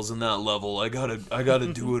tiles in that level. I gotta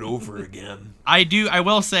do it over again. I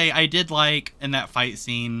will say I did like in that fight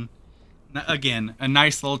scene, again, a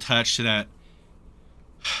nice little touch to that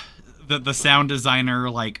the sound designer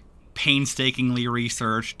like painstakingly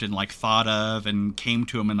researched and like thought of and came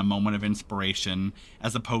to him in a moment of inspiration,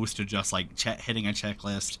 as opposed to just like hitting a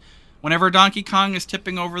checklist. Whenever Donkey Kong is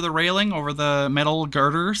tipping over the railing, over the metal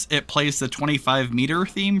girders, it plays the 25-meter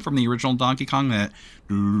theme from the original Donkey Kong. That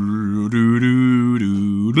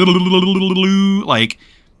like,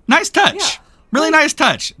 nice touch, Yeah. really nice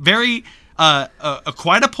touch. Very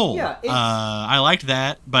quite a pull. Yeah, I liked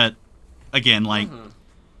that, but again, like,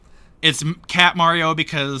 it's Cat Mario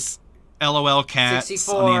because LOL cats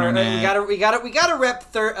 64. on the internet. We gotta rep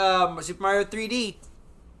Super Mario 3D.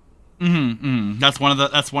 That's one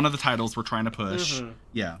of the titles we're trying to push.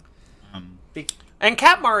 Yeah. And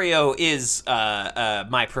Cat Mario is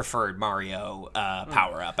my preferred Mario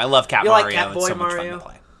power up. I love Cat You Mario. like Cat it's so Boy much Mario? fun to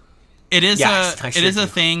play. It is Yes, I it sure is a do.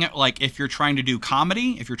 thing, like, if you're trying to do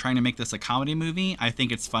comedy, if you're trying to make this a comedy movie, I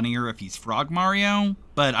think it's funnier if he's Frog Mario,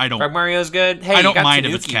 but I don't. Frog Mario's good. Hey, I you don't got mind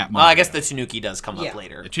Tanuki. if it's Cat Well, I guess Mario. the Tanuki does come Yeah. up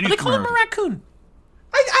later. The But Tanuki they call him a Mario. raccoon.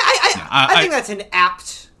 I think that's an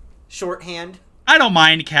apt shorthand. I don't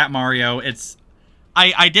mind Cat Mario.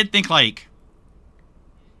 I did think, like,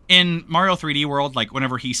 in Mario 3D World, like,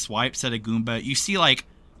 whenever he swipes at a Goomba, you see, like,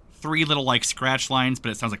 3 little, like, scratch lines,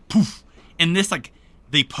 but it sounds like poof. In this, like,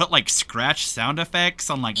 they put like scratch sound effects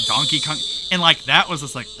on like Donkey Kong, and like that was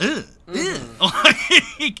just like, ugh.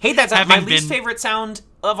 Like, Hey, that's my having least been- favorite sound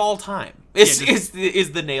of all time. Is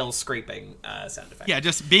the nail scraping sound effect? Yeah,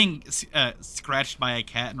 just being scratched by a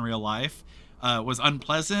cat in real life was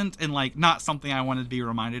unpleasant and like not something I wanted to be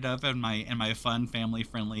reminded of in my fun,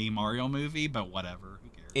 family-friendly Mario movie. But whatever, who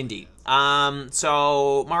cares? Indeed.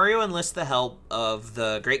 So Mario enlists the help of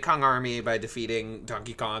the Great Kong Army by defeating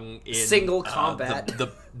Donkey Kong in Single combat.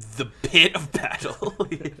 The pit of battle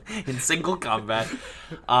in single combat. 2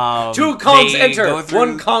 Kongs they enter, go through-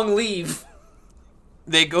 1 Kong leave.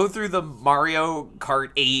 They go through the Mario Kart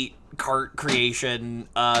 8 kart creation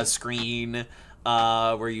screen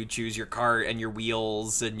where you choose your kart and your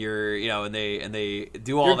wheels and your, and they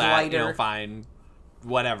do all Your that, glider. fine,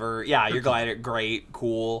 whatever. Yeah, your glider, great,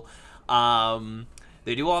 cool.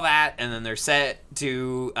 They do all that, and then they're set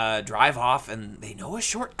to drive off, and they know a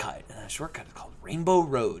shortcut, and that shortcut is called Rainbow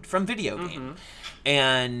Road from video game.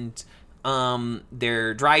 And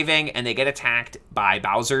they're driving, and they get attacked by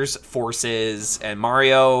Bowser's forces, and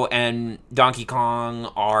Mario and Donkey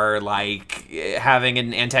Kong are like having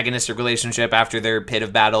an antagonistic relationship after their pit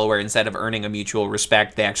of battle, where instead of earning a mutual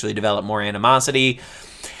respect, they actually develop more animosity.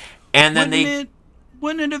 And then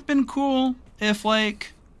Wouldn't it have been cool if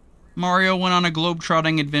like Mario went on a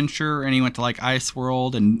globe-trotting adventure and he went to like Ice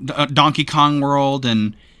World and Donkey Kong World,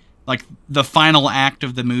 and like the final act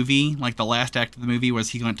of the movie, like the last act of the movie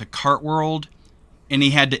was he went to Kart World and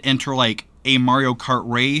he had to enter like a Mario Kart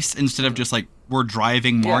race instead of just like we're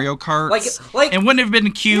driving Mario Karts. Like and wouldn't it have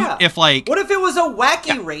been cute if like what if it was a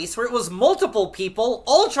wacky race where it was multiple people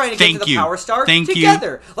all trying to get to the Power Star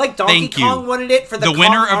together? Like Donkey Kong wanted it for the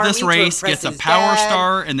winner Kong of this Army to race impress gets a his Power dad.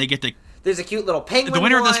 Star, and they get to. There's a cute little penguin. The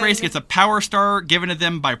winner of this one. race gets a Power Star given to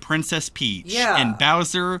them by Princess Peach. Yeah. And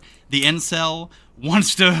Bowser, the incel,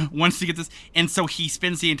 wants to get this, and so he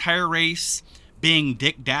spends the entire race being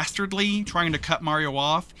Dick Dastardly, trying to cut Mario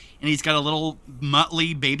off, and he's got a little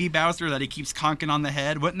muttly baby Bowser that he keeps conking on the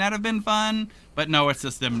head. Wouldn't that have been fun? But no, it's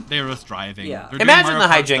just them. They're just driving. Yeah. They're doing imagine the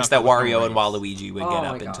Mario Kart hijinks stuff that with the Wario and race. Waluigi would Oh get my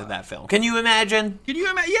up into God. that film. Can you imagine? Can you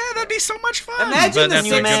imagine? Yeah, that'd be so much fun. Imagine But the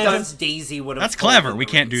that's like- Simpsons Daisy would have. That's clever. We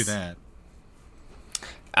can't do that.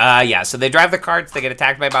 So they drive the carts, they get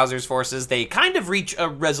attacked by Bowser's forces, they kind of reach a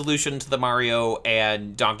resolution to the Mario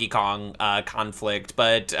and Donkey Kong conflict,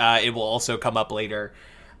 but it will also come up later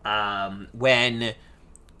when...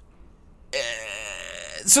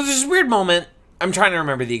 so there's this weird moment, I'm trying to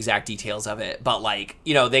remember the exact details of it, but like,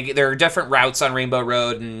 there are different routes on Rainbow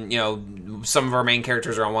Road, and, some of our main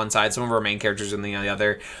characters are on one side, some of our main characters are on the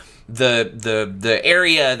other. The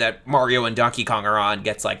area that Mario and Donkey Kong are on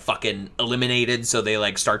gets like fucking eliminated, so they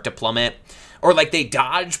like start to plummet, or like they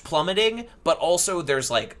dodge plummeting, but also there's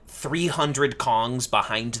like 300 Kongs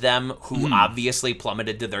behind them who obviously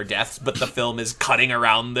plummeted to their deaths, but the film is cutting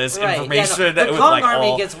around this information. The with, Kong like, Army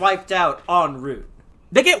all- gets wiped out en route.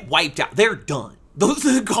 They get wiped out. They're done.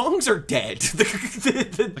 The Kongs are dead. The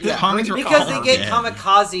Kongs are Because all they get dead.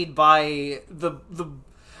 kamikazed by the.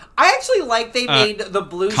 I actually like they made the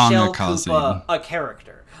blue shell kamikaze. Koopa a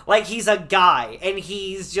character. Like he's a guy, and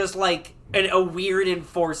he's just like a weird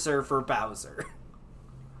enforcer for Bowser.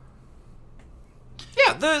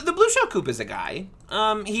 Yeah, the blue shell Koopa is a guy.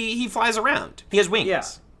 He flies around. He has wings. Yeah,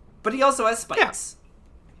 but he also has spikes.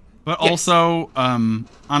 But also,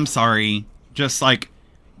 I'm sorry, just like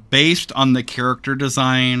based on the character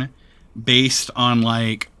design, based on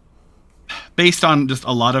just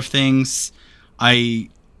a lot of things,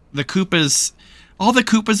 the Koopas, all the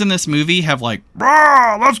Koopas in this movie have like,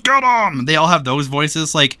 "Rah, let's get 'em!" They all have those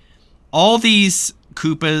voices. Like, all these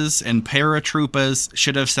Koopas and paratroopas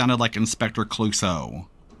should have sounded like Inspector Clouseau.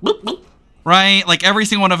 Right? Like, every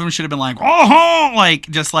single one of them should have been like, oh, like,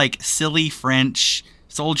 just like silly French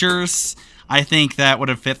soldiers. I think that would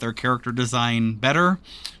have fit their character design better.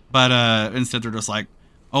 But instead they're just like,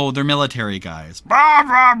 oh, they're military guys. Rah,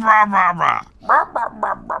 rah, rah, rah, rah.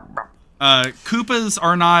 Koopas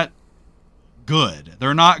are not good.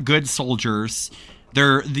 They're not good soldiers.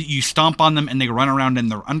 You stomp on them and they run around in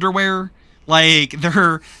their underwear. Like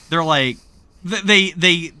they're like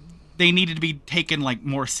they needed to be taken like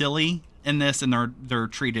more silly in this, and they're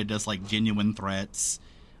treated as like genuine threats.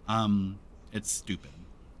 It's stupid.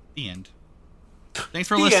 The end. Thanks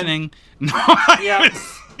for listening. Yeah.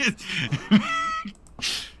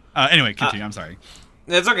 Anyway, continue. I'm sorry.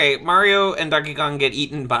 That's okay. Mario and Donkey Kong get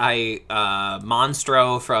eaten by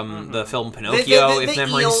Monstro from the film Pinocchio, if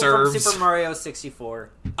memory eel serves. from Super Mario 64.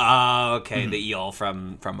 Okay, the eel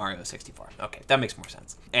from Mario 64. Okay, that makes more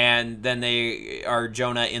sense. And then they are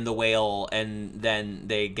Jonah in the whale, and then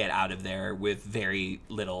they get out of there with very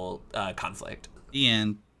little conflict. The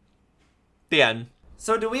end. The end.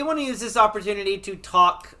 So do we want to use this opportunity to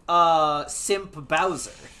talk Simp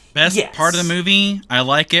Bowser? Best Yes. part of the movie, I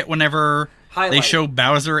like it whenever they Highlight. show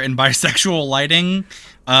Bowser in bisexual lighting.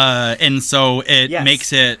 And so it Yes.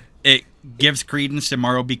 makes it gives credence to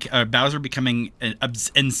Bowser becoming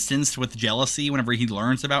incensed with jealousy whenever he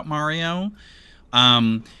learns about Mario.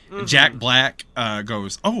 Jack Black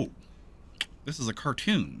goes, "Oh, this is a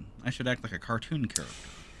cartoon. I should act like a cartoon character."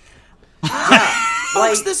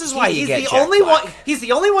 Folks, this is why you he's get the Jack only Black. one. He's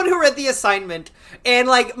the only one who read the assignment, and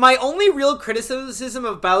like my only real criticism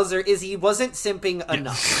of Bowser is he wasn't simping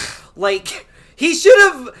enough. Like he should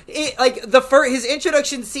have, his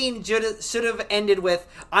introduction scene should have ended with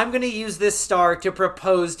 "I'm going to use this star to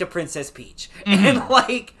propose to Princess Peach," and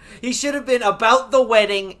like he should have been about the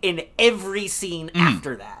wedding in every scene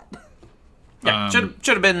after that. Yeah, should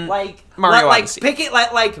have been Like Mario like Odyssey. picking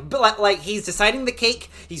like he's deciding the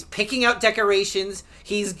cake, he's picking out decorations,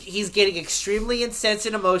 he's getting extremely incensed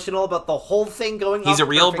and emotional about the whole thing going on. He's a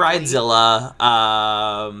real perfectly.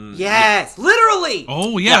 bridezilla. Yes, literally.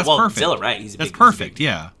 Oh yeah, that's well, perfect. Zilla, right? He's a That's big, perfect.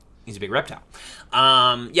 Yeah. He's a big reptile.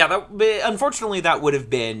 Unfortunately, that would have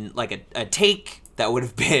been like a take. That would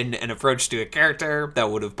have been an approach to a character.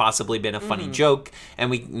 That would have possibly been a funny joke,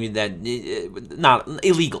 and not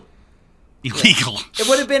illegal. Illegal. It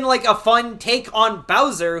would have been like a fun take on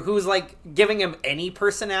Bowser, who's like giving him any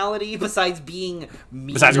personality besides being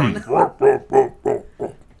mean. Besides going,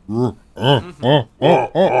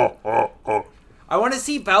 I want to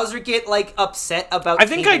see Bowser get like upset about. I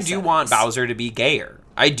think I table do want settings. Bowser to be gayer.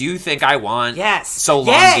 I do think I want Yes. So Long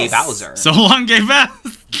Yes. Gay Bowser. So long, gay Beth.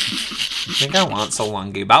 I think I want So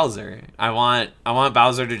Long Gay Bowser. I want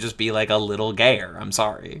Bowser to just be like a little gayer. I'm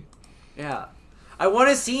sorry. Yeah, I want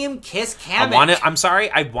to see him kiss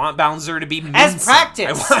Kamek. I want Bowser to be As mincing.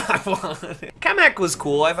 practice. Kamek was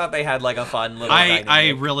cool. I thought they had like a fun little. I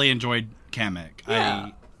dynamic. really enjoyed Kamek. Yeah.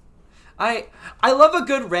 I love a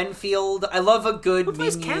good Renfield. I love a good Who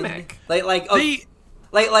plays minion. Kamek? They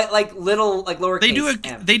little like lowercase. they do a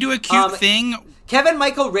M. they do a cute thing. Kevin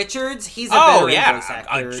Michael Richards. He's a Oh, veteran yeah. voice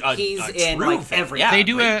actor. A He's true in like fan. everything.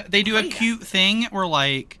 Yeah. They do a great cute thing where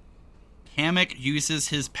like Kamek uses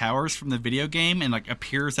his powers from the video game and like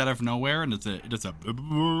appears out of nowhere and it's a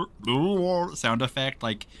sound effect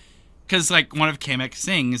like because like one of Kamek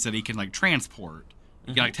sings that he can like transport,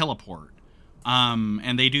 he can like teleport.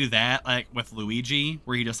 And they do that like with Luigi,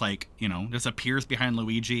 where he just like just appears behind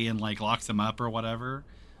Luigi and like locks him up or whatever.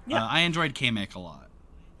 Yeah. I enjoyed Kamek a lot.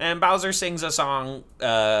 And Bowser sings a song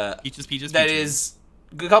Peaches. that is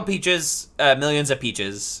called Peaches, Millions of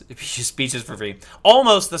Peaches. Peaches for free.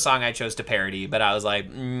 Almost the song I chose to parody, but I was like,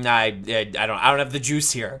 I don't have the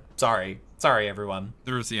juice here. Sorry, everyone.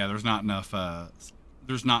 There's not enough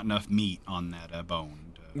meat on that bone.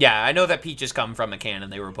 Yeah, I know that peaches come from a can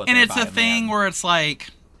and they were put And there it's by a thing man. where it's like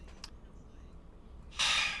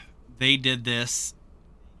they did this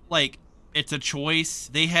like it's a choice.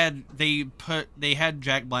 They had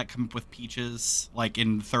Jack Black come up with Peaches like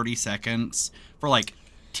in 30 seconds for like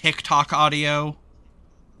TikTok audio.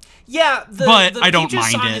 Yeah, But the I don't Peaches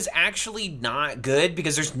mind song it. is actually not good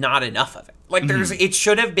because there's not enough of it. Like it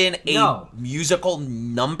should have been a musical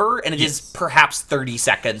number, and it is perhaps 30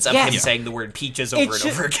 seconds of him saying the word peaches over and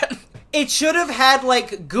over again. It should have had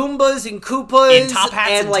like Goombas and Koopas In top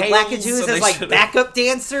hats and and like tails, Lakitus so as they like should've- backup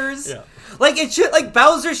dancers. Yeah. Like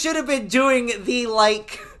Bowser should have been doing the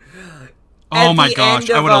like. Oh at my the gosh,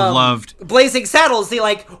 end I of, would have loved. Blazing Saddles. The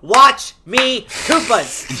like, watch me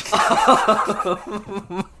Koopas.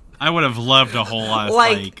 I would have loved a whole lot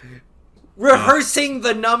Like, rehearsing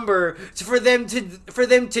the number for them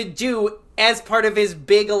to do as part of his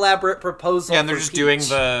big elaborate proposal. Yeah, and they're for just Peach. doing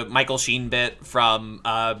the Michael Sheen bit from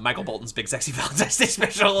Michael Bolton's Big Sexy Valentine's Day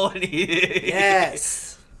special. And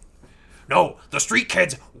Yes. No, the street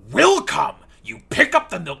kids will come. You pick up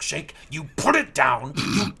the milkshake, you put it down,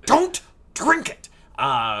 you don't drink it.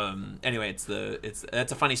 Anyway,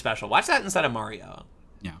 that's a funny special. Watch that instead of Mario.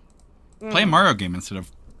 Yeah. Play a Mario game instead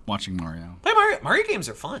of watching Mario. Play Mario. Mario games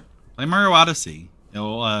are fun. Play Mario Odyssey.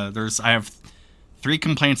 I have 3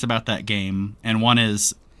 complaints about that game, and one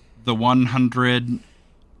is the 100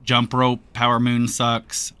 jump rope power moon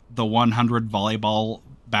sucks, the 100 volleyball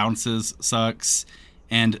bounces sucks,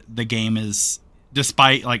 and the game is,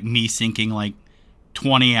 despite like me sinking like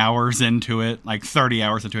 20 hours into it, like 30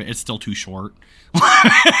 hours into it, it's still too short.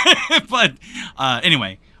 But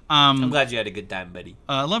anyway, I'm glad you had a good time, buddy.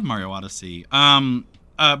 I love Mario Odyssey.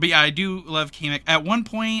 But yeah, I do love Kamek. At one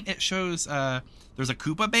point, it shows there's a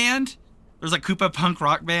Koopa band. There's a Koopa punk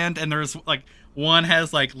rock band, and there's like one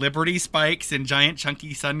has like Liberty spikes and giant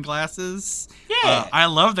chunky sunglasses. Yeah. I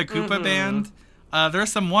love the Koopa band.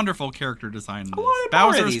 There's some wonderful character design in this. wanted more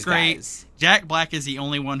of Bowser's these great. guys. Jack Black is the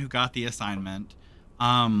only one who got the assignment.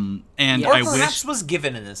 And Or I perhaps wish, was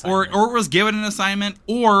given an assignment. or was given an assignment,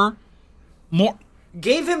 or more,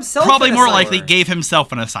 Gave himself probably an more assignment. likely gave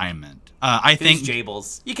himself an assignment. I think Who's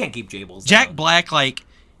Jables? You can't keep Jables. Jack down. Black, like,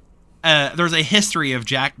 there's a history of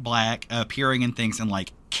Jack Black appearing in things and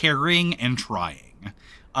like caring and trying.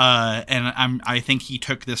 And I think he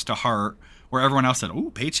took this to heart, where everyone else said, "Oh,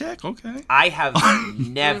 paycheck, okay." I have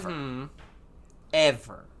never,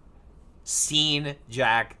 ever seen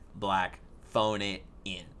Jack Black phone it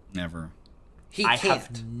in. Never. He I can't.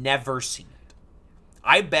 have never seen it.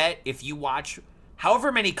 I bet if you watch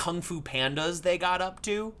however many Kung Fu Pandas they got up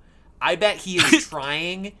to, I bet he is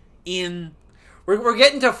trying in... We're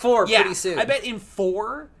getting to 4 Yeah, pretty soon. I bet in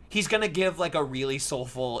 4, he's going to give, like, a really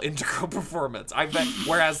soulful, integral performance. I bet,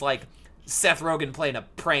 whereas, like, Seth Rogen playing a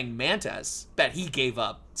praying mantis, bet he gave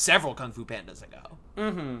up several Kung Fu Pandas ago.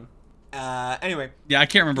 Mm-hmm. Anyway. Yeah, I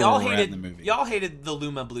can't remember where we're at in the movie. Y'all hated the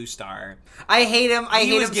Luma Blue Star. I hate him. I He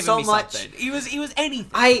hate was him giving so me much. something. He was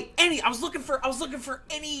anything. I was looking for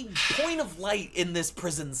any point of light in this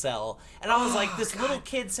prison cell, and I was like, this little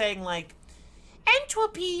kid saying like,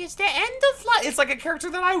 "Entropy is the end of life." It's like a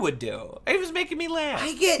character that I would do. It was making me laugh.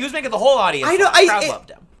 He was making the whole audience. I know, laugh. Crowd loved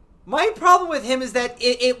him. My problem with him is that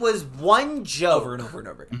it was one joke Over and over and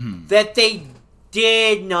over. that they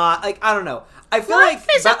did not like. I don't know. I feel Life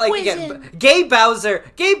like is a again, Gay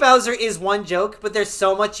Bowser is one joke, but there's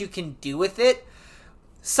so much you can do with it.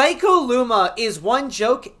 Psycho Luma is one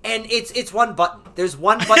joke, and it's one button. There's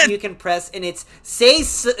one button you can press, and it's say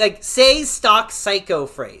stock psycho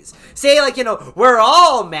phrase. Say like, we're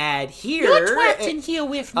all mad here. You're trapped in here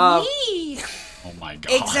with me. Oh my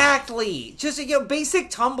god. Exactly. Just basic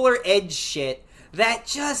Tumblr edge shit that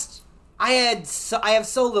just I have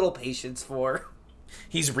so little patience for.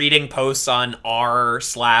 He's reading posts on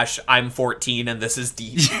r/I'm 14 and this is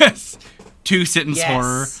deep. Yes. 2-sentence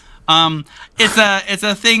horror. It's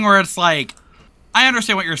a thing where it's like, I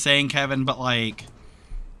understand what you're saying, Kevin, but like,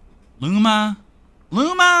 Luma,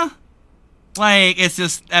 like, it's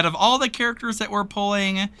just, out of all the characters that we're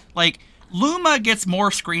pulling, like, Luma gets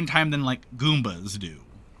more screen time than like Goombas do.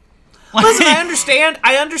 Like, Listen,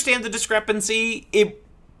 I understand the discrepancy.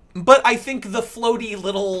 But I think the floaty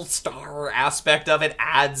little star aspect of it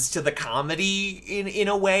adds to the comedy in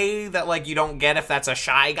a way that like you don't get if that's a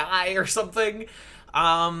shy guy or something.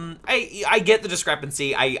 I get the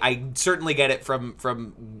discrepancy. I certainly get it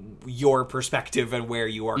from your perspective and where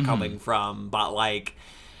you are coming from. But like,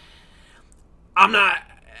 I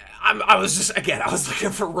was looking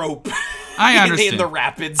for rope. I understand. in the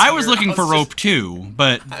rapids. I was here. looking for rope too,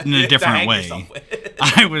 but in a different way.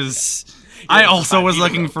 I also was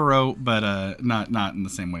looking for rope, but not in the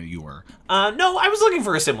same way you were. No, I was looking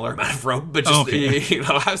for a similar amount of rope, but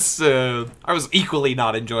just I was equally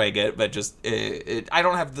not enjoying it. But just I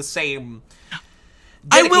don't have the same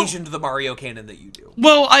dedication to the Mario canon that you do.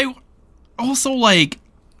 Well, I also like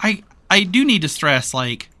I do need to stress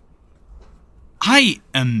like I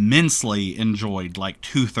immensely enjoyed like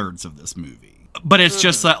 2/3 of this movie, but it's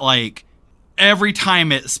just that like. Every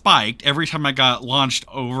time it spiked, every time I got launched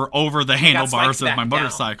over the handlebars of my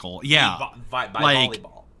motorcycle, by like,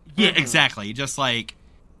 volleyball. Yeah, exactly. Just like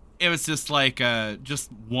it was just like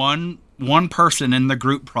just one person in the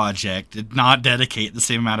group project did not dedicate the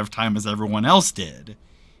same amount of time as everyone else did,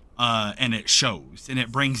 and it shows, and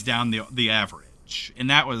it brings down the average, and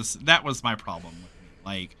that was my problem with me.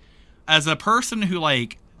 Like, as a person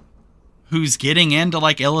who's getting into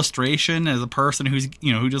like illustration, as a person who's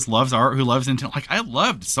who just loves art, who loves into like I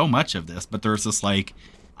loved so much of this, but there's this like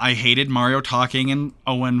I hated Mario talking in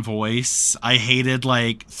Owen voice. I hated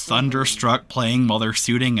like Thunderstruck playing while they're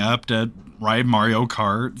suiting up to ride Mario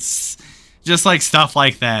Karts, just like stuff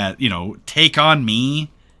like that. Take on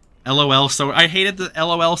Me, LOL. So I hated the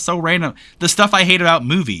LOL so random. The stuff I hate about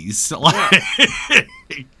movies.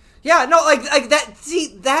 Yeah, no, like that.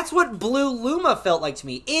 See, that's what Blue Luma felt like to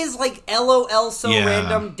me. Is like LOL so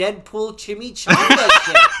random Deadpool chimichanga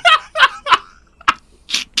shit.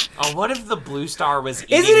 Oh, what if the Blue Star was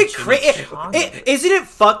eating Isn't it chimichanga? Isn't it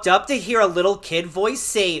fucked up to hear a little kid voice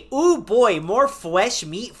say, "Ooh boy, more flesh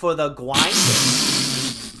meat for the grind"?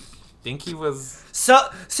 Think he was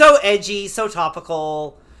so edgy, so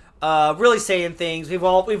topical, really saying things we've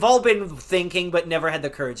all been thinking but never had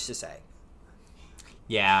the courage to say.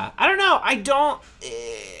 Yeah, I don't know. I don't.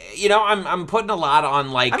 I'm putting a lot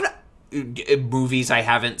on like movies I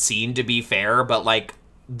haven't seen. To be fair, but like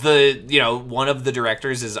one of the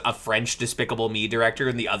directors is a French Despicable Me director,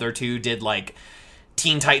 and the other two did like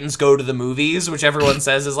Teen Titans Go to the Movies, which everyone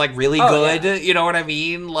says is like really good. Yeah. You know what I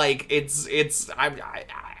mean? Like it's I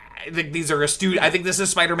think these are I think this is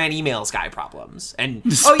Spider-Man emails guy problems. And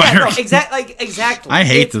exactly. I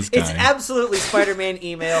hate this guy. It's absolutely Spider-Man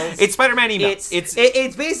emails. It's Spider-Man emails.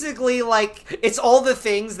 It's basically like it's all the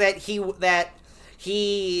things that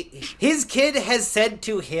his kid has said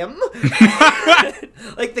to him.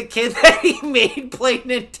 Like the kid that he made play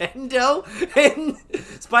Nintendo, and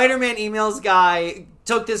Spider-Man emails guy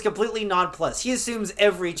took this completely nonplussed. He assumes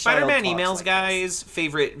every child Spider-Man emails like guy's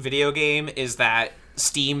favorite video game is that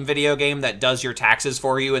Steam video game that does your taxes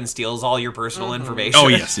for you and steals all your personal information. Oh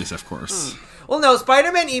yes, of course. Well, no,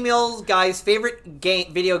 Spider-Man emails guy's favorite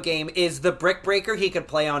video game is the Brick Breaker he could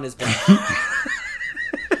play on his bike.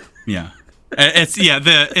 Yeah. And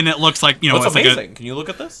it looks like, it's amazing. Like can you look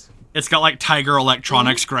at this? It's got like Tiger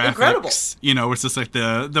Electronics graphics. Incredible. It's just like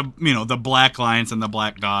the black lines and the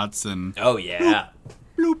black dots and oh yeah.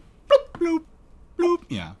 Bloop, bloop, bloop, bloop.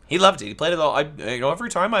 Yeah. He loved it. He played it all. Every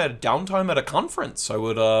time I had downtime at a conference, I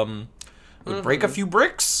would break a few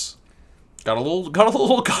bricks. Got a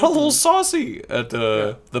little saucy at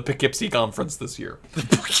the Poughkeepsie conference this year.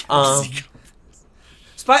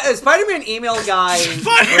 Spider-Man email guy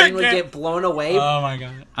brain would get blown away. Oh my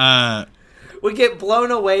god. Would get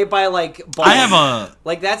blown away by like balls. I have a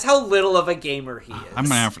like that's how little of a gamer he is. I'm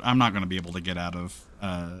not going to be able to get out of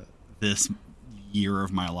this year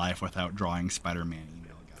of my life without drawing Spider-Man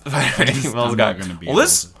email guy.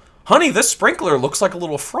 This sprinkler looks like a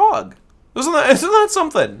little frog. Isn't that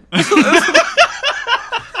something? I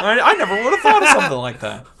never would have thought of something like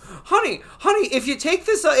that. Honey, if you take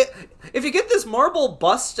this, if you get this marble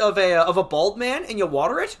bust of a bald man and you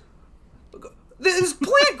water it, this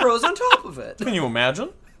plant grows on top of it. Can you imagine?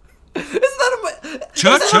 Isn't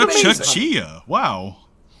that amazing? Chia. Wow.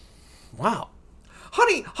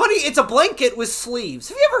 Honey, it's a blanket with sleeves.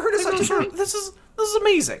 Have you ever heard of such a thing? This is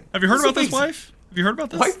amazing. Have you heard about this, wife? Have you heard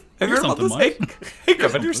about this? Wife? Have you heard about this? Hey,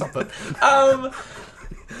 Kevin, here's something.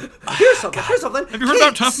 Here's something. Have you heard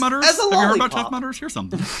about Tough Mudders? As a Have you heard about lollipop. Tough Mudders? Here's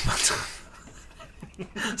something.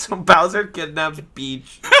 So Bowser kidnaps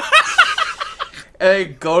Peach. And they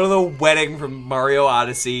go to the wedding from Mario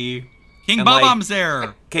Odyssey. King Bob-omb's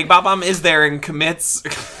there. King Bob-omb is there and commits.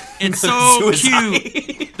 It's so suicide.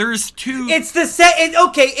 cute. There's two. It's the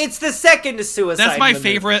second suicide. That's my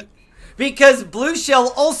favorite. Because Blue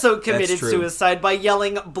Shell also committed suicide by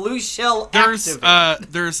yelling "Blue Shell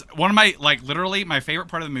activate." There's one of my literally my favorite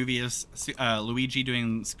part of the movie is Luigi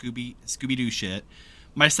doing Scooby-Doo shit.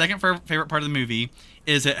 My second favorite part of the movie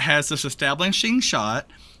is it has this establishing shot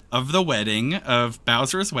of the wedding, of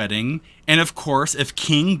Bowser's wedding, and of course, if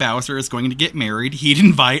King Bowser is going to get married, he'd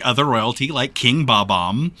invite other royalty like King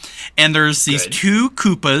Bob-omb, and there's these two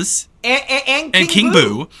Koopas and King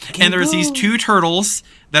Boo, and there's these two turtles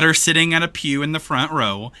that are sitting at a pew in the front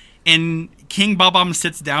row, and King Bob-omb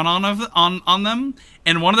sits down on them,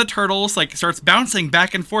 and one of the turtles starts bouncing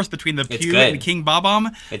back and forth between the pew and King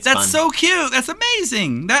Bob-omb. That's fun. So cute. That's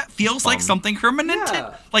amazing. That feels like something from a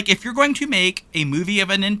Nintendo. Like if you're going to make a movie of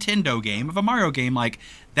a Nintendo game, of a Mario game,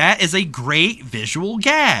 that is a great visual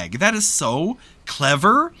gag. That is so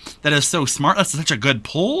clever. That is so smart. That's such a good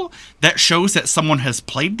pull. That shows that someone has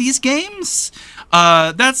played these games.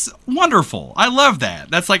 That's wonderful. I love that.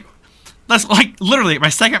 That's literally my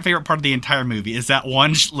second favorite part of the entire movie is that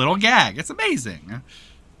one little gag. It's amazing.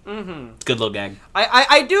 Mm-hmm. It's a good little gag.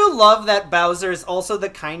 I do love that Bowser is also the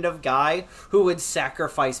kind of guy who would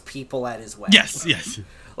sacrifice people at his wedding. Yes.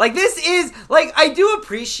 This is, I do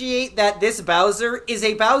appreciate that this Bowser is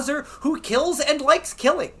a Bowser who kills and likes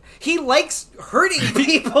killing. He likes hurting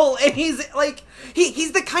people, and he's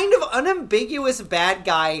the kind of unambiguous bad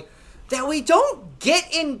guy that we don't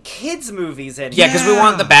get in kids' movies anymore. Yeah, because we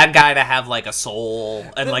want the bad guy to have a soul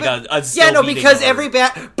and a because every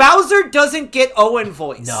Bowser doesn't get Owen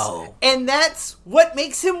voice. No, and that's what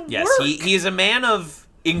makes him work. He's a man of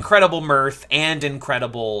incredible mirth and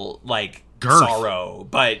incredible girth. Sorrow,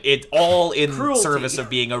 but it's all in Cruelty. Service of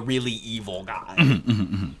being a really evil guy.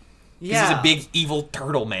 Yeah, he's a big evil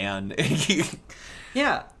turtle man.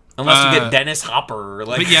 Yeah, unless you get Dennis Hopper.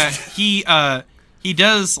 But yeah, he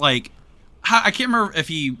does I can't remember if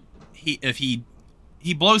he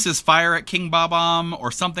blows his fire at King Bob-omb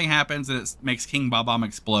or something happens and it makes King Bob-omb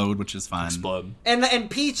explode, which is fun. Explode. And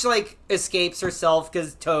Peach escapes herself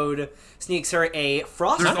because Toad sneaks her a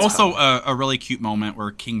frost. There's also a really cute moment where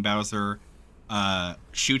King Bowser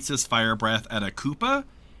shoots his fire breath at a Koopa,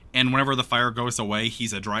 and whenever the fire goes away,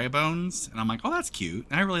 he's a dry bones, and I'm like, oh, that's cute.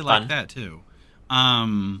 And I really like that too.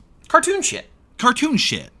 Cartoon shit. Cartoon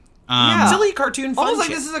shit. Silly cartoon fun Almost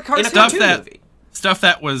shit. This is a cartoon movie. Stuff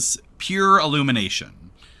that was pure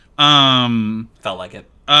illumination. Felt like it.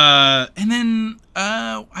 And then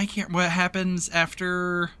I can't. What happens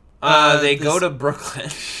after? They go to Brooklyn.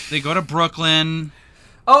 They go to Brooklyn.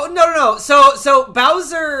 Oh no! So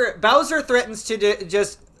Bowser threatens to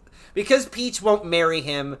just because Peach won't marry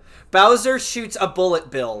him. Bowser shoots a bullet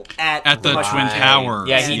bill at the Twin Towers.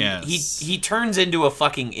 Yeah, he turns into a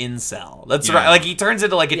fucking incel. That's right. Like he turns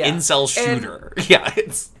into like an incel shooter.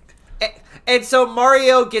 And so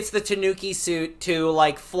Mario gets the Tanuki suit to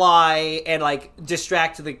like fly and like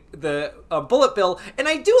distract the Bullet Bill, and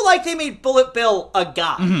I do like they made Bullet Bill a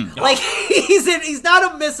guy. Mm-hmm. Like he's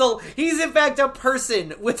not a missile. He's in fact a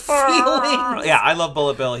person with feelings. Yeah, I love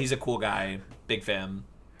Bullet Bill. He's a cool guy. Big fan.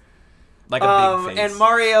 Like a big face. And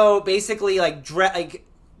Mario basically like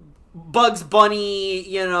Bugs Bunny,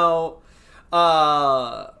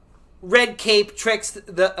 Red Cape tricks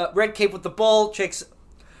the Red Cape with the bull tricks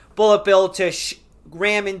Bullet Bill to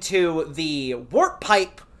ram into the warp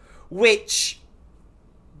pipe, which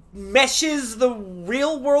meshes the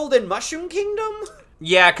real world and Mushroom Kingdom.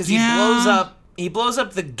 Yeah, because he blows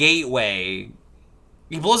up the gateway.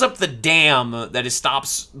 He blows up the dam that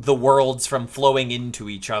stops the worlds from flowing into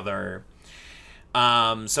each other.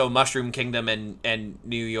 So Mushroom Kingdom and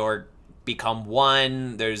New York become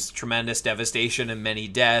one. There's tremendous devastation and many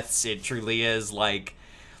deaths. It truly is like,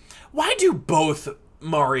 why do both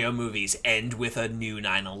Mario movies end with a new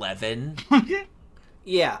 9/11?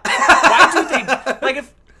 Yeah. Why do they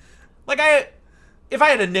if I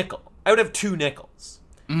had a nickel, I would have 2 nickels.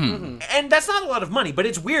 Mm-hmm. And that's not a lot of money, but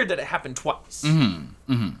it's weird that it happened twice.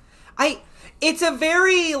 Mm-hmm. Mm-hmm. It's a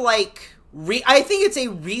very like I think it's a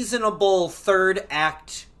reasonable third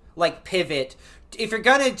act like pivot. If you're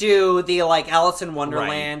gonna do the like Alice in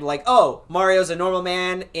Wonderland, like, oh, Mario's a normal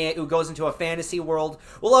man who goes into a fantasy world.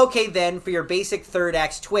 Well, okay, then for your basic third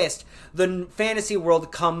act twist, the fantasy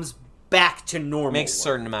world comes back to normal. Makes a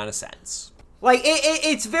certain amount of sense. Like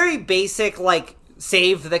it's very basic, like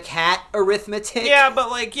save the cat arithmetic. Yeah, but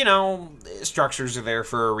like structures are there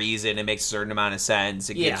for a reason. It makes a certain amount of sense.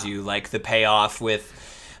 It gives you like the payoff with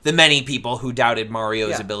the many people who doubted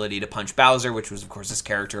Mario's ability to punch Bowser, which was, of course, his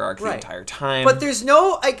character arc the entire time. But there's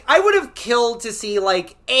no, like, I would have killed to see,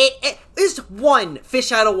 like, just one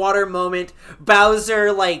fish out of water moment.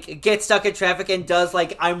 Bowser, like, gets stuck in traffic and does,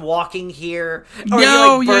 like, I'm walking here. Or he,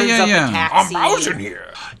 like, burns up a taxi. I'm Bowser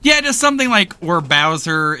here. Yeah, just something like where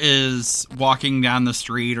Bowser is walking down the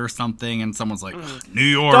street or something and someone's like, New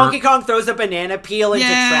York. Donkey Kong throws a banana peel into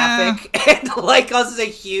traffic and, like, causes a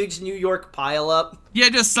huge New York pileup. Yeah,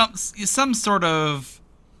 just some sort of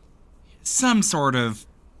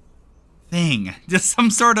thing. Just some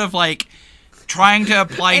sort of, like, trying to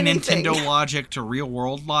apply Nintendo logic to real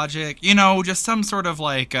world logic. Just some sort of,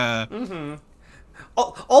 like,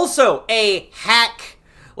 Also, a hack,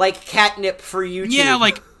 like, catnip for YouTube. Yeah,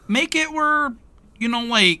 like, make it where,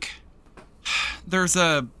 like, there's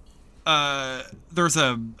a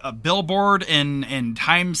billboard in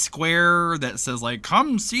Times Square that says, like,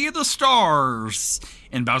 come see the stars.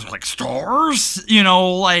 And Bowser's like, stars?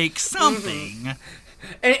 Like, something. Mm-hmm.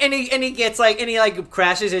 And he gets, like, and he, like,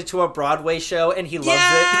 crashes into a Broadway show, and he loves it.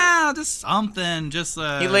 Yeah, just something. Just,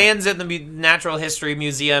 He lands in the Natural History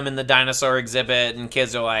Museum in the dinosaur exhibit, and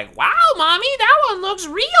kids are like, wow, Mommy, that one looks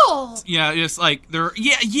real. Yeah, it's like,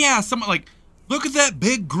 someone, like, look at that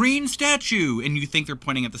big green statue. And you think they're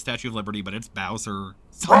pointing at the Statue of Liberty, but it's Bowser.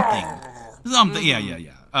 Something.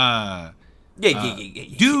 Yeah.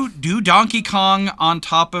 Do Donkey Kong on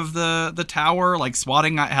top of the tower, like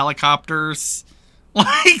swatting at helicopters.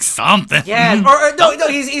 Like something. Yeah, or no,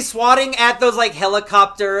 he's swatting at those like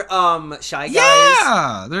helicopter Shy Guys.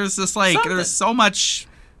 Yeah, there's this like there's so much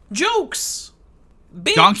jokes.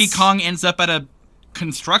 Bits. Donkey Kong ends up at a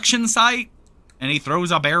construction site and he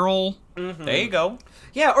throws a barrel. Mm-hmm. There you go.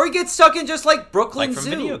 Yeah, or he gets stuck in just like Brooklyn like from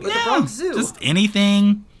Zoo, video or the Bronx Zoo. Just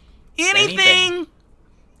anything. But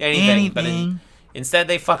instead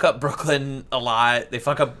they fuck up Brooklyn a lot. They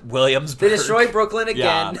fuck up Williamsburg. They destroy Brooklyn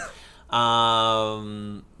again. Yeah.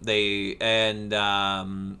 They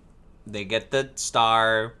get the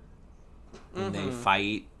star and they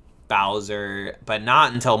fight Bowser, but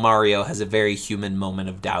not until Mario has a very human moment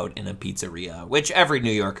of doubt in a pizzeria, which every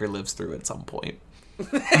New Yorker lives through at some point.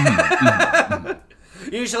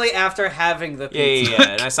 Usually after having the pizza. Yeah.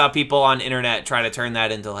 And I saw people on internet try to turn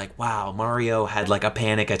that into like, wow, Mario had like a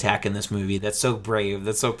panic attack in this movie. That's so brave.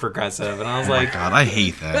 That's so progressive. And I was like, God, I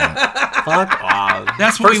hate that. Fuck off.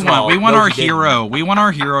 That's what we want. We want our hero. We want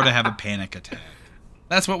our hero to have a panic attack.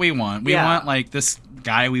 That's what we want. We want like this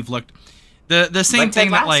guy we've looked the same like thing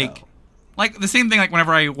Ted that like the same thing like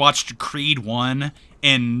whenever I watched Creed 1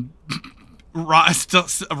 and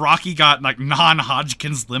Rocky got like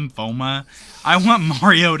non-Hodgkin's lymphoma. I want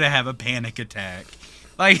Mario to have a panic attack.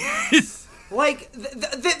 Like,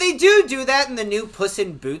 they do that in the new Puss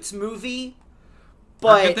in Boots movie.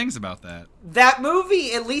 But good But things about that. that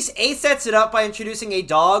movie, at least sets it up by introducing a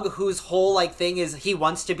dog whose whole thing is he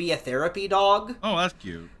wants to be a therapy dog. Oh, that's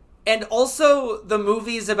cute. And also, the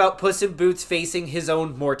movie is about Puss in Boots facing his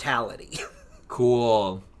own mortality.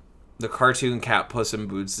 Cool. The cartoon cat Puss in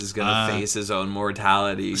Boots is gonna face his own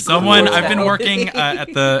mortality. I've been working at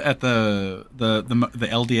the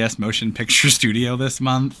LDS Motion Picture Studio this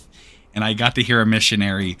month, and I got to hear a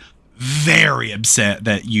missionary very upset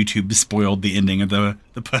that YouTube spoiled the ending of the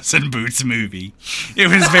Puss in Boots movie. It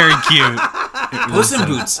was very cute. Puss in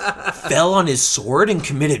Boots fell on his sword and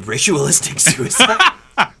committed ritualistic suicide.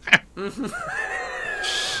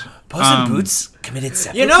 Puss in Boots committed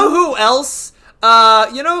seppuku. You know who else?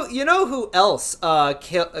 You know who else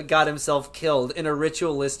got himself killed in a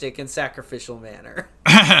ritualistic and sacrificial manner?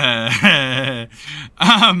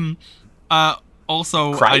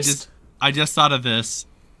 Also, Christ? I just thought of this.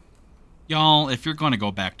 Y'all, if you're going to go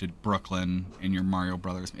back to Brooklyn in your Mario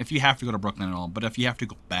Brothers, if you have to go to Brooklyn at all, but if you have to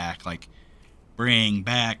go back, bring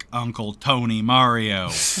back Uncle Tony Mario.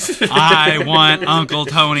 I want Uncle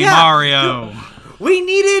Tony Mario. We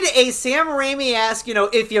needed a Sam Raimi-esque,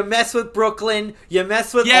 if you mess with Brooklyn, you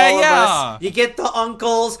mess with all of us. You get the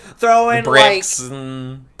uncles throwing bricks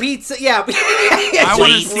and pizza. Yeah. I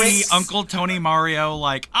want to see Uncle Tony Mario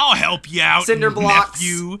I'll help you out, cinder blocks.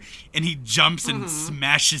 nephew. And he jumps and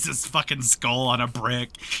smashes his fucking skull on a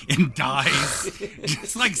brick and dies.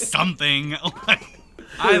 Just something.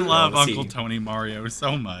 I love Uncle Tony Mario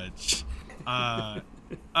so much. And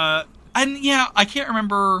yeah, I can't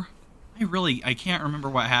remember. I can't remember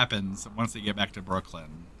what happens once they get back to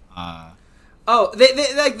Brooklyn.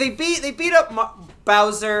 They beat up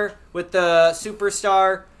Bowser with the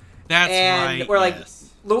superstar. That's and right. We're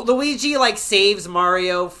yes. Luigi saves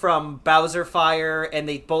Mario from Bowser fire, and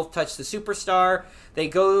they both touch the superstar. They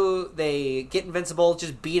get invincible,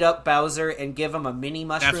 just beat up Bowser and give him a mini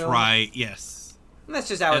mushroom. That's right. Yes. And that's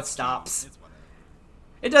just how it stops. It's whatever.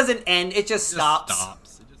 It doesn't end. It just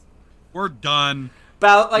stops. We're done.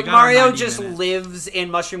 Mario just lives in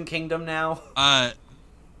Mushroom Kingdom now.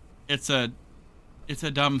 It's a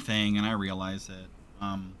dumb thing, and I realize it.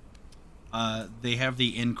 They have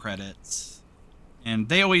the end credits, and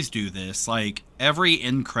they always do this. Every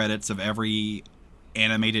end credits of every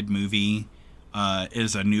animated movie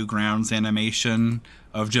is a Newgrounds animation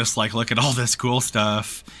of just look at all this cool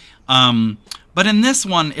stuff. But in this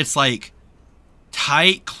one, it's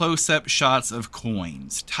tight close-up shots of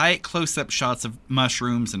coins, tight close-up shots of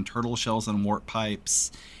mushrooms and turtle shells and warp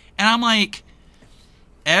pipes. And I'm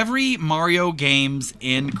every Mario game's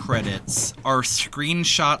end credits are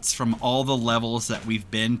screenshots from all the levels that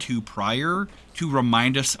we've been to prior to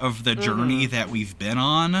remind us of the journey that we've been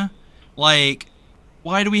on. Why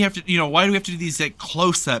do we have to do these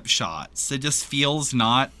close-up shots? It just feels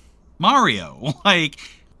not Mario.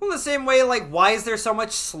 Well, the same way, why is there so much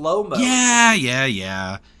slow-mo?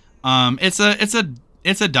 Yeah. It's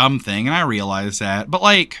a dumb thing, and I realize that. But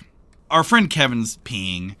our friend Kevin's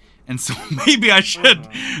peeing, and so maybe I should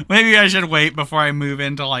wait before I move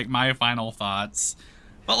into my final thoughts.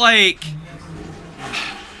 But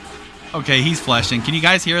okay, he's fleshing. Can you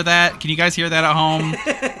guys hear that? Can you guys hear that at home?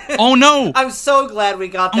 Oh no! I'm so glad we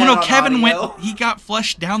got that. Oh no! On Kevin audio. he got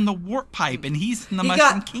flushed down the warp pipe, and he's in the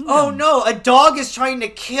Mushroom Kingdom. Oh no! A dog is trying to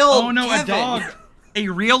kill. Oh no! Kevin. A dog, a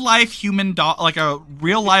real life human dog, a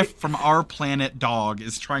real life from our planet dog,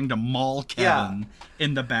 is trying to maul Kevin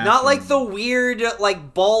in the bathroom. Not the weird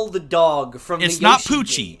bald dog from. It's the not Yoshi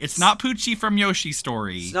Poochie. games. It's not Poochie from Yoshi's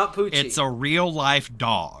Story. It's not Poochie. It's a real life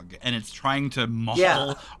dog, and it's trying to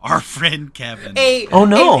maul our friend Kevin. A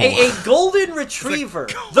golden retriever,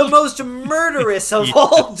 the most murderous of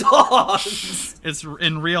all dogs. It's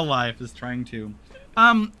in real life is trying to.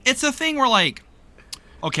 It's a thing where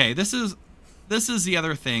okay, this is the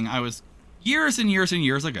other thing. I was years and years and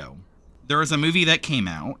years ago. There was a movie that came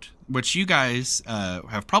out, which you guys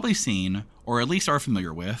have probably seen, or at least are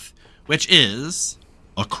familiar with, which is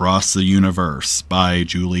Across the Universe by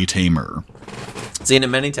Julie Taymor. Seen it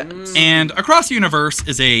many times. And Across the Universe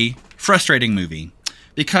is a frustrating movie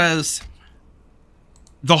because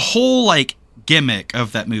the whole gimmick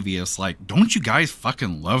of that movie is don't you guys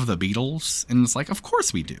fucking love the Beatles? And it's of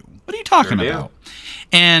course we do. What are you talking about?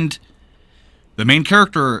 And the main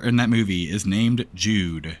character in that movie is named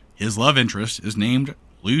Jude. His love interest is named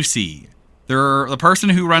Lucy. The person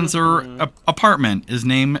who runs her apartment is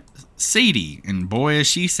named Sadie, and boy is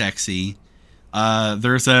she sexy.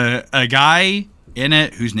 There's a guy in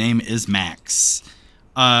it whose name is Max.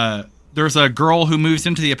 There's a girl who moves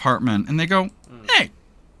into the apartment, and they go, "Hey,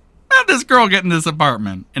 how did this girl get in this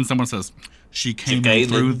apartment?" And someone says, "She came in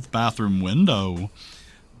through the bathroom window."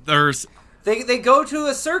 They go to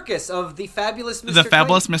a circus of the fabulous Mr.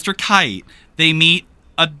 Fabulous Mr. Kite. They meet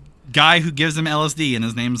a guy who gives them LSD, and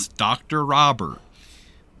his name's Dr. Robert.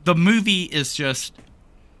 The movie is just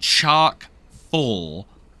chock full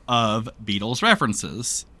of Beatles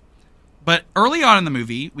references. But early on in the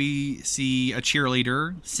movie, we see a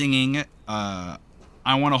cheerleader singing "I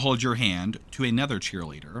Want to Hold Your Hand" to another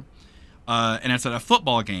cheerleader. And it's at a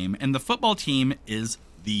football game, and the football team is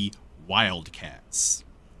the Wildcats.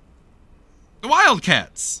 The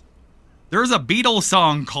Wildcats! There's a Beatles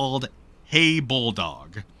song called "Hey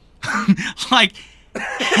Bulldog." Like,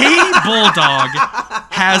 "Hey Bulldog"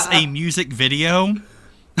 has a music video.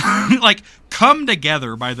 Like, "Come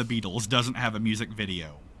Together" by the Beatles doesn't have a music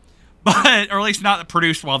video. But, or at least not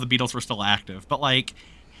produced while the Beatles were still active. But, like,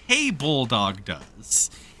 "Hey Bulldog" does.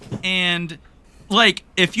 And, like,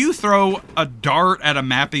 if you throw a dart at a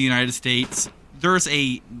map of the United States, there's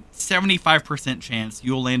a 75% chance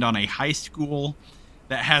you'll land on a high school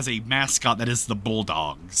that has a mascot that is the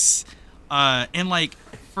Bulldogs. And, like,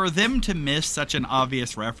 for them to miss such an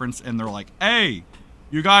obvious reference, and they're like, "Hey,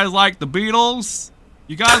 you guys like the Beatles?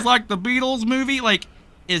 You guys like the Beatles movie?" Like,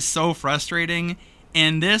 is so frustrating.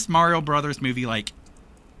 And this Mario Brothers movie, like,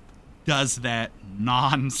 does that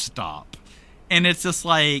nonstop. And it's just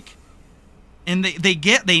like, and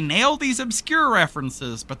they nail these obscure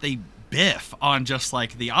references, but they biff on just,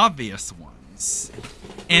 like, the obvious ones.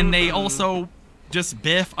 And they also just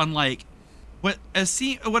biff on, like, what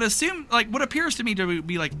appears to me to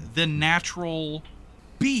be, like, the natural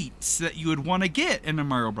beats that you would want to get in a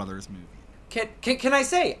Mario Brothers movie. Can I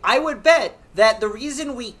say, I would bet that the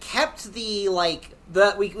reason we kept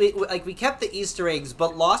we kept the Easter eggs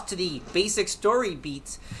but lost to the basic story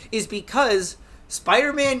beats is because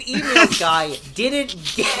Spider-Man emails guy didn't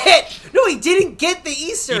get the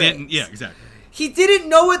Easter eggs. Yeah, exactly. He didn't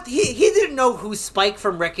know he didn't know who Spike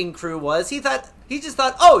from Wrecking Crew was. He just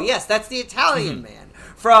thought, "Oh yes, that's the Italian man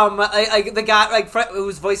from the guy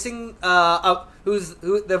who's voicing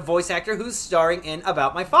the voice actor who's starring in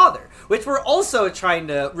About My Father," which we're also trying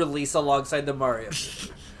to release alongside the Mario.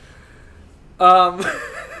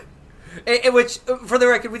 Which, for the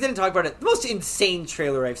record, we didn't talk about it. The most insane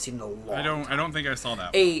trailer I've seen in a long I don't think I saw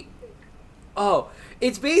that.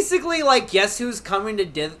 It's basically like Guess Who's Coming to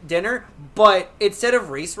Dinner, but instead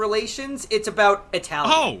of race relations, it's about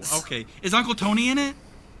Italians. Oh, okay. Is Uncle Tony in it?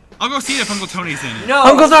 I'll go see if Uncle Tony's in it. No.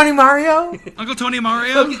 Uncle Tony Mario? Uncle Tony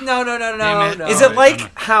Mario? No. Is it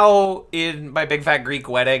like how in My Big Fat Greek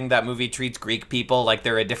Wedding that movie treats Greek people like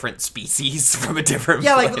they're a different species from a different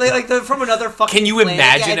planet? like they're from another fucking Can you planet.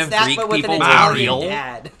 imagine Yeah, if that, Greek but with people an were Italian real?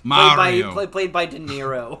 dad, Mario. Played by De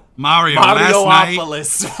Niro. Mario,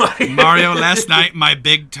 Mario last night my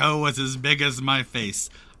big toe was as big as my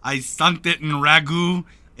face. I sunk it in ragu,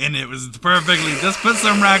 and it was perfectly. Just put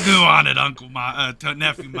some ragu on it,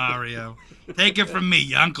 nephew Mario. Take it from me,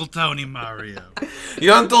 your Uncle Tony Mario.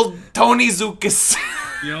 Your Uncle Tony Zukas.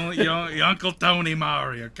 Your Uncle Tony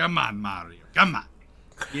Mario. Come on, Mario. Come on.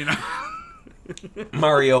 You know.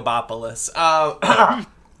 Mario Bopolis.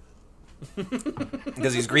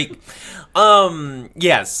 Because he's Greek.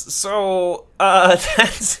 Yes. So,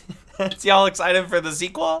 that's y'all excited for the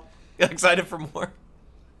sequel? Y'all excited for more?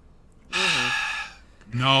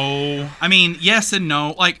 No. I mean, yes and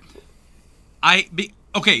no. Like, there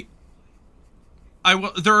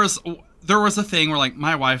was a thing where, like,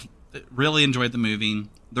 my wife really enjoyed the movie.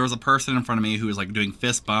 There was a person in front of me who was, like, doing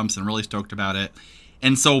fist bumps and really stoked about it.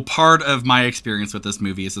 And so part of my experience with this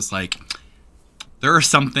movie is just like, there is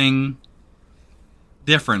something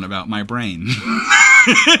different about my brain.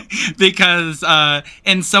 Because,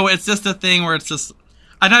 and so it's just a thing where it's just,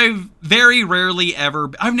 and I've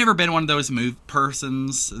I've never been one of those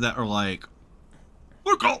persons that are like,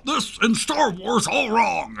 "We got this in Star Wars all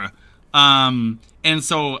wrong." And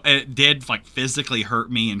so it did, like, physically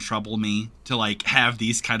hurt me and trouble me to, like, have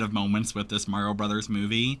these kind of moments with this Mario Brothers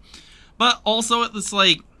movie. But also it's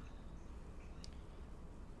like,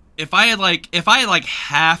 if I had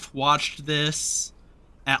half watched this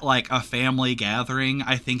at, like, a family gathering,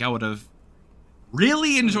 I think I would have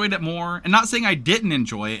really enjoyed it more. And not saying I didn't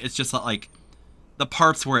enjoy it, it's just that, like, the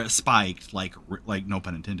parts where it spiked, like no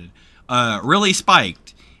pun intended, really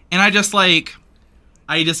spiked. And I just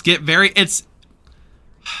get very,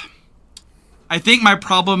 I think my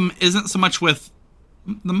problem isn't so much with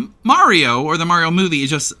the Mario or the Mario movie,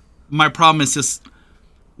 it's just, my problem is just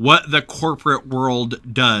what the corporate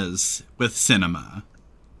world does with cinema.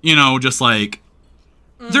 You know, just like,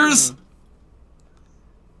 There's...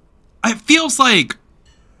 It feels like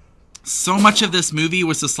so much of this movie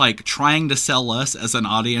was just like trying to sell us as an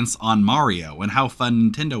audience on Mario and how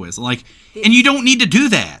fun Nintendo is. Like, and you don't need to do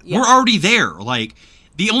that. Yeah. We're already there. Like,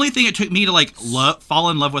 the only thing it took me to like fall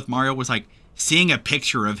in love with Mario was like seeing a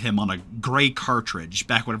picture of him on a gray cartridge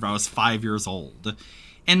back whenever I was 5 years old.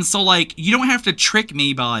 And so like, you don't have to trick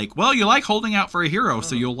me by like, well, you like holding out for a hero,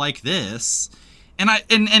 so you'll like this.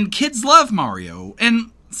 And kids love Mario.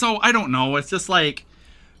 And so I don't know. It's just like,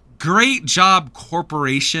 great job,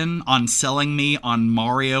 corporation, on selling me on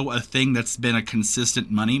Mario, a thing that's been a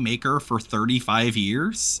consistent moneymaker for 35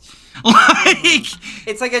 years. Like,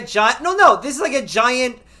 it's like a giant. No, this is like a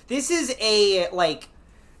giant. This is a like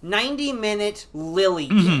 90-minute lily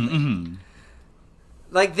gimlet.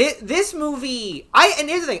 Like this movie, and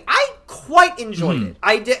here's the thing, I quite enjoyed it.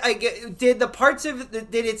 I did the parts of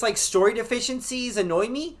did its like story deficiencies annoy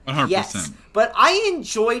me? 100%. Yes, but I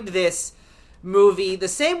enjoyed this movie the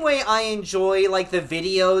same way I enjoy like the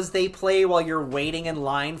videos they play while you're waiting in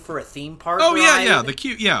line for a theme park. Oh ride. yeah, the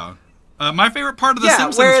cute, yeah. My favorite part of the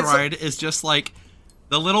Simpsons ride is just like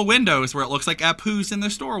the little windows where it looks like Apu's in the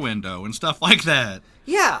store window and stuff like that.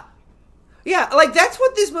 Yeah. Yeah, like that's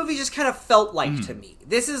what this movie just kind of felt like to me.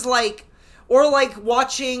 This is like, or like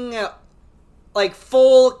watching like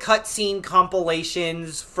full cutscene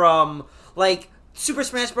compilations from like Super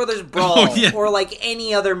Smash Bros. Brawl or like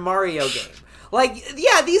any other Mario game. Like,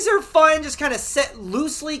 yeah, these are fun, just kind of set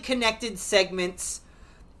loosely connected segments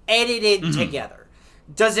edited together.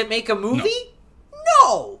 Does it make a movie?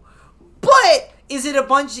 No. But is it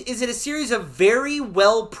a series of very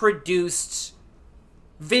well produced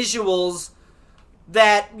visuals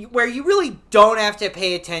where you really don't have to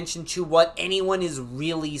pay attention to what anyone is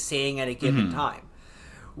really saying at a given time,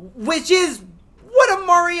 which is what a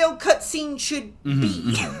Mario cutscene should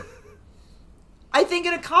be. I think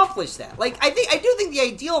it accomplished that. Like, I do think the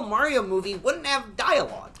ideal Mario movie wouldn't have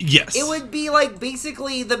dialogue. Yes, it would be like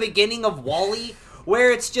basically the beginning of WALL-E,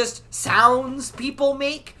 where it's just sounds people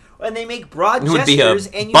make. And they make broad gestures,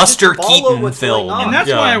 and you Buster just follow Keaton what's film. going on. And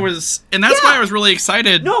that's why I was, why I was really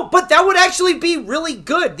excited. No, but that would actually be really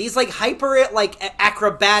good. These like hyper, like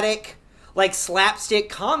acrobatic, like slapstick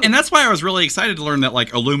comedy. And that's why I was really excited to learn that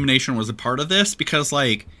like Illumination was a part of this, because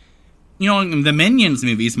like, you know, the Minions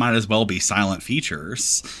movies might as well be silent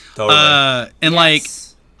features. Totally. And like,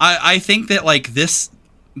 I think that like this,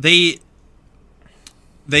 they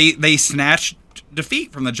snatched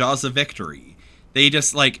defeat from the jaws of victory. They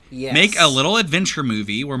just, like, make a little adventure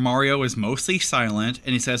movie where Mario is mostly silent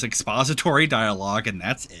and he says expository dialogue, and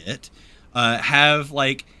that's it. Have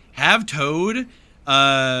Toad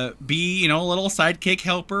be, you know, a little sidekick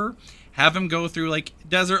helper. Have him go through, like,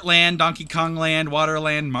 Desert Land, Donkey Kong Land,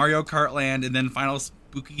 Waterland, Mario Kart Land, and then final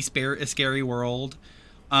spooky, scary world.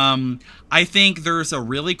 I think there's a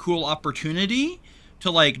really cool opportunity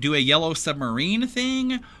to, like, do a Yellow Submarine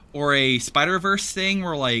thing or a Spider-Verse thing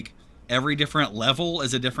where, like, every different level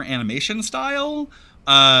is a different animation style.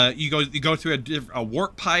 You go through a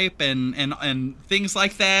warp pipe and things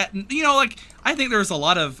like that. And, you know, like, I think there's a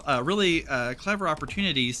lot of really clever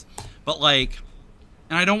opportunities. But like,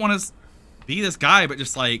 and I don't want to be this guy, but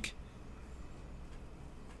just like,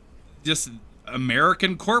 just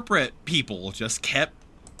American corporate people just kept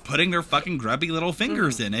putting their fucking grubby little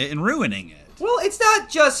fingers in it and ruining it. Well, it's not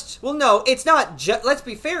just. Well, no, it's not just. Let's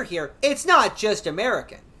be fair here. It's not just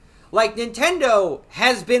American. Like, Nintendo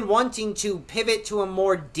has been wanting to pivot to a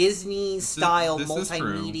more Disney-style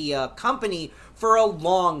multimedia company for a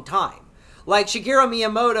long time. Like, Shigeru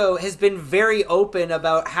Miyamoto has been very open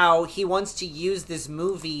about how he wants to use this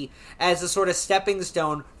movie as a sort of stepping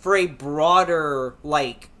stone for a broader,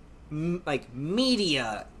 like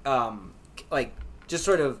media, like, just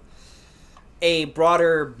sort of a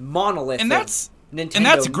broader monolith. And that's Nintendo and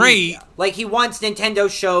that's great. Media. Like, he wants Nintendo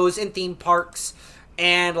shows and theme parks.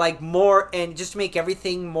 And like more, and just to make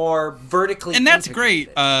everything more vertically. And that's great.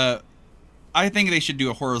 I think they should do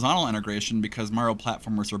a horizontal integration because Mario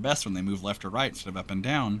platformers are best when they move left or right instead of up and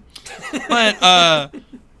down. But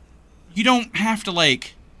you don't have to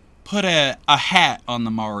like put a hat on the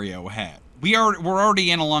Mario hat. We're already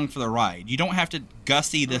in along for the ride. You don't have to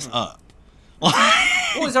gussy this up. Well,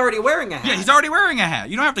 he's already wearing a hat. Yeah, he's already wearing a hat.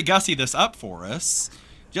 You don't have to gussy this up for us.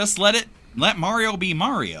 Just let Mario be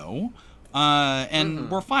Mario. And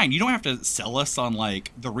we're fine. You don't have to sell us on,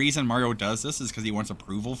 like, the reason Mario does this is because he wants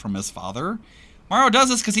approval from his father. Mario does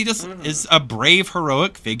this because he just is a brave,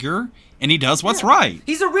 heroic figure, and he does what's right.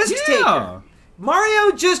 He's a risk taker.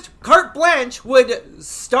 Mario just, carte blanche, would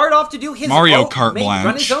start off to do his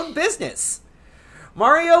run his own business.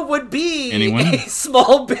 Mario would be Anyone? a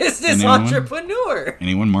small business Anyone? entrepreneur.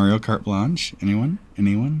 Anyone? Mario Kart Blanche? Anyone?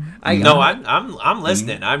 No, I'm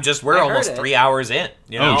listening. I'm just we're I heard almost it. 3 hours in.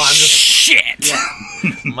 You know, Oh, I'm just shit!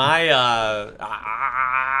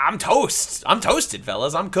 I'm toast. I'm toasted,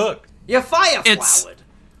 fellas. I'm cooked. You fire It's- flowered.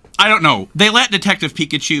 I don't know. They let Detective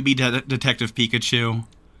Pikachu be Detective Pikachu.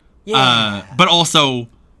 Yeah. But also...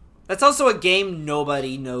 That's also a game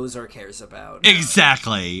nobody knows or cares about.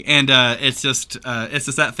 Exactly. And it's just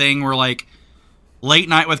that thing where, like, Late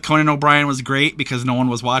Night with Conan O'Brien was great because no one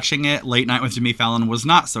was watching it. Late Night with Jimmy Fallon was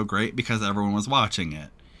not so great because everyone was watching it.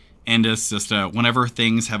 And it's just whenever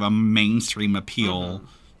things have a mainstream appeal,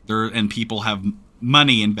 and people have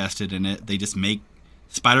money invested in it, they just make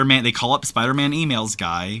Spider-Man. They call up Spider-Man emails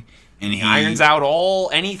guy, and he Irons out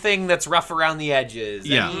anything that's rough around the edges.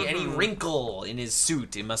 Yeah. Any wrinkle in his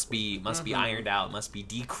suit, it must be ironed out, must be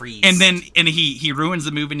decreased. And then he ruins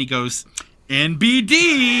the movie and he goes,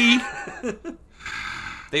 NBD.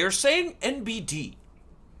 they are saying NBD.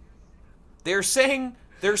 They're saying.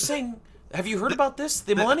 Have you heard about this?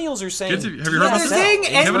 The millennials are saying. Kids, have you heard about They're this? saying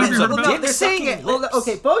Kevin, have you heard about no, this? they're saying it. Dick-sucking Well, lips.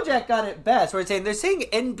 okay, BoJack got it best. Where it's saying they're saying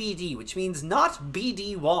NBD, which means not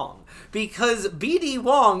BD Wong, because BD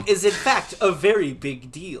Wong is in fact a very big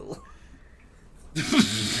deal.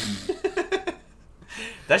 That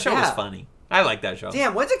show was Yeah. funny. I like that show.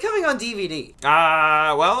 Damn, when's it coming on DVD?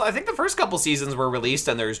 Well, I think the first couple seasons were released,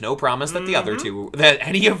 and there's no promise that that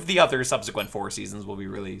any of the other subsequent 4 seasons will be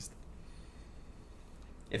released.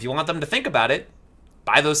 If you want them to think about it,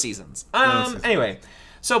 buy those seasons. Anyway,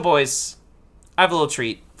 so boys, I have a little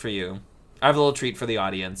treat for you. I have a little treat for the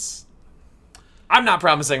audience. I'm not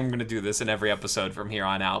promising I'm going to do this in every episode from here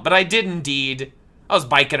on out, but I did indeed. I was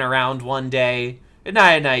biking around one day, and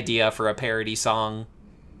I had an idea for a parody song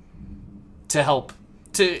to help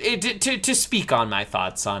to speak on my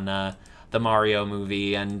thoughts on the Mario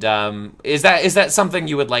movie. And is that something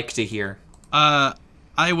you would like to hear? I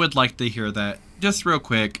would like to hear that. Just real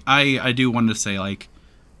quick, I do want to say, like,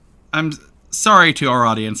 I'm sorry to our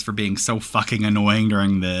audience for being so fucking annoying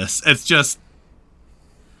during this. It's just,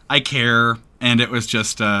 I care, and it was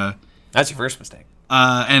just, That's your first mistake.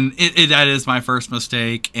 and that is my first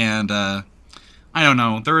mistake, and, I don't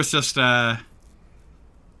know, there was just, I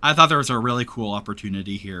thought there was a really cool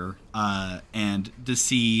opportunity here, and to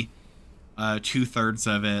see, 2/3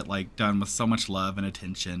 of it, like, done with so much love and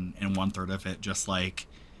attention, and 1/3 of it just, like,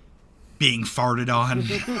 being farted on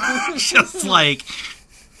just like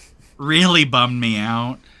really bummed me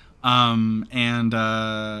out. And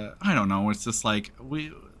I don't know, it's just like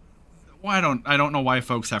I don't know why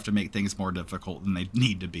folks have to make things more difficult than they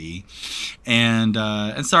need to be. And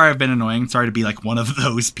sorry I've been annoying. Sorry to be like one of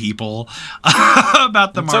those people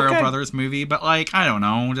about the Mario Brothers movie, but like I don't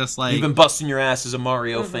know, just like You've been busting your ass as a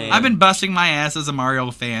Mario fan. I've been busting my ass as a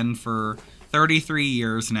Mario fan for 33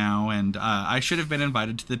 years now, and I should have been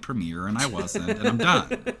invited to the premiere, and I wasn't, and I'm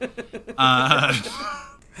done. I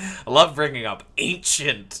love bringing up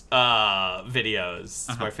ancient videos.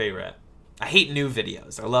 It's my favorite. I hate new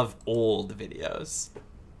videos. I love old videos.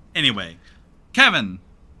 Anyway, Kevin,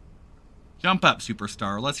 jump up,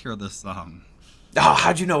 superstar. Let's hear this song. Oh,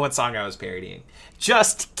 how'd you know what song I was parodying?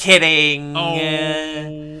 Just kidding.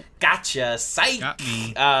 Oh. Gotcha. Psych. Got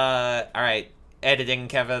me. All right. Editing,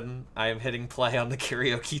 Kevin. I am hitting play on the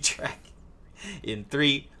karaoke track. In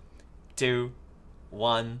 3, 2,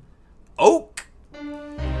 1. Oak.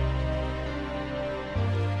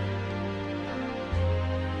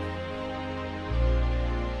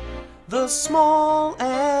 The small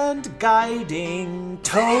and guiding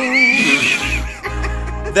toe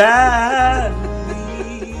that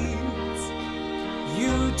leads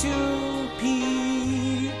you to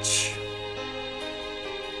Peach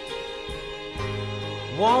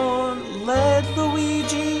won't let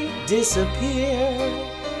Luigi disappear,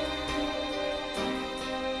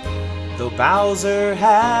 though Bowser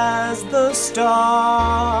has the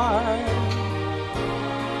star.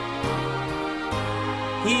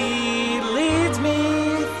 He leads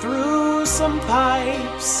me through some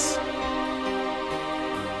pipes,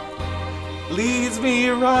 leads me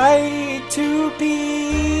right to Peach,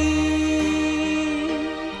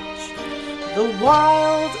 the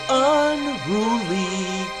wild,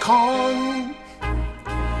 unruly Kong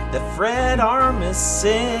that Fred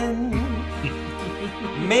Armisen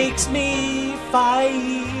makes me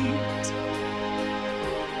fight.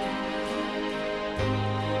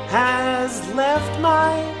 Has left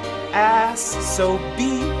my ass so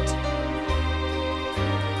beat,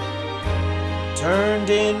 turned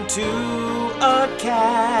into a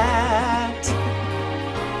cat.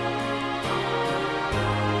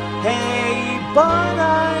 Hey but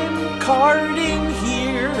I'm carding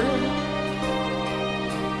here.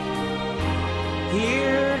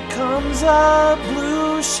 Here comes a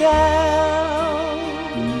blue shell.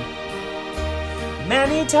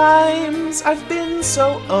 Many times I've been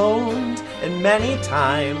so owned, and many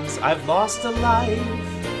times I've lost a life.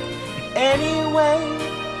 Anyway,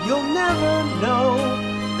 you'll never know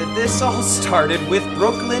that this all started with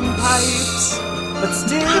Brooklyn pipes, but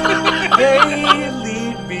still they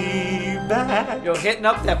lead me back. You're hitting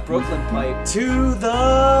up that Brooklyn pipe. To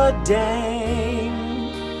the dang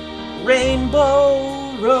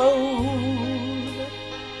Rainbow Road.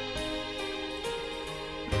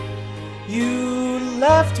 You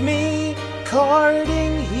left me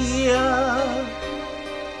carding here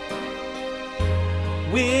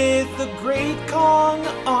with the Great Kong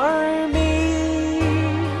Army.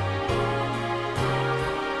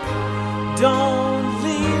 Don't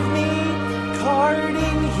leave me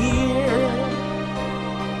carding here.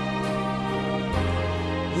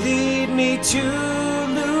 Lead me to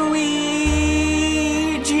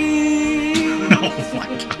Luigi. Oh my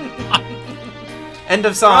god. End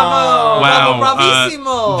of song. Bravo! Wow,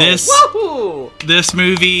 Bravissimo! Woohoo! This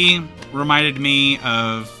movie reminded me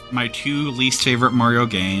of my two least favorite Mario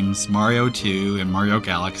games, Mario 2 and Mario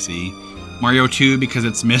Galaxy. Mario 2 because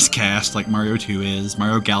it's miscast like Mario 2 is.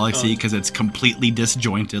 Mario Galaxy because it's completely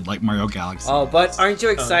disjointed like Mario Galaxy. Oh, but aren't you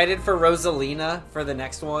excited for Rosalina for the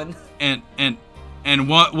next one? And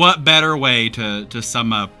what better way to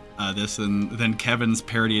sum up this than Kevin's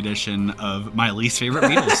parody edition of my least favorite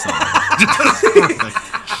Beatles song?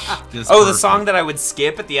 Just Oh, the perfect. song that I would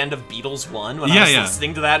skip at the end of Beatles 1 when I was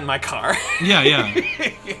listening to that in my car. Yeah.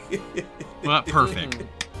 Well, perfect.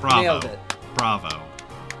 Bravo. Nailed it. Bravo.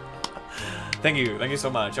 Thank you so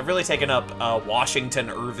much. I've really taken up Washington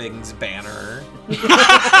Irving's banner.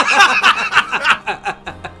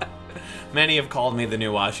 Many have called me the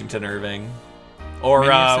new Washington Irving. Or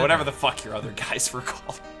Many have said whatever that. the fuck your other guys were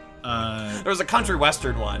called. There was a country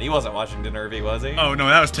western one. He wasn't Washington Irving, was he? Oh no,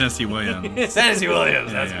 that was Tennessee Williams. Tennessee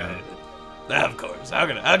Williams, that's Yeah. good. Of course. How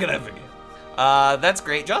could I forget? That's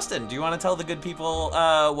great. Justin, do you want to tell the good people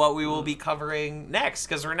what we will be covering next?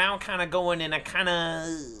 Because we're now kind of going in a kind of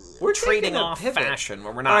trading taking a off pivot. fashion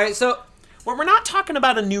where we're not. All right, so We're not talking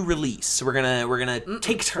about a new release. We're gonna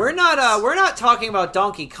take turns. we're not talking about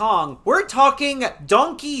Donkey Kong. We're talking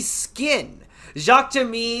Donkey Skin, Jacques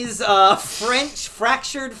Demy's French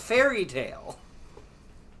fractured fairy tale.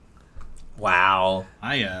 Wow.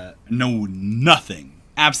 I know nothing,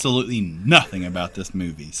 absolutely nothing about this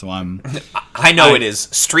movie, so I know it is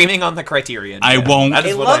streaming on the Criterion. I won't- That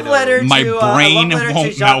is A what I love know. letter My to brain a love letter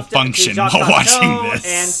won't to Jacques- malfunction to Jacques while watching Cousteau this.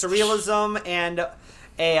 and surrealism and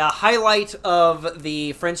a highlight of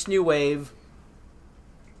the French New Wave.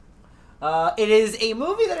 It is a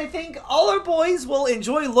movie that I think all our boys will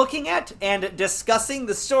enjoy looking at and discussing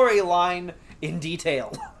the storyline in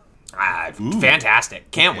detail.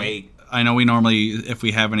 Fantastic. Can't wait. I know we normally, if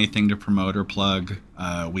we have anything to promote or plug,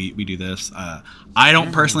 we do this. I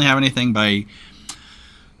don't personally have anything, but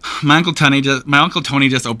my uncle Tony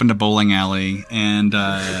just opened a bowling alley, and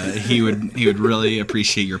he would really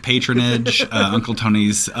appreciate your patronage. Uncle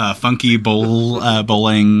Tony's funky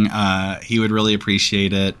bowling. He would really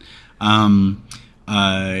appreciate it.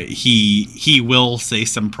 He will say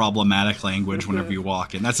some problematic language whenever you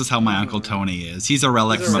walk in. That's just how my Uncle Tony is. He's a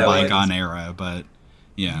relic from a bygone era, but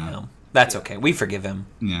yeah. No, that's okay. We forgive him.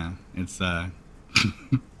 Yeah, it's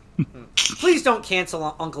Please don't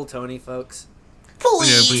cancel Uncle Tony, folks.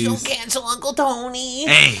 please. don't cancel Uncle Tony.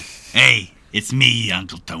 Hey, it's me,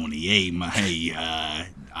 Uncle Tony.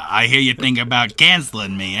 I hear you think about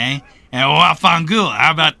canceling me, eh? Well, fangul,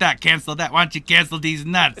 how about that? Cancel that. Why don't you cancel these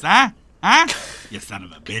nuts, huh? You son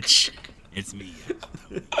of a bitch. It's me, Uncle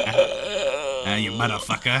Tony. You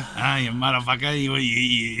motherfucker. You motherfucker.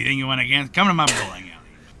 You think you want to cancel? Come to my bowling alley.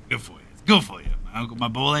 Good for you. It's good for you. My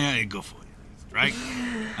bowling alley is good for you. Right?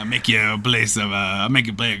 I'll make you play I'll make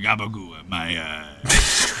you play a gabagoo at my alley.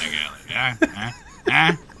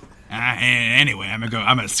 Anyway, I'm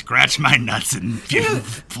gonna scratch my nuts and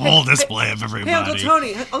full display of everybody. Hey,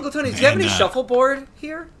 Uncle Tony, do you have any shuffleboard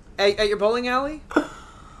here at your bowling alley?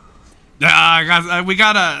 Guys, we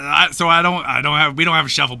gotta. We don't have a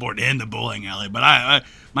shuffleboard in the bowling alley, but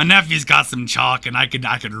my nephew's got some chalk, and I could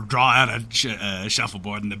draw out a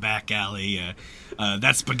shuffleboard in the back alley.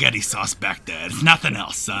 That spaghetti sauce back there. It's nothing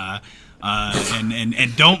else.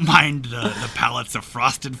 And don't mind the pallets of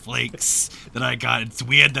Frosted Flakes that I got. It's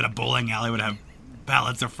weird that a bowling alley would have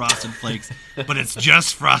pallets of Frosted Flakes, but it's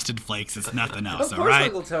just Frosted Flakes. It's nothing else. Of All course, right,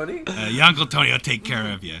 Uncle Tony. your Uncle Tony will take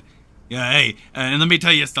care of you. Yeah. Hey, and let me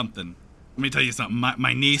tell you something.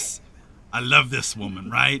 My niece, I love this woman,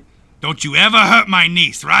 right? Don't you ever hurt my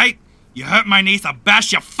niece, right? You hurt my niece, I'll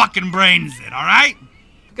bash your fucking brains in, all right?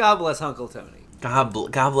 God bless Uncle Tony. God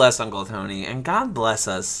bless Uncle Tony, and God bless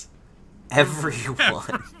us,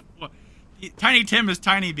 everyone. Tiny Tim is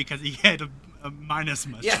tiny because he had a minus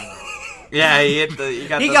mushroom. Yeah. Yeah, he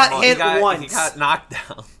got hit once. He got knocked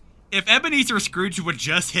down. If Ebenezer Scrooge would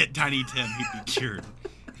just hit Tiny Tim, he'd be cured.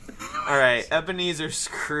 All right, Ebenezer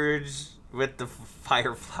Scrooge with the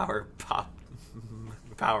fire flower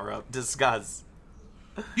power up. Discuss.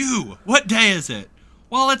 What day is it?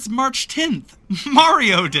 Well, it's March 10th,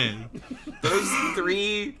 Mario Day.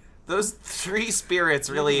 Those three spirits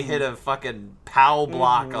really hit a fucking POW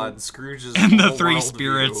block on Scrooge's And the whole three worldview.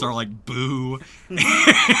 spirits are like Boo,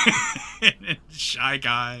 and Shy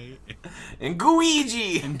Guy, and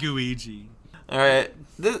Gooigi. and Gooigi. All right,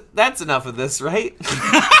 that's enough of this, right?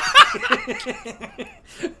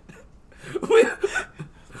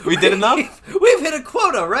 We did enough. We've hit a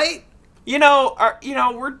quota, right? We're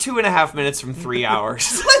 2.5 minutes from 3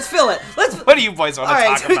 hours. Let's fill it. What do you boys want to All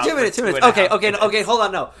right, talk about? 2 minutes. for 2.5 Okay. minutes? Hold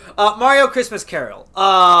on. No, Mario Christmas Carol.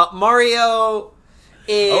 Mario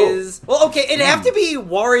is it'd have to be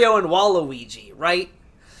Wario and Waluigi, right?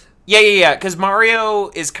 Yeah. Because Mario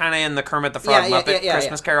is kind of in the Kermit the Frog Muppet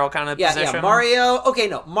Christmas Carol kind of position. Yeah. Mario. Okay,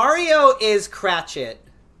 no. Mario is Cratchit.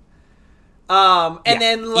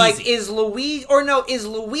 Then easy. is Luigi or no? Is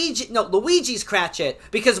Luigi? No, Luigi's Cratchit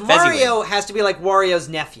because Mario has to be like Wario's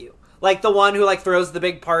nephew, like the one who like throws the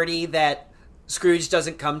big party that Scrooge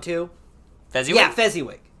doesn't come to. Fezziwig? Yeah,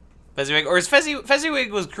 Fezziwig. Fezziwig, or is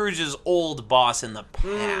Fezziwig was Scrooge's old boss in the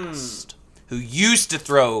past, who used to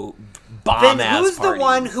throw bomb-ass Then who's parties. the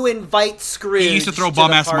one who invites Scrooge? He used to throw the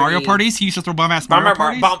bomb-ass party? Mario parties? He used to throw bomb-ass Mario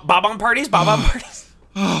parties? Bomb-bomb parties? Bomb-bomb parties?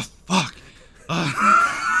 Oh, fuck.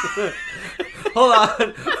 Hold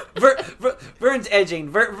on. Vern's edging.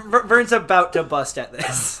 Vern's about to bust at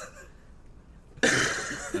this.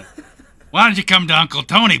 Why don't you come to Uncle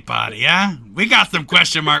Tony party, huh? We got some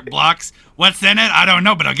question mark blocks. What's in it? I don't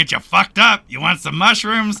know, but I'll get you fucked up. You want some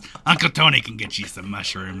mushrooms? Uncle Tony can get you some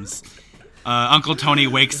mushrooms. Uncle Tony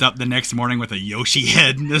wakes up the next morning with a Yoshi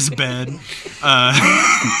head in his bed.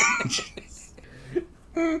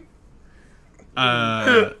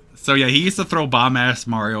 So yeah, he used to throw bomb-ass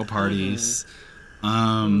Mario parties.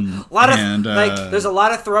 A lot of there's a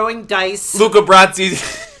lot of throwing dice. Luca Brazzi's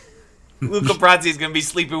gonna be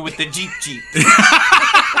sleeping with the Jeep.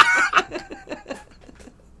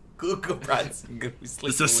 Luca Brazzi gonna be sleeping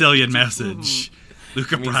The Sicilian message.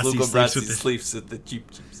 Luca Brasi sleeps with the Jeep.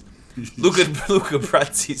 Luca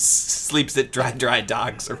Brazzi sleeps at dry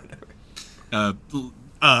dogs or whatever.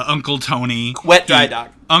 Uncle Tony. Wet dry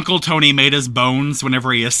dog. Uncle Tony made his bones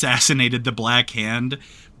whenever he assassinated the Black Hand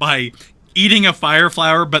by eating a fire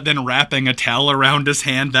flower, but then wrapping a towel around his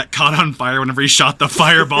hand that caught on fire whenever he shot the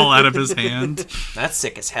fireball out of his hand. That's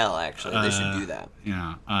sick as hell, actually. They should do that.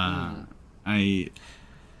 Yeah. You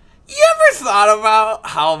ever thought about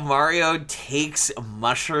how Mario takes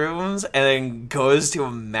mushrooms and then goes to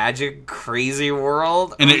a magic crazy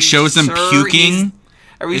world? And it shows him puking?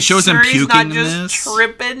 Are we It shows him sure he's puking not in just this?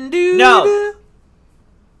 tripping, dude? No.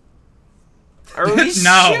 Are we No.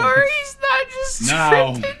 sure he's not just No.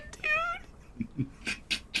 tripping, dude?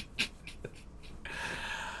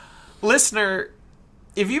 Listener,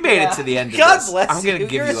 if you made it to the end of God this, bless I'm gonna you.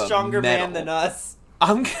 give You're you a stronger medal. man than us.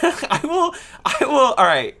 I will. All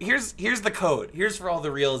right. Here's the code. Here's for all the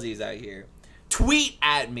realsies out here. Tweet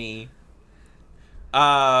at me,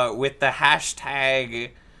 with the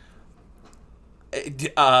hashtag.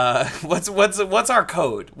 What's our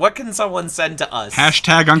code? What can someone send to us?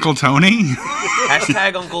 Hashtag Uncle Tony?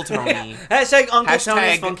 Hashtag Uncle Tony. Hashtag Uncle Hashtag-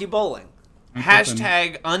 Tony's Funky Bowling.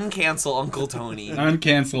 Hashtag uncancel Uncle Tony.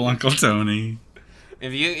 Uncancel Uncle Tony.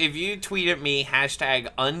 If you tweet at me hashtag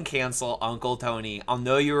uncancel Uncle Tony, I'll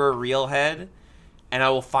know you're a real head, and I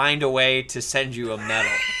will find a way to send you a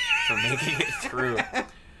medal for making it through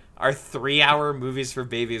our 3-hour Movies for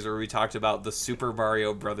Babies where we talked about the Super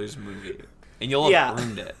Mario Brothers movie, and you'll have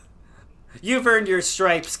earned it. You've earned your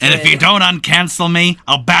stripes, kid. And if you don't uncancel me,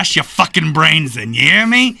 I'll bash your fucking brains in. You hear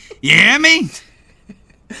me? You hear me?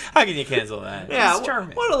 How can you cancel that? Yeah, It's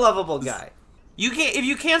charming. what a lovable guy. You can't. If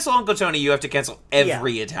you cancel Uncle Tony, you have to cancel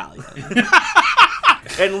every Italian.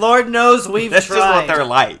 And Lord knows we've That's tried. just what they're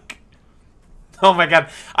like. Oh my god,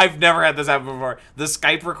 I've never had this happen before. The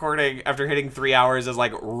Skype recording after hitting 3 hours is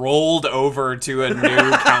like rolled over to a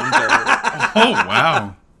new counter. Oh,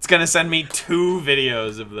 wow. It's gonna send me 2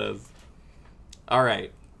 videos of this.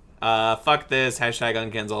 Alright. Fuck this. Hashtag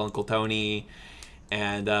uncancel Uncle Tony.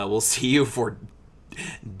 And we'll see you for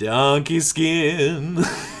Donkey Skin.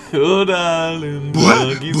 Oh, darling,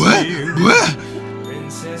 Buggy's here.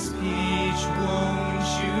 Princess Peach, won't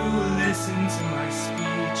you listen to my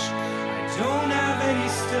speech? I don't have any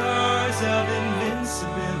stars of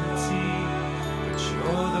invincibility, but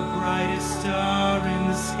you're the brightest star in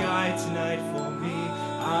the sky tonight for me.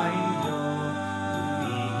 I'm your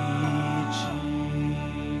Luigi.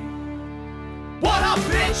 What up,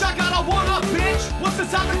 bitch? I got a one-up, bitch. What's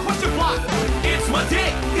inside the question block? It's my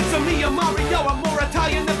dick. It's a me, a Mario. I'm more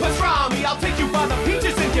Italian than pastrami. I'll take you by the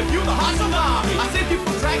peaches and give you the hot salami. I save you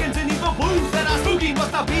from dragons and evil blues that are spooky.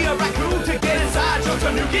 Must not be a raccoon to get inside your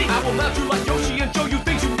tanuki. I will melt you like Yoshi and show you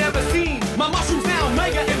things you've never seen. My mushrooms now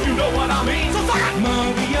mega, if you know what I mean. So suck it!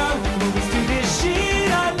 Mario, always do this shit.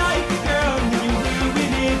 I like the girl, and you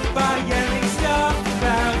ruin it by yelling stuff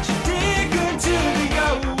about your dick until we go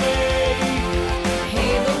away.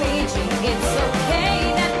 Hey Luigi, it's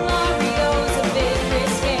okay that Mario's a bit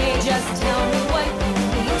risque. Just tell me what you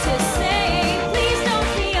need to say. Please don't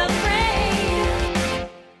be afraid.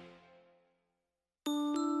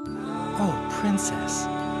 Oh, Princess.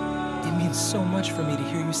 It means so much for me to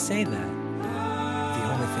hear you say that. The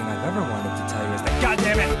only thing I've ever wanted to tell you is that, God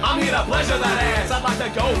damn it, I'm here to pleasure that ass. I'd like to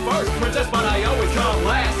go first, princess, but I always come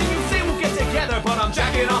last. And you say we'll get together, but I'm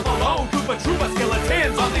jacking off alone. Koopa Troopa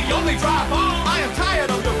skeletons, I'm the only drive home. I am tired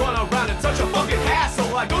of your run around, it's such a fucking hassle.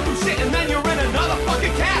 I go through shit and then you're in another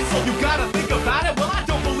fucking castle. You gotta think about it, well I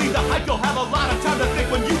don't believe the hype. You'll have a lot of time to think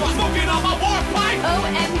when you are smoking on my war pipe.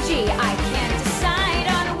 OMG, I can't decide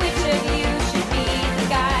on which of you should be the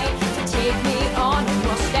guy to take me on a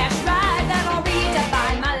mustache ride that'll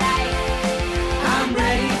redefine my life. I'm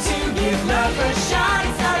ready to give love a shot.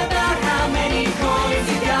 It's not about how many coins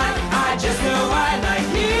you got. I just know I like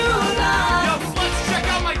you a lot. Yo, let's check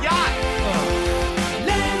out my yacht.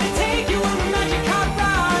 Let me take you on a magic car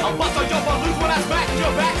ride. I'll bust on your balloons when I smack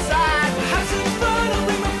your backside. Have some fun, I'll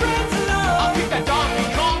bring my friends along. I'll keep that Donkey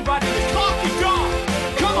Kong riding his Donkey Kong.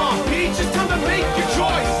 Come on, Peach, it's time to make your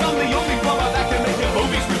choice. I'm the only brother that can make your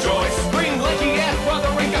movies rejoice. Green lanky ass brother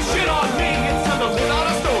ain't got shit on me. It's time to live out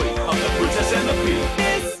a story of the princess and the pea.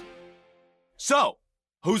 So,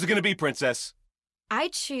 who's it gonna be, princess? I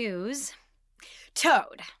choose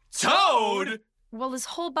Toad. Toad? Well, his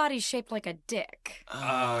whole body's shaped like a dick.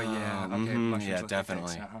 oh yeah, okay. mushrooms yeah, look like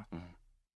definitely. dicks,